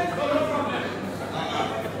God.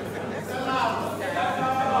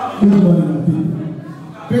 Good morning, people.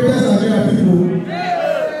 Greatest Nigeria people.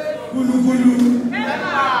 Kulu Kulu.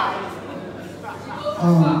 I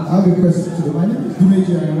have a question to you. My name is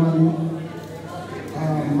Dumeji Ayawani.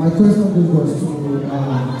 My question goes to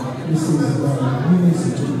Mrs. Eunice.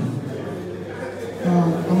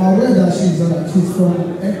 I'm aware that she's from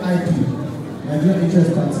NIP, Nigerian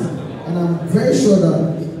Interest Party, and I'm very sure that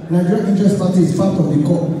Nigerian Interest Party is part of the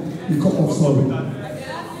cup of sorrow.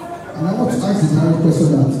 And I want to ask the direct question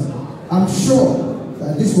that I'm sure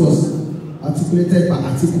that this was articulated by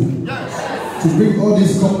Atiku to bring all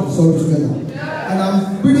this cup of sorrow together. And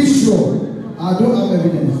I'm pretty sure, I don't have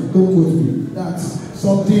evidence, don't quote me, that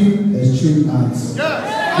something has changed hands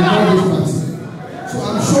before this party. So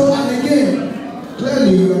I'm sure, and again,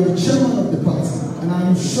 clearly you are the chairman of the party, and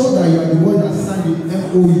I'm sure that you are the one that signed the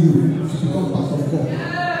MOU to become part of COP.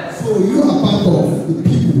 So you are part of the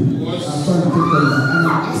people that are trying to take over. And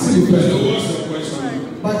I'm asking the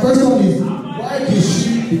question. My question is, why did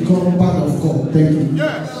she become part of COP? Thank you.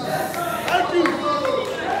 Yes. Thank you.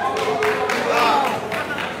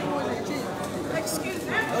 Excuse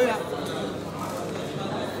me. Oh, yeah.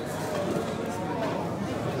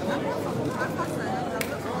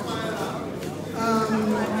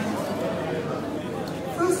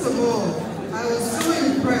 First of all, I was so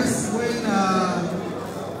impressed when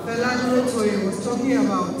Toye was talking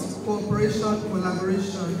about cooperation,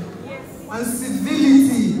 collaboration, and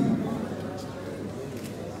civility.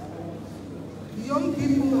 Young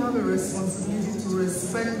people have a responsibility to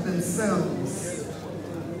respect themselves.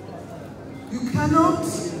 You cannot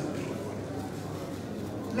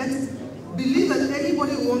believe that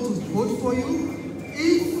anybody will want to vote for you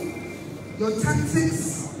if your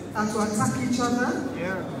tactics are to attack each other,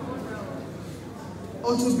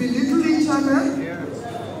 or to belittle each other,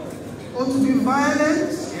 or to be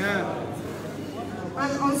violent,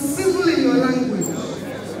 and uncivil in your language.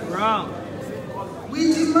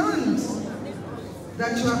 We demand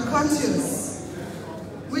that you are courteous.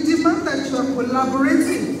 We demand that you are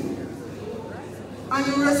collaborating, and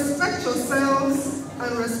you respect yourselves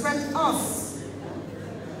and respect us.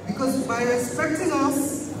 Because by respecting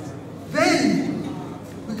us, then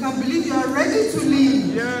we can believe you are ready to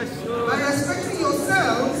lead. By respecting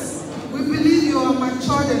yourselves, we believe you are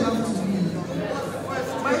matured enough to lead.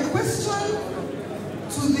 My question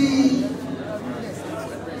to the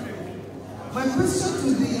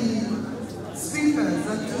speakers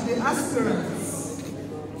and to the aspirants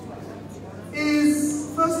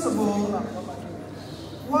is, first of all,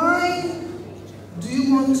 why do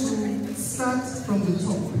you want to start from the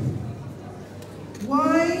top?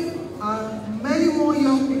 Why are many more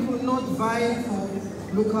young people not vying for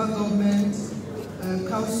local government,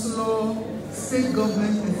 councillor, state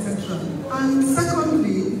government, etc.? And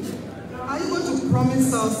secondly, are you going to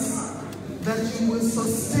promise us that you will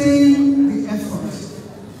sustain the effort?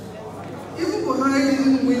 Even Buhari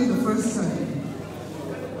didn't win the first time.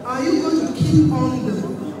 Are you going to keep on the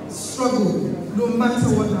struggle no matter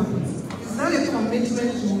what happens? Is that a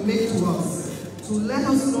commitment you will make to us to let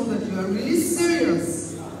us know that you are really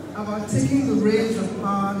serious about taking the reins of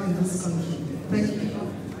power in this country. Thank you.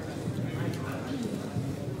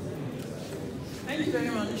 Thank you very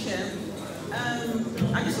much, Chair.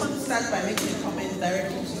 I just want to start by making a comment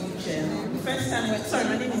directly to you, Chair. The first time when, sorry,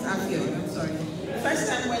 my name is Afio, I'm sorry. The first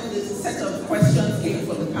time when this set of questions came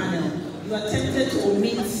from the panel, you attempted to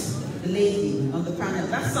omit the lady on the panel.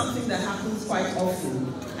 That's something that happens quite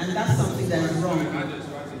often, and that's something that is wrong.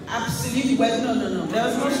 Absolutely, well, no. There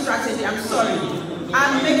was no strategy, I'm sorry.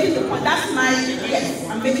 I'm making the point, that's my, yes,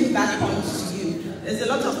 I'm making that point to you. There's a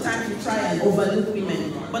lot of time to try and overlook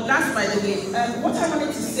women. But that's by the way. What I wanted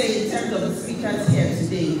to say in terms of the speakers here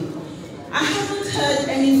today, I haven't heard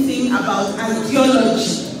anything about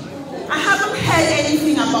ideology. I haven't heard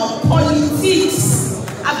anything about politics.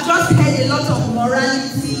 I've just heard a lot of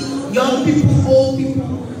morality, young people, old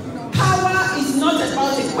people. Power is not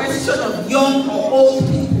about a question of young or old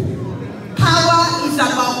people. Power is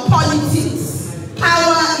about politics.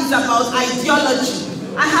 Power is about ideology.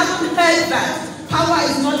 I haven't heard that. Power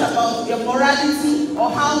is not about your morality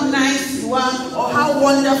or how nice you are or how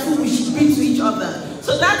wonderful we should be to each other.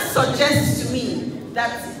 So that suggests to me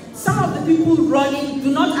that some of the people running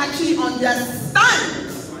do not actually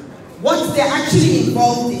understand what they're actually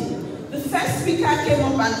involved in. The first speaker came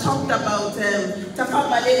up and talked about Tafawa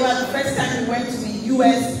Balewa the first time he went to the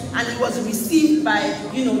US and he was received by,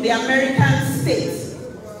 the American state.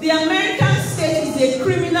 The American state is a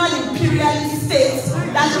criminal imperialist state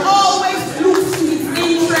that always looks to its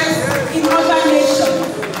interests in other nations.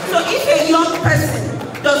 So if a young person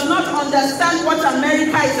does not understand what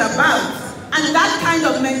America is about, and that kind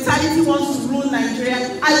of mentality wants to rule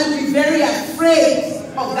Nigeria, I would be very afraid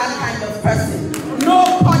of that kind of person. No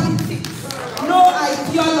politics, no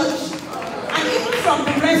ideology. And even from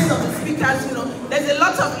the rest of the speakers, there's a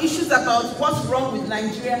lot of issues about what's wrong with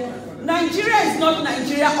Nigeria. Nigeria is not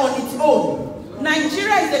Nigeria on its own.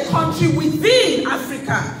 Nigeria is a country within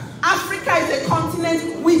Africa. Africa is a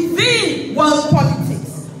continent within world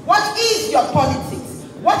politics. What is your politics?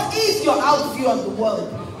 What is your outview of the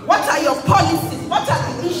world? What are your policies? What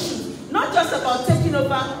are the issues? Not just about taking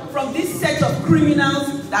over from this set of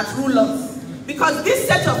criminals that rule us. Because this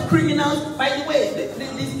set of criminals, by the way,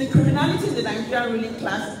 the criminality in the Nigerian ruling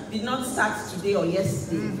class did not start today or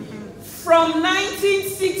yesterday. From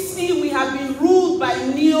 1960, we have been ruled by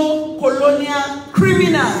neo-colonial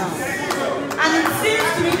criminals. And it seems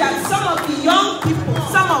to me that some of the young people,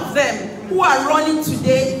 some of them who are running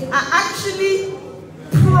today are actually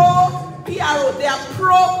pro-PRO, they are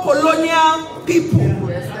pro-colonial people.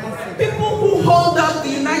 People who hold up the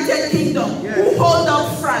United Kingdom, who hold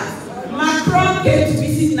up France. Macron came to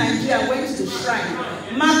visit Nigeria, went to the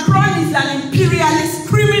shrine. Macron is an imperialist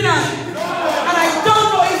criminal. And I don't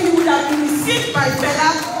know if he would have been received by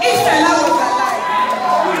Fela if Fela was alive.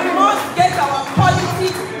 We must get our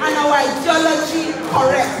politics and our ideology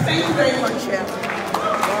correct. Thank you very much, Chair.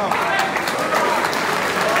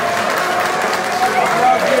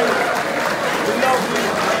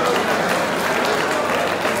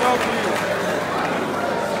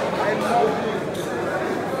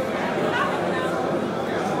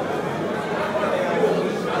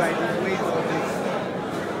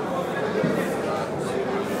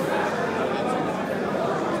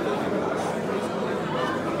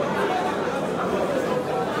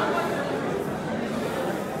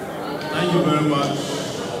 Thank you very much.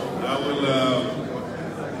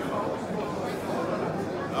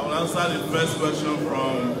 I will answer the first question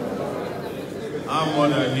from our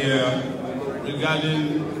mother here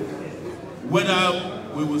regarding whether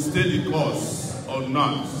we will stay the course or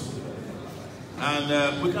not.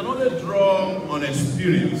 And we can only draw on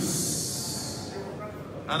experience.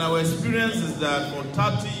 And our experience is that for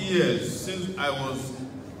 30 years, since I was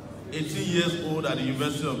 18 years old at the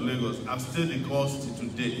University of Lagos, I've stayed the course till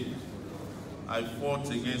today. I fought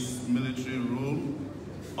against military rule.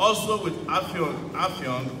 Also with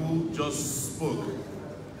Afion, who just spoke.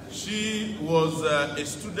 She was a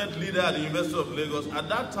student leader at the University of Lagos. At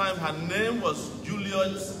that time, her name was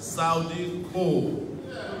Juliet Saudi Cole.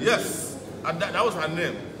 Yes, that was her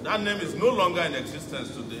name. That name is no longer in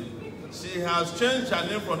existence today. She has changed her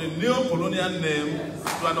name from a neo-colonial name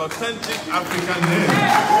to an authentic African name.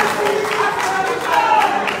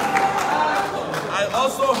 I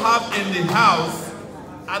also have in the house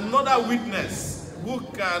another witness who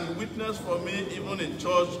can witness for me even in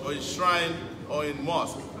church or in shrine or in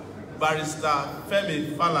mosque. Barrister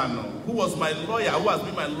Femi Falano, who was my lawyer, who has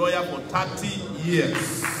been my lawyer for 30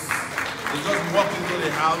 years. He just walked into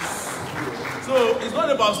the house. So it's not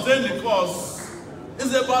about staying the course.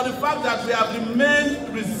 It's about the fact that we have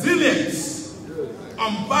remained resilient,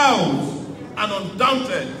 unbound, and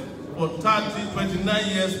undaunted for 29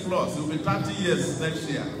 years plus. It will be 30 years next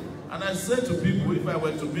year. And I said to people, if I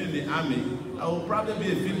were to be in the army, I would probably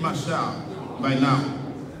be a field marshal by now.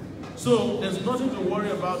 So there's nothing to worry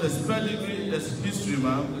about. There's pedigree, there's history,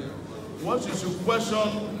 man. What you should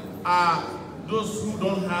question are those who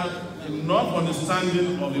don't have enough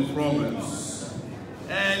understanding of the problems.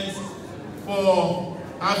 And for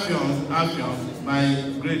Afion,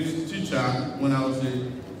 my great teacher, when I was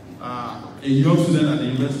a young student at the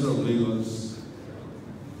University of Lagos,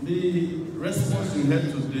 the response you had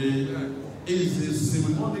today is a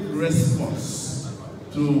symbolic response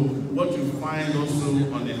to what you find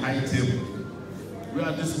also on the high table. We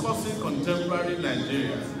are discussing contemporary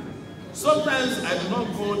Nigeria. Sometimes I do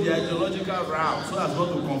not go the ideological route so as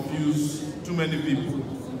not to confuse too many people.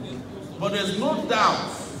 But there's no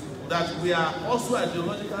doubt that we are also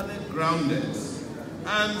ideologically grounded.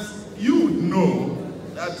 And you would know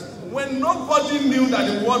that when nobody knew that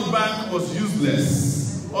the World Bank was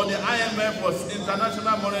useless or the IMF was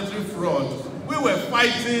international monetary fraud, we were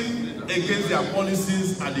fighting against their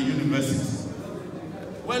policies at the university.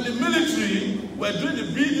 When the military were doing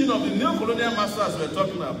the building of the neo-colonial masters we're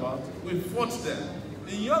talking about, we fought them.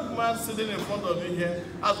 The young man sitting in front of me here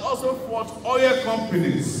has also fought oil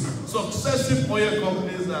companies, successive oil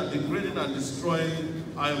companies that are degrading and destroying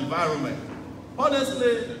our environment.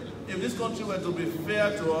 Honestly, if this country were to be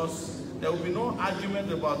fair to us, there would be no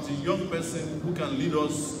argument about the young person who can lead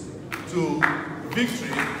us to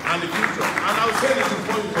victory and the future. And I'll say this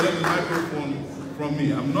before you collect the microphone from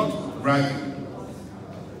me. I'm not bragging.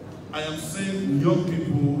 I am saying young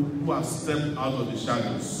people who have stepped out of the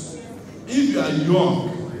shadows. If you are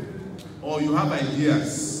young or you have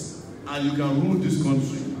ideas and you can rule this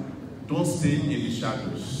country, don't stay in the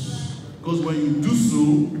shadows. Because when you do so,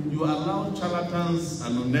 you allow charlatans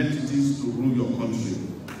and non-entities to rule your country.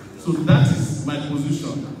 So that is my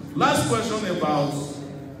position. Last question about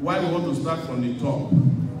why we want to start from the top.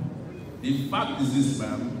 The fact is this,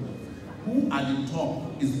 ma'am. Who at the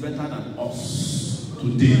top is better than us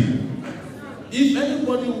today? If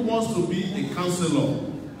anybody wants to be a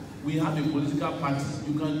councillor, we have a political party.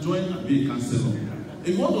 You can join and be a councillor. If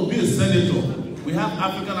you want to be a senator, we have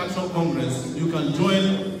African Action Congress. You can join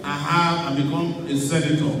and have and become a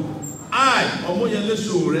senator. I, Omoyele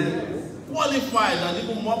Shore, qualified and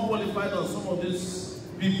even more qualified than some of these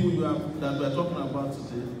people you have, that we are talking about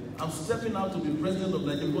today. I'm stepping out to be president of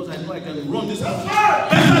Nigeria because I know I can run this country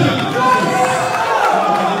better than the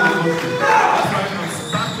country. That's why I'm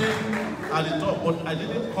starting at the top, but I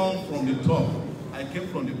didn't come from the top. I came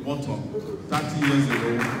from the bottom 30 years ago,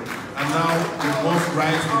 and now we must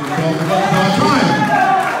rise to the top because it's our time.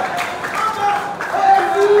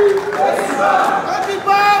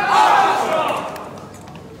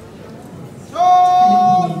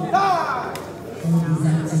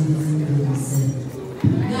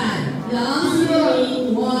 You're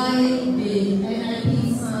asking why the NIP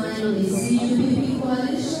signed the CUPP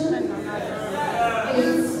coalition?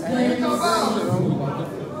 It's very simple.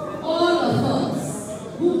 All of us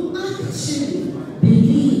who actually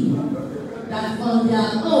believe that on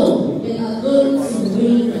their own they are going to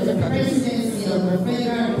win the presidency of the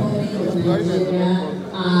Federal Republic of Nigeria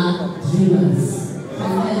are dreamers.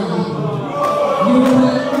 You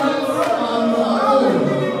cannot on your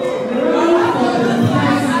own run for the presidency of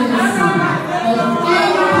any country with democratic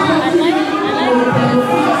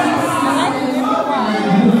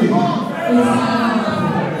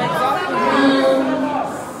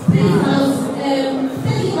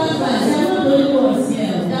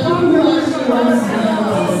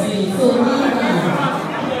system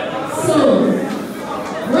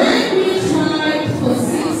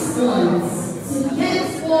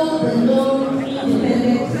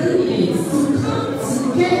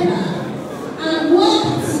and win.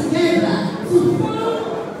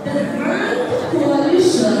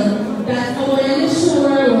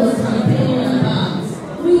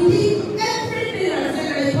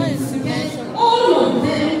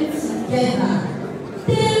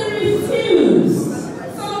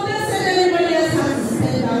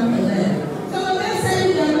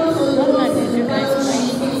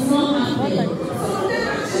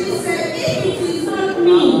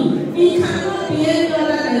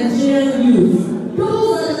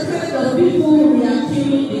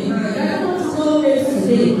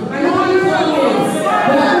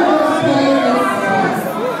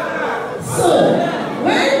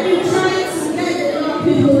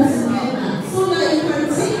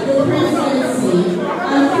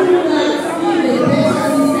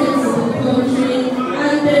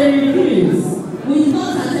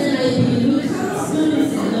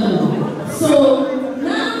 So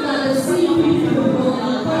now that the CUP people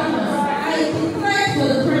are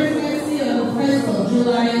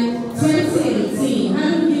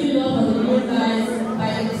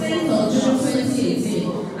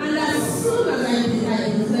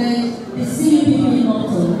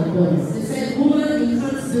voice. They said, woman, you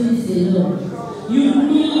can't do this alone. You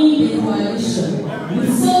need a coalition. We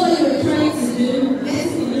saw what you were trying to do,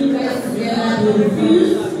 getting the new guys together, you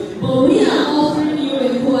refused, but we are offering you a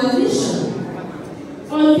coalition.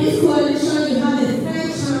 On this coalition, you have a fair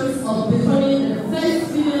chance of becoming the first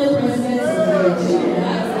female president of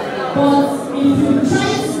Nigeria, but if you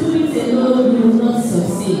try to do it alone, you will not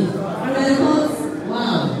succeed. And I thought,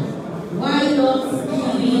 wow, why not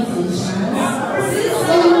give it a chance? Since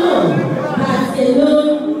I know that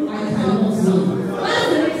alone I cannot win. That's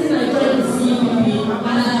the reason I joined the CPP, and I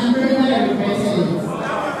have never regretted it.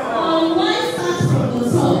 Why start from the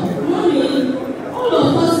top? Really, all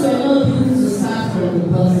of us were not built to start from the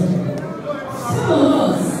bottom. Some of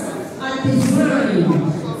us are designed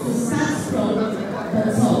to start from the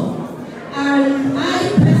top. And I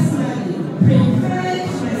personally prepared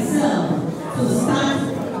myself to start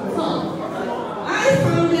top. I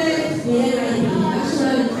founded the NIP,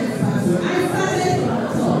 National Interest Party. I started from the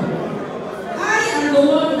top. I am the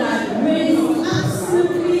one that raised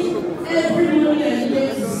absolutely every money I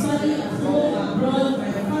needed to study at home, abroad,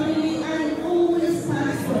 my family, and always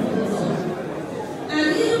start from the top. And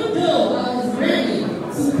even though I was ready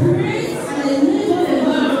to create an enabling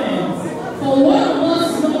environment for one of us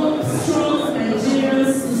strong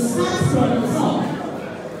Nigerians to start from the top,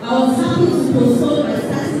 I was happy to postpone my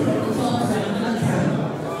starting from the top to another time.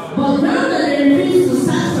 But now that they refuse to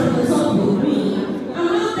start from the top with me, I'm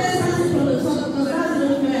not there starting from the top because that's the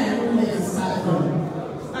only way I know where to start from.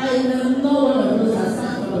 I am not one of those that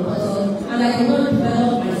start from the bottom, and I cannot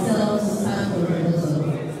develop myself to start from the bottom.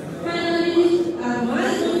 Finally, am I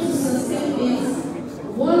going to sustain this?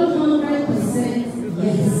 100%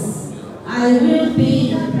 yes. I will be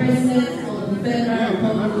the president of the Federal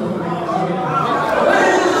Republic of Nigeria.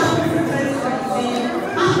 Whatever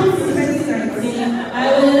happens in 2019, I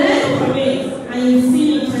will learn from it, and you see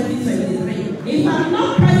me in 2023. If I'm not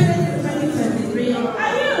president in 2023, I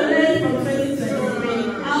will learn from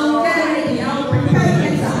 2023. I'll get ready, I'll prepare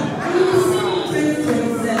better, and you will see me in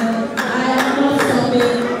 2027. I am not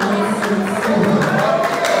stopping until it's over.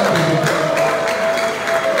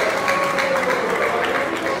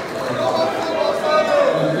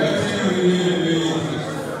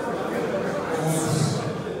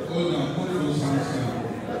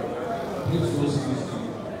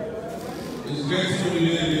 It's getting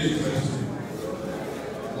really interesting.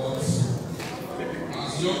 But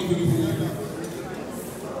as young people,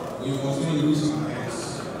 we must not lose our heads.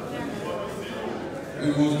 We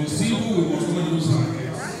must be civil, we must not lose our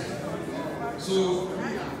heads. So,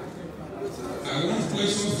 I want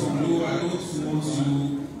questions from you. I don't want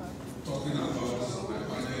you talking about my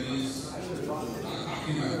panelists and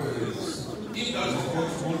attacking my panelists. If that's what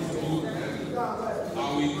you want to do, I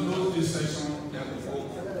will close this session.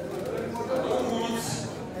 I don't want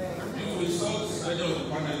you to insult any of the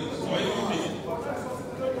panelists or even me.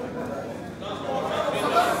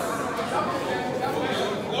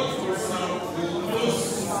 What for now, we will close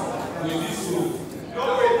with this group.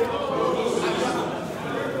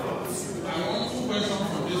 I want two questions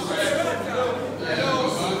from this side.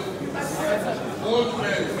 Old men first. Old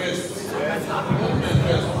men first.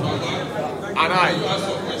 And you ask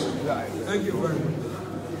your question. Thank you very much.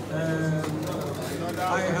 I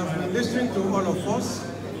have been listening to all of us.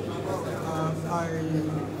 I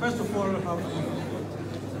first of all have to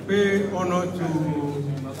pay honor to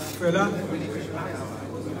Fela.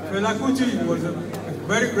 Fela Kuti was a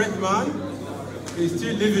very great man. He's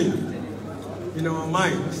still living in our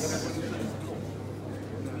minds.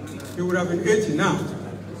 He would have been 80 now.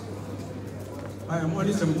 I am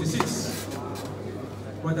only 76,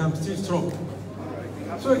 but I'm still strong.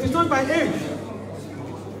 So it is not by age.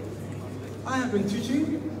 I have been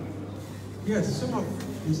teaching. Yes, some of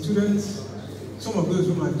the students, some of those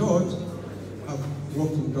whom I taught, have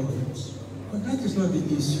worked in government. But that is not the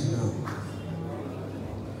issue now.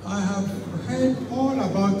 I have heard all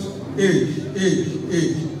about age,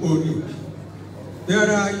 old age.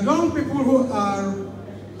 There are young people who are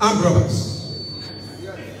armed robbers.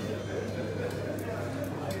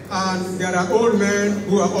 And there are old men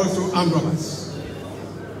who are also armed robbers.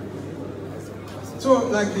 So,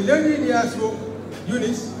 like the lady there spoke,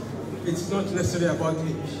 Eunice, it's not necessarily about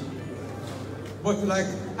age. But like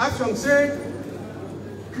Afshang said,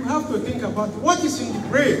 you have to think about what is in the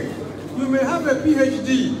brain. You may have a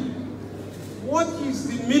PhD. What is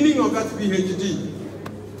the meaning of that PhD?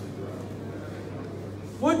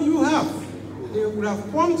 What do you have? They would have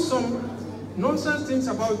formed some nonsense things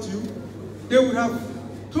about you. They would have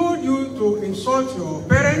told you to insult your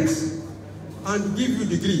parents and give you a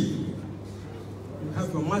degree. You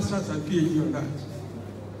have your master's and PhD on that.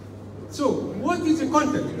 So, what is the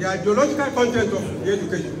content, the ideological content of the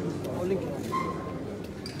education?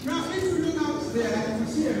 Now, if you look out there, you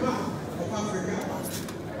see a map of Africa.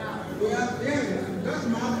 We are there, that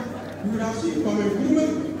map, you would have seen Kwame,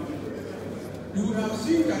 you would have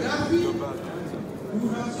seen Gaddafi, you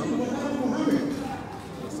would have seen Mohammed,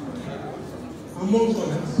 amongst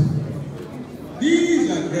others.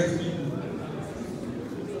 These are great people.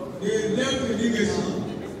 They left the legacy.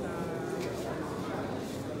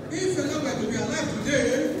 If a number to be alive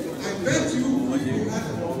today, I bet you we will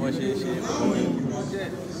have